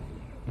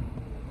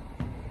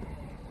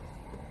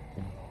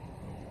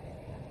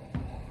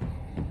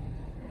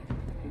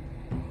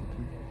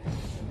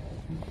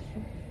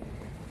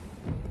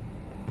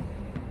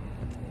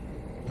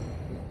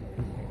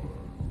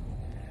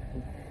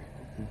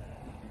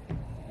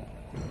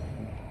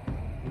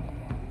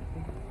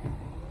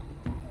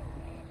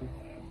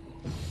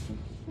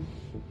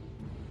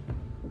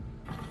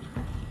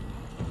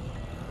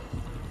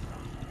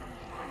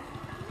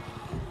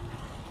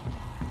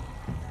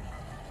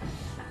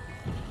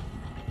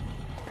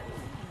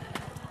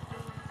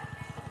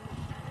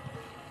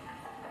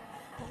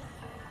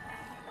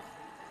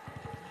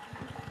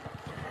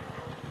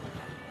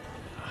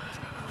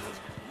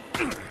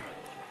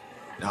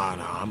 No,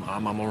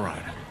 I'm all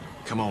right.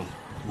 Come on,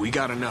 we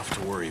got enough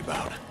to worry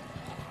about.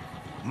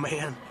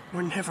 Man,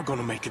 we're never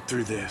gonna make it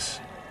through this.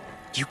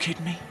 You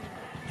kidding me?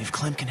 If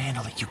Clem can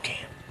handle it, you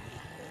can.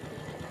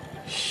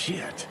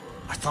 Shit.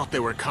 I thought they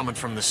were coming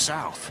from the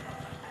south.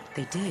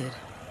 They did.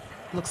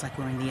 Looks like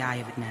we're in the eye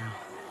of it now.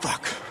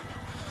 Fuck.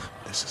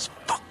 This is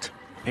fucked.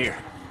 Here,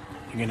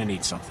 you're gonna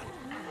need something.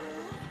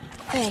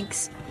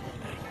 Thanks.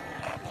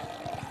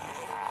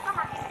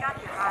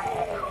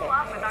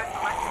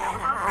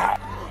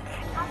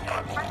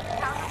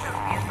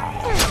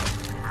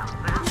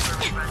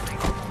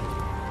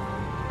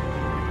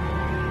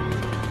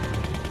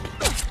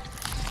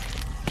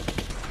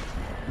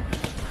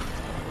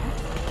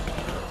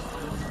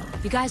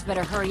 You guys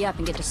better hurry up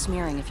and get to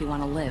smearing if you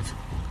want to live.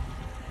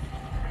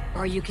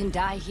 Or you can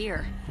die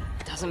here.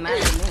 Doesn't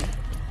matter to me.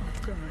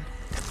 God.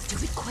 Do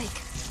it quick.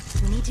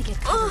 We need to get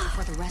covered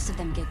before the rest of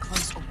them get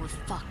close or we're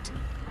fucked.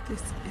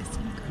 This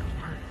isn't gonna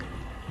work.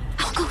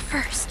 I'll go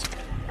first.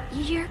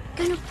 You're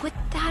gonna put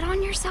that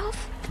on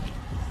yourself?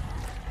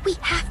 We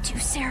have to,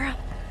 Sarah.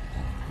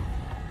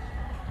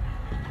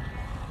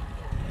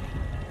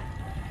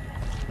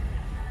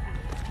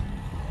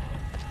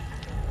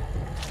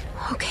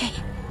 Okay,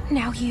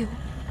 now you.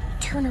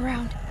 Turn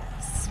around.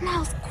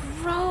 Smells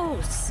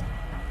gross.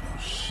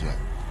 Shit.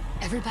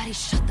 Everybody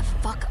shut the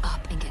fuck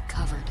up and get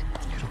covered.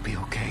 It'll be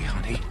okay,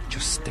 honey.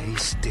 Just stay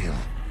still.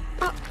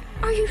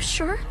 Are you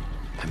sure?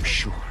 I'm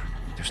sure.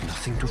 There's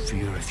nothing to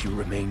fear if you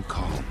remain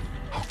calm.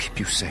 I'll keep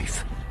you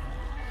safe.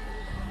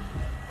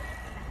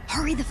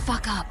 Hurry the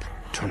fuck up.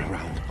 Turn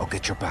around. I'll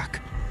get your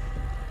back.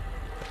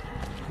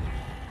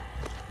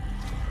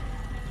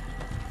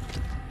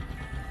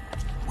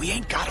 We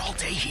ain't got all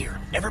day here.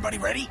 Everybody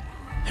ready?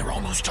 They're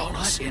almost on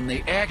us. What in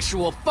the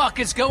actual fuck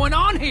is going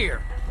on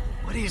here?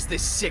 What is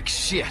this sick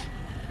shit?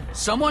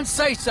 Someone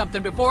say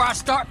something before I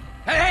start.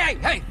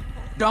 Hey!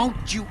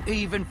 Don't you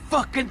even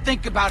fucking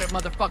think about it,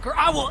 motherfucker.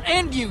 I will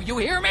end you. You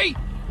hear me?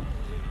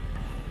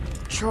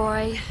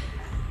 Troy,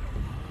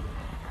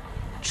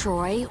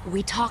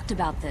 we talked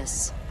about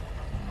this.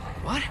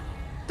 What?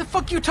 The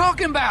fuck you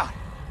talking about?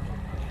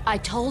 I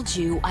told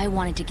you I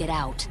wanted to get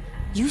out.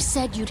 You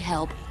said you'd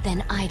help,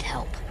 then I'd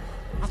help.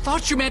 I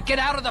thought you meant get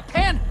out of the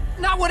pen,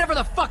 not whatever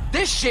the fuck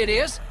this shit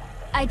is.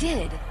 I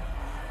did.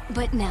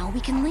 But now we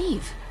can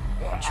leave.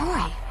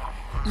 Troy,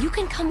 you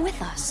can come with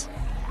us.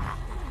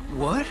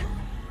 What?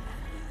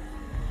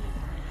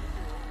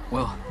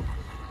 Well,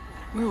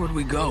 where would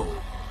we go?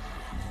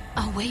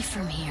 Away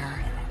from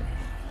here.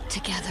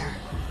 together.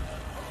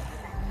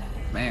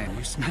 Man,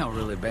 you smell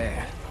really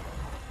bad.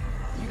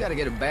 You gotta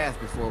get a bath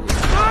before we...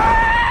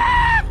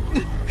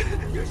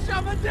 You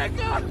shot my dick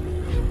up!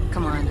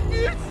 Come on.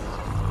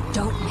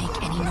 Don't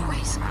make any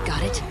noise,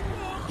 got it?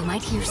 You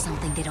might hear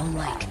something they don't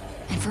like.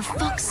 And for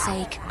fuck's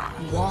sake,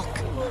 walk.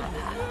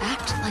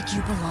 Act like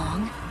you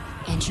belong,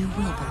 and you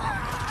will belong.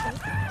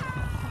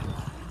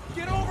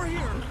 Get over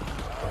here!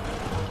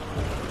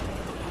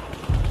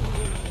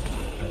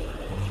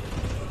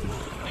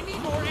 I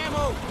need more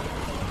ammo!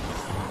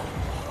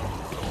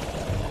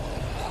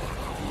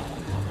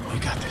 We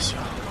got this,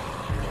 y'all.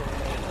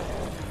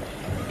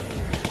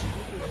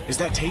 Is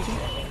that Tavy?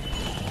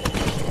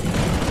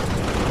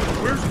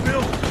 Where's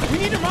Bill? We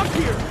need him up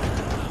here!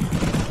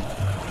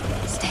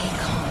 Stay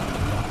calm.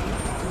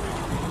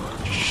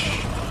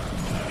 Shh.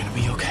 You're gonna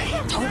be okay.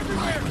 Don't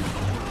run.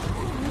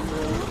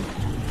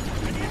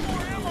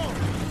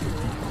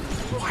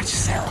 Watch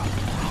Sarah.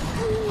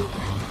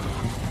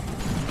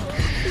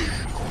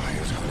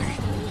 Quiet, honey.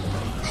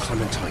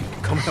 Clementine,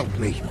 come help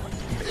me.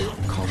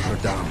 Calm her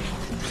down.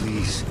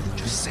 Please,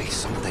 just say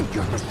something.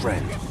 You're her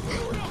friend.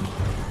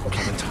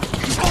 Clementine.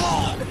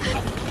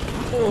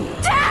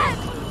 Dad!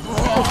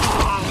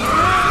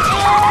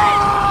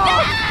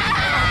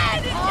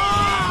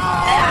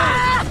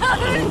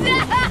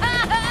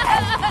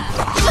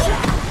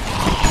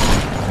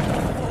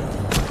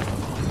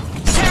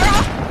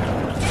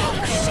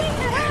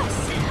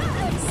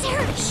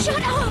 Sarah,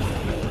 shut up!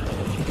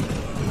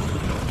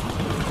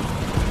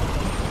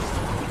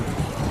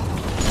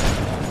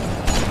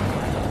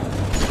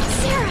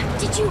 Sarah,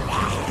 did you...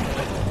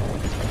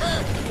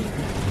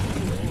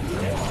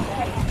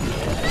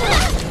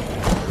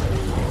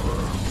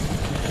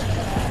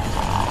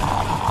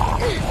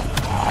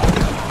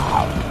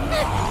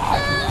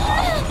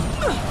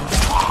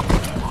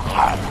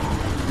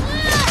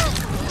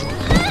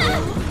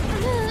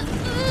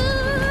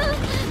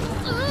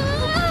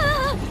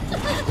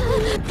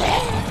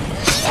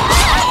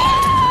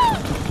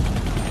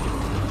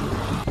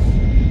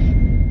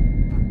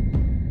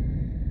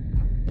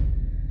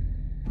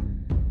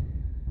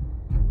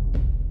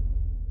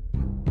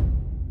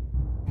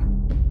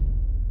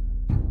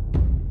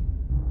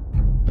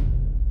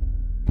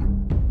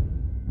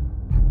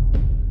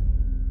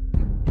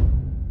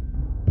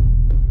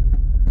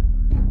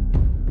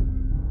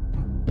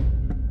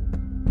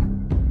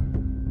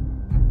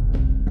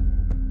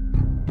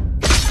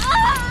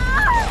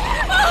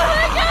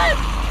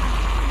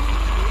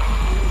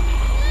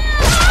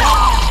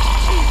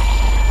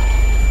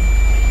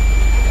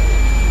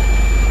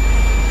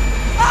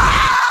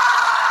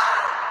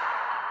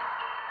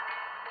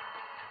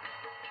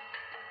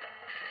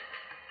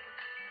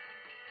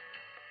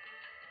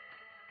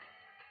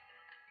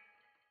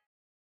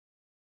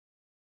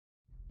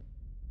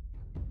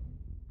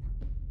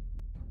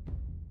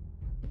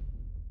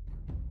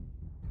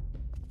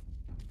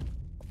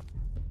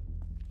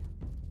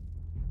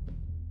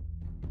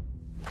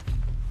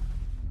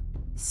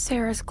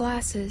 Sarah's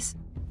glasses.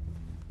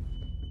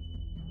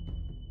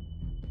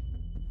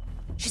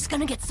 She's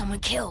gonna get someone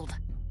killed.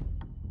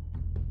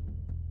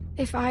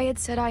 If I had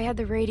said I had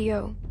the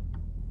radio,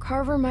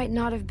 Carver might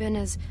not have been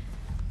as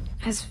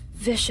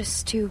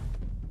vicious too.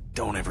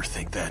 Don't ever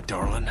think that,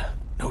 darling.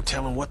 No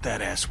telling what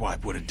that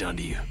asswipe would have done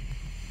to you.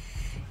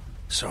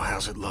 So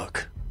how's it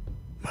look?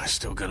 Am I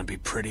still gonna be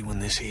pretty when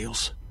this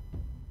heals?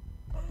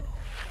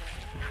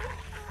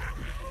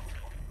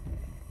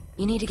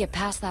 You need to get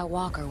past that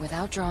walker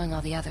without drawing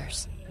all the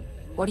others.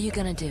 What are you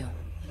gonna do?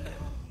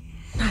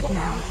 Not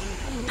now.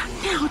 Not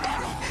now,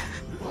 Daddy.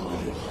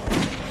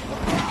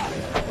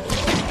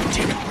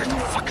 Damn it, where the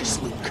fuck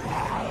is Luke?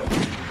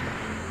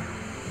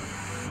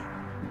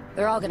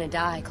 They're all gonna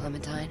die,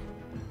 Clementine.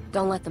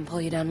 Don't let them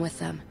pull you down with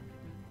them.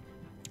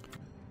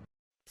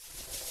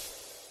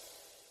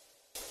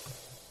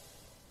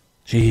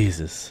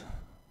 Jesus.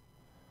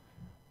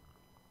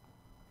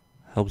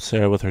 Helped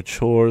Sarah with her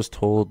chores,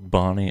 told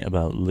Bonnie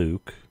about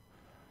Luke,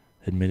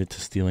 admitted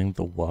to stealing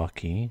the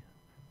walkie,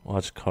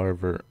 watched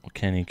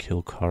Kenny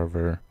kill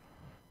Carver,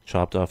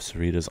 chopped off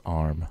Sarita's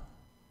arm.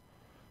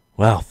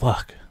 Wow,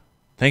 fuck.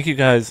 Thank you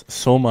guys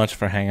so much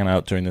for hanging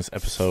out during this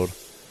episode.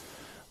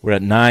 We're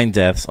at 9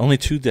 deaths, only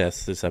 2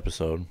 deaths this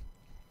episode,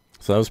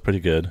 so that was pretty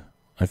good.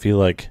 I feel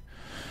like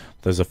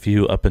there's a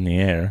few up in the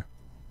air.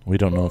 We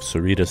don't know if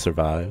Sarita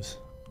survives,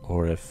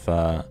 or if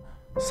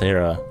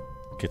Sarah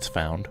gets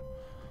found.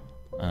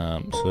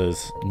 So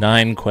there's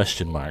 9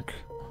 question mark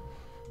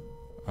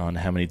on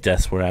how many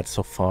deaths we're at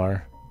so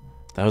far.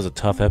 That was a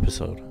tough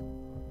episode.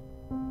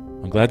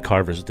 I'm glad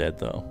Carver's dead,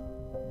 though.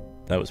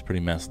 That was pretty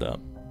messed up.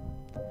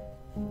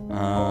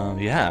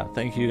 Yeah,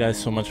 thank you guys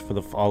so much for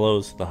the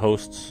follows, the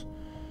hosts,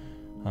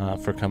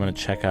 for coming to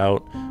check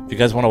out. If you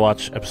guys want to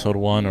watch episode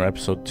 1 or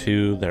episode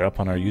 2, they're up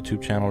on our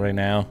YouTube channel right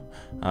now.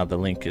 The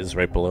link is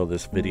right below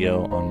this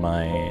video on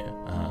my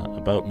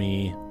About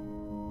Me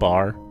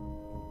bar.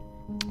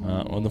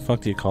 What the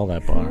fuck do you call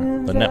that bar?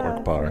 The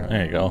network bar.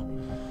 There you go.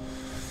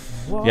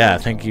 Yeah,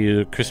 thank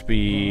you,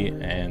 Crispy,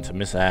 and to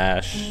Miss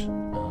Ash,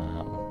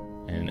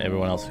 and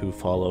everyone else who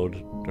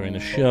followed during the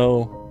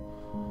show.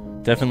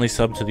 Definitely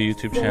sub to the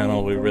YouTube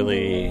channel. We're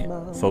really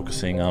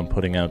focusing on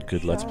putting out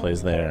good Let's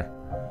Plays there.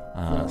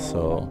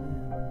 So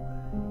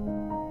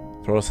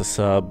throw us a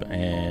sub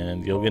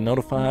and you'll get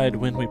notified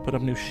when we put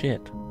up new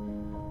shit.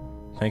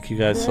 Thank you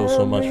guys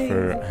so much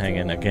for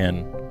hanging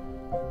again.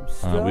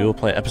 We will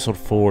play episode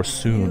 4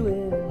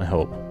 soon, I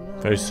hope.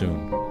 Very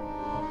soon.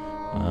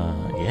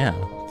 Yeah,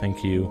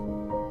 thank you.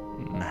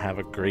 Have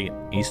a great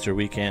Easter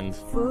weekend.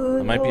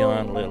 I might be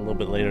on a little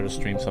bit later to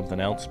stream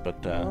something else,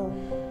 but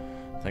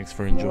thanks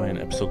for enjoying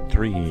episode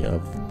 3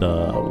 of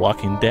The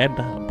Walking Dead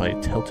by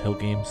Telltale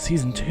Games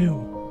Season 2.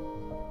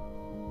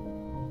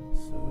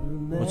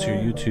 What's your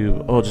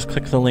YouTube? Oh, just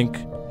click the link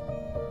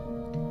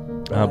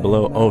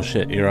below. Oh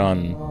shit, you're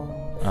on...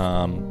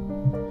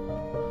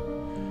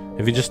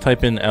 if you just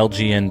type in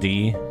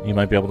LGND, you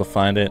might be able to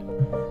find it.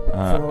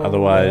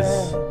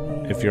 Otherwise,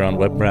 if you're on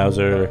web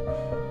browser,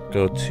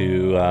 go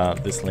to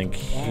this link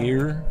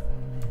here.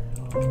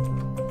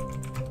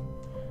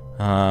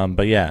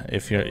 But yeah,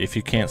 if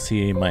you can't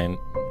see my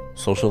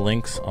social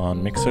links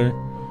on Mixer,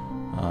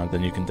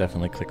 then you can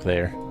definitely click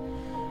there.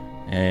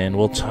 And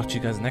we'll talk to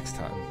you guys next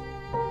time.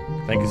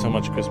 Thank you so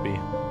much, Crispy.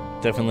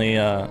 Definitely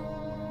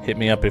hit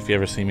me up if you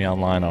ever see me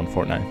online on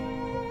Fortnite.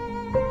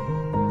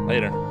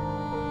 Later.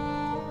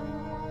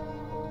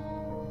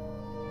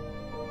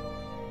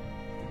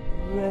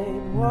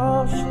 Rain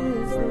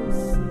washes the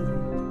city,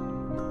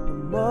 the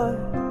mud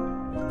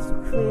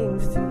still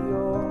clings to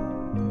your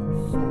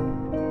soul.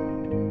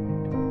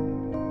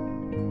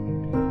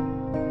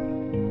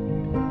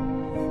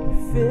 You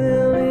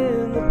fill in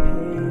the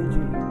pages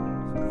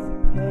with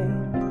the pain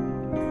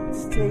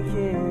that's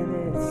taking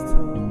its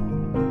toll.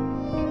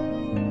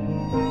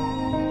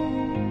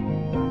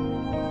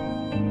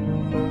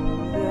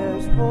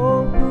 There's hope.